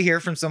be fun to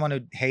hear from someone who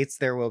hates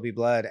There Will Be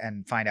Blood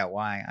and find out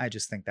why. I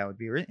just think that would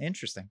be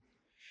interesting.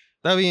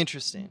 That'd be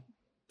interesting.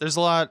 There's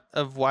a lot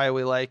of why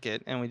we like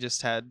it, and we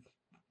just had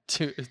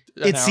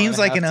it seems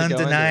like an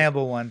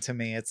undeniable one to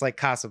me. It's like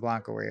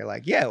Casablanca, where you're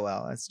like, yeah,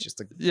 well, it's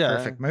just a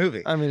perfect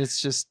movie. I mean,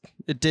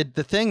 it did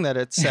the thing that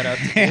it set out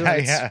to do.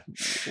 Yeah.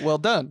 Well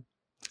done.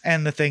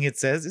 And the thing it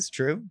says is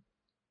true.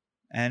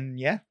 And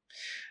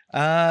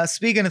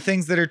speaking of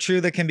things that are true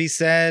that can be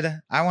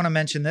said, I want to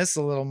mention this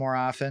a little more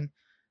often.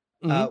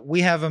 Mm-hmm. We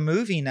have a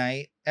movie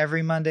night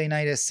every Monday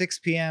night at 6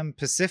 p.m.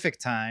 Pacific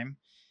time.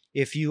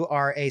 If you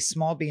are a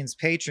Small Beans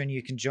patron,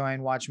 you can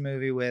watch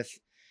movies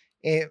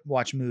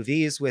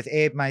with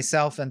Abe,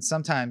 myself, and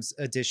sometimes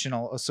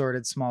additional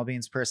assorted Small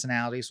Beans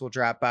personalities will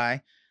drop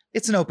by.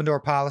 It's an open door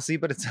policy,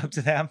 but it's up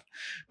to them.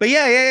 But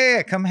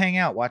yeah. Come hang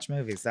out, watch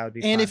movies. That would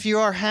be fun. And if you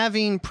are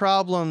having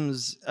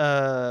problems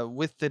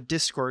with the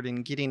Discord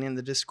and getting in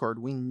the Discord,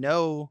 we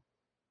know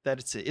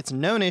that it's a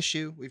known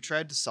issue. We've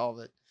tried to solve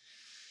it.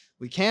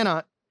 We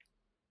cannot.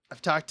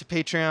 I've talked to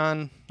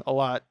Patreon a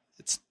lot.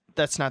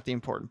 That's not the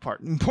important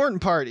part. The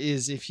important part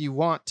is if you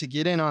want to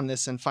get in on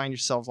this and find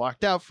yourself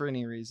locked out for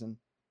any reason,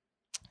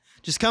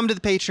 just come to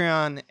the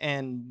Patreon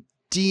and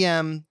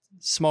DM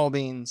Small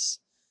Beans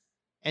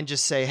and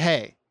just say,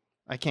 hey,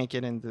 I can't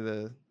get into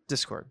the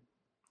Discord.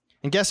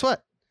 And guess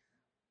what?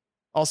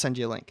 I'll send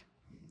you a link.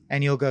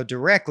 And you'll go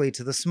directly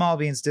to the Small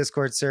Beans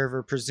Discord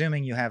server,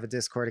 presuming you have a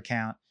Discord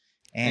account.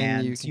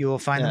 And you will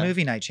find the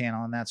Movie Night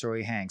channel, and that's where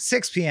we hang.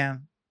 6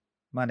 p.m.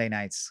 Monday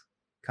nights.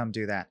 Come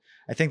do that.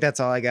 I think that's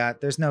all I got.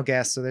 There's no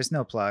guests, so there's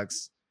no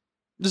plugs.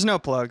 There's no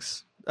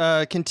plugs.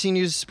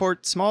 Continue to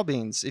support Small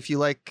Beans if you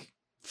like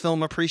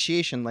film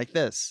appreciation like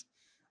this.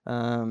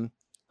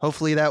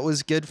 Hopefully that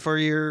was good for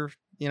your,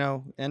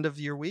 end of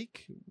your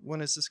week. When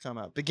does this come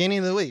out? Beginning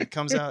of the week. It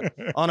comes out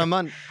on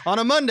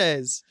a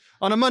Mondays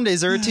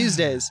or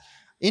Tuesdays.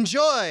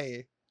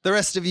 Enjoy the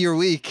rest of your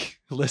week,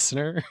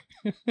 listener.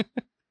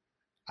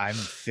 I'm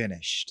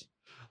finished.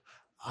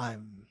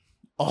 I'm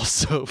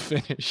also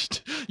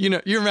finished. You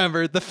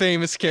remember the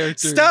famous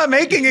character. Stop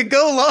making it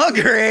go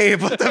longer,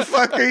 Abe. What the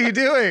fuck are you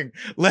doing?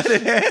 Let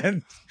it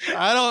end.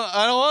 I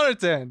don't want it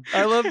to end.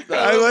 I like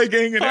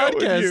hanging out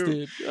with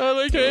you. I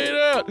like hanging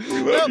out.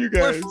 We love you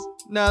guys.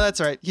 No,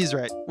 that's right. He's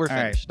right. We're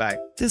finished. All right,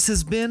 bye. This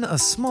has been a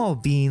Small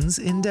Beans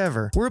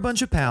endeavor. We're a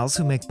bunch of pals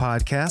who make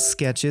podcasts,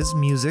 sketches,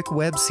 music,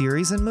 web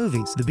series, and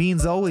movies. The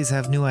Beans always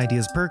have new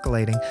ideas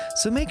percolating,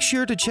 so make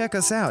sure to check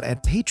us out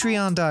at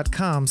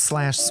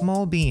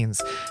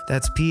patreon.com/smallbeans.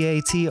 That's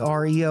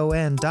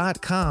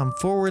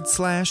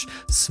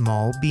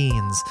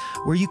patreon.com/smallbeans,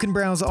 where you can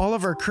browse all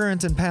of our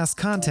current and past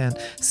content,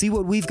 see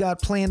what we've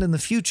got planned in the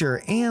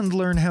future, and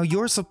learn how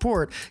your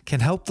support can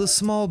help the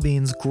Small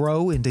Beans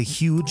grow into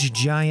huge,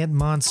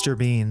 giant monster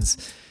beans.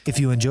 If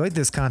you enjoyed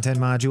this content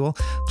module,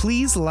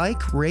 please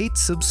like, rate,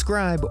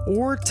 subscribe,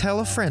 or tell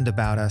a friend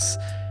about us.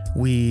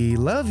 We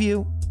love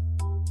you.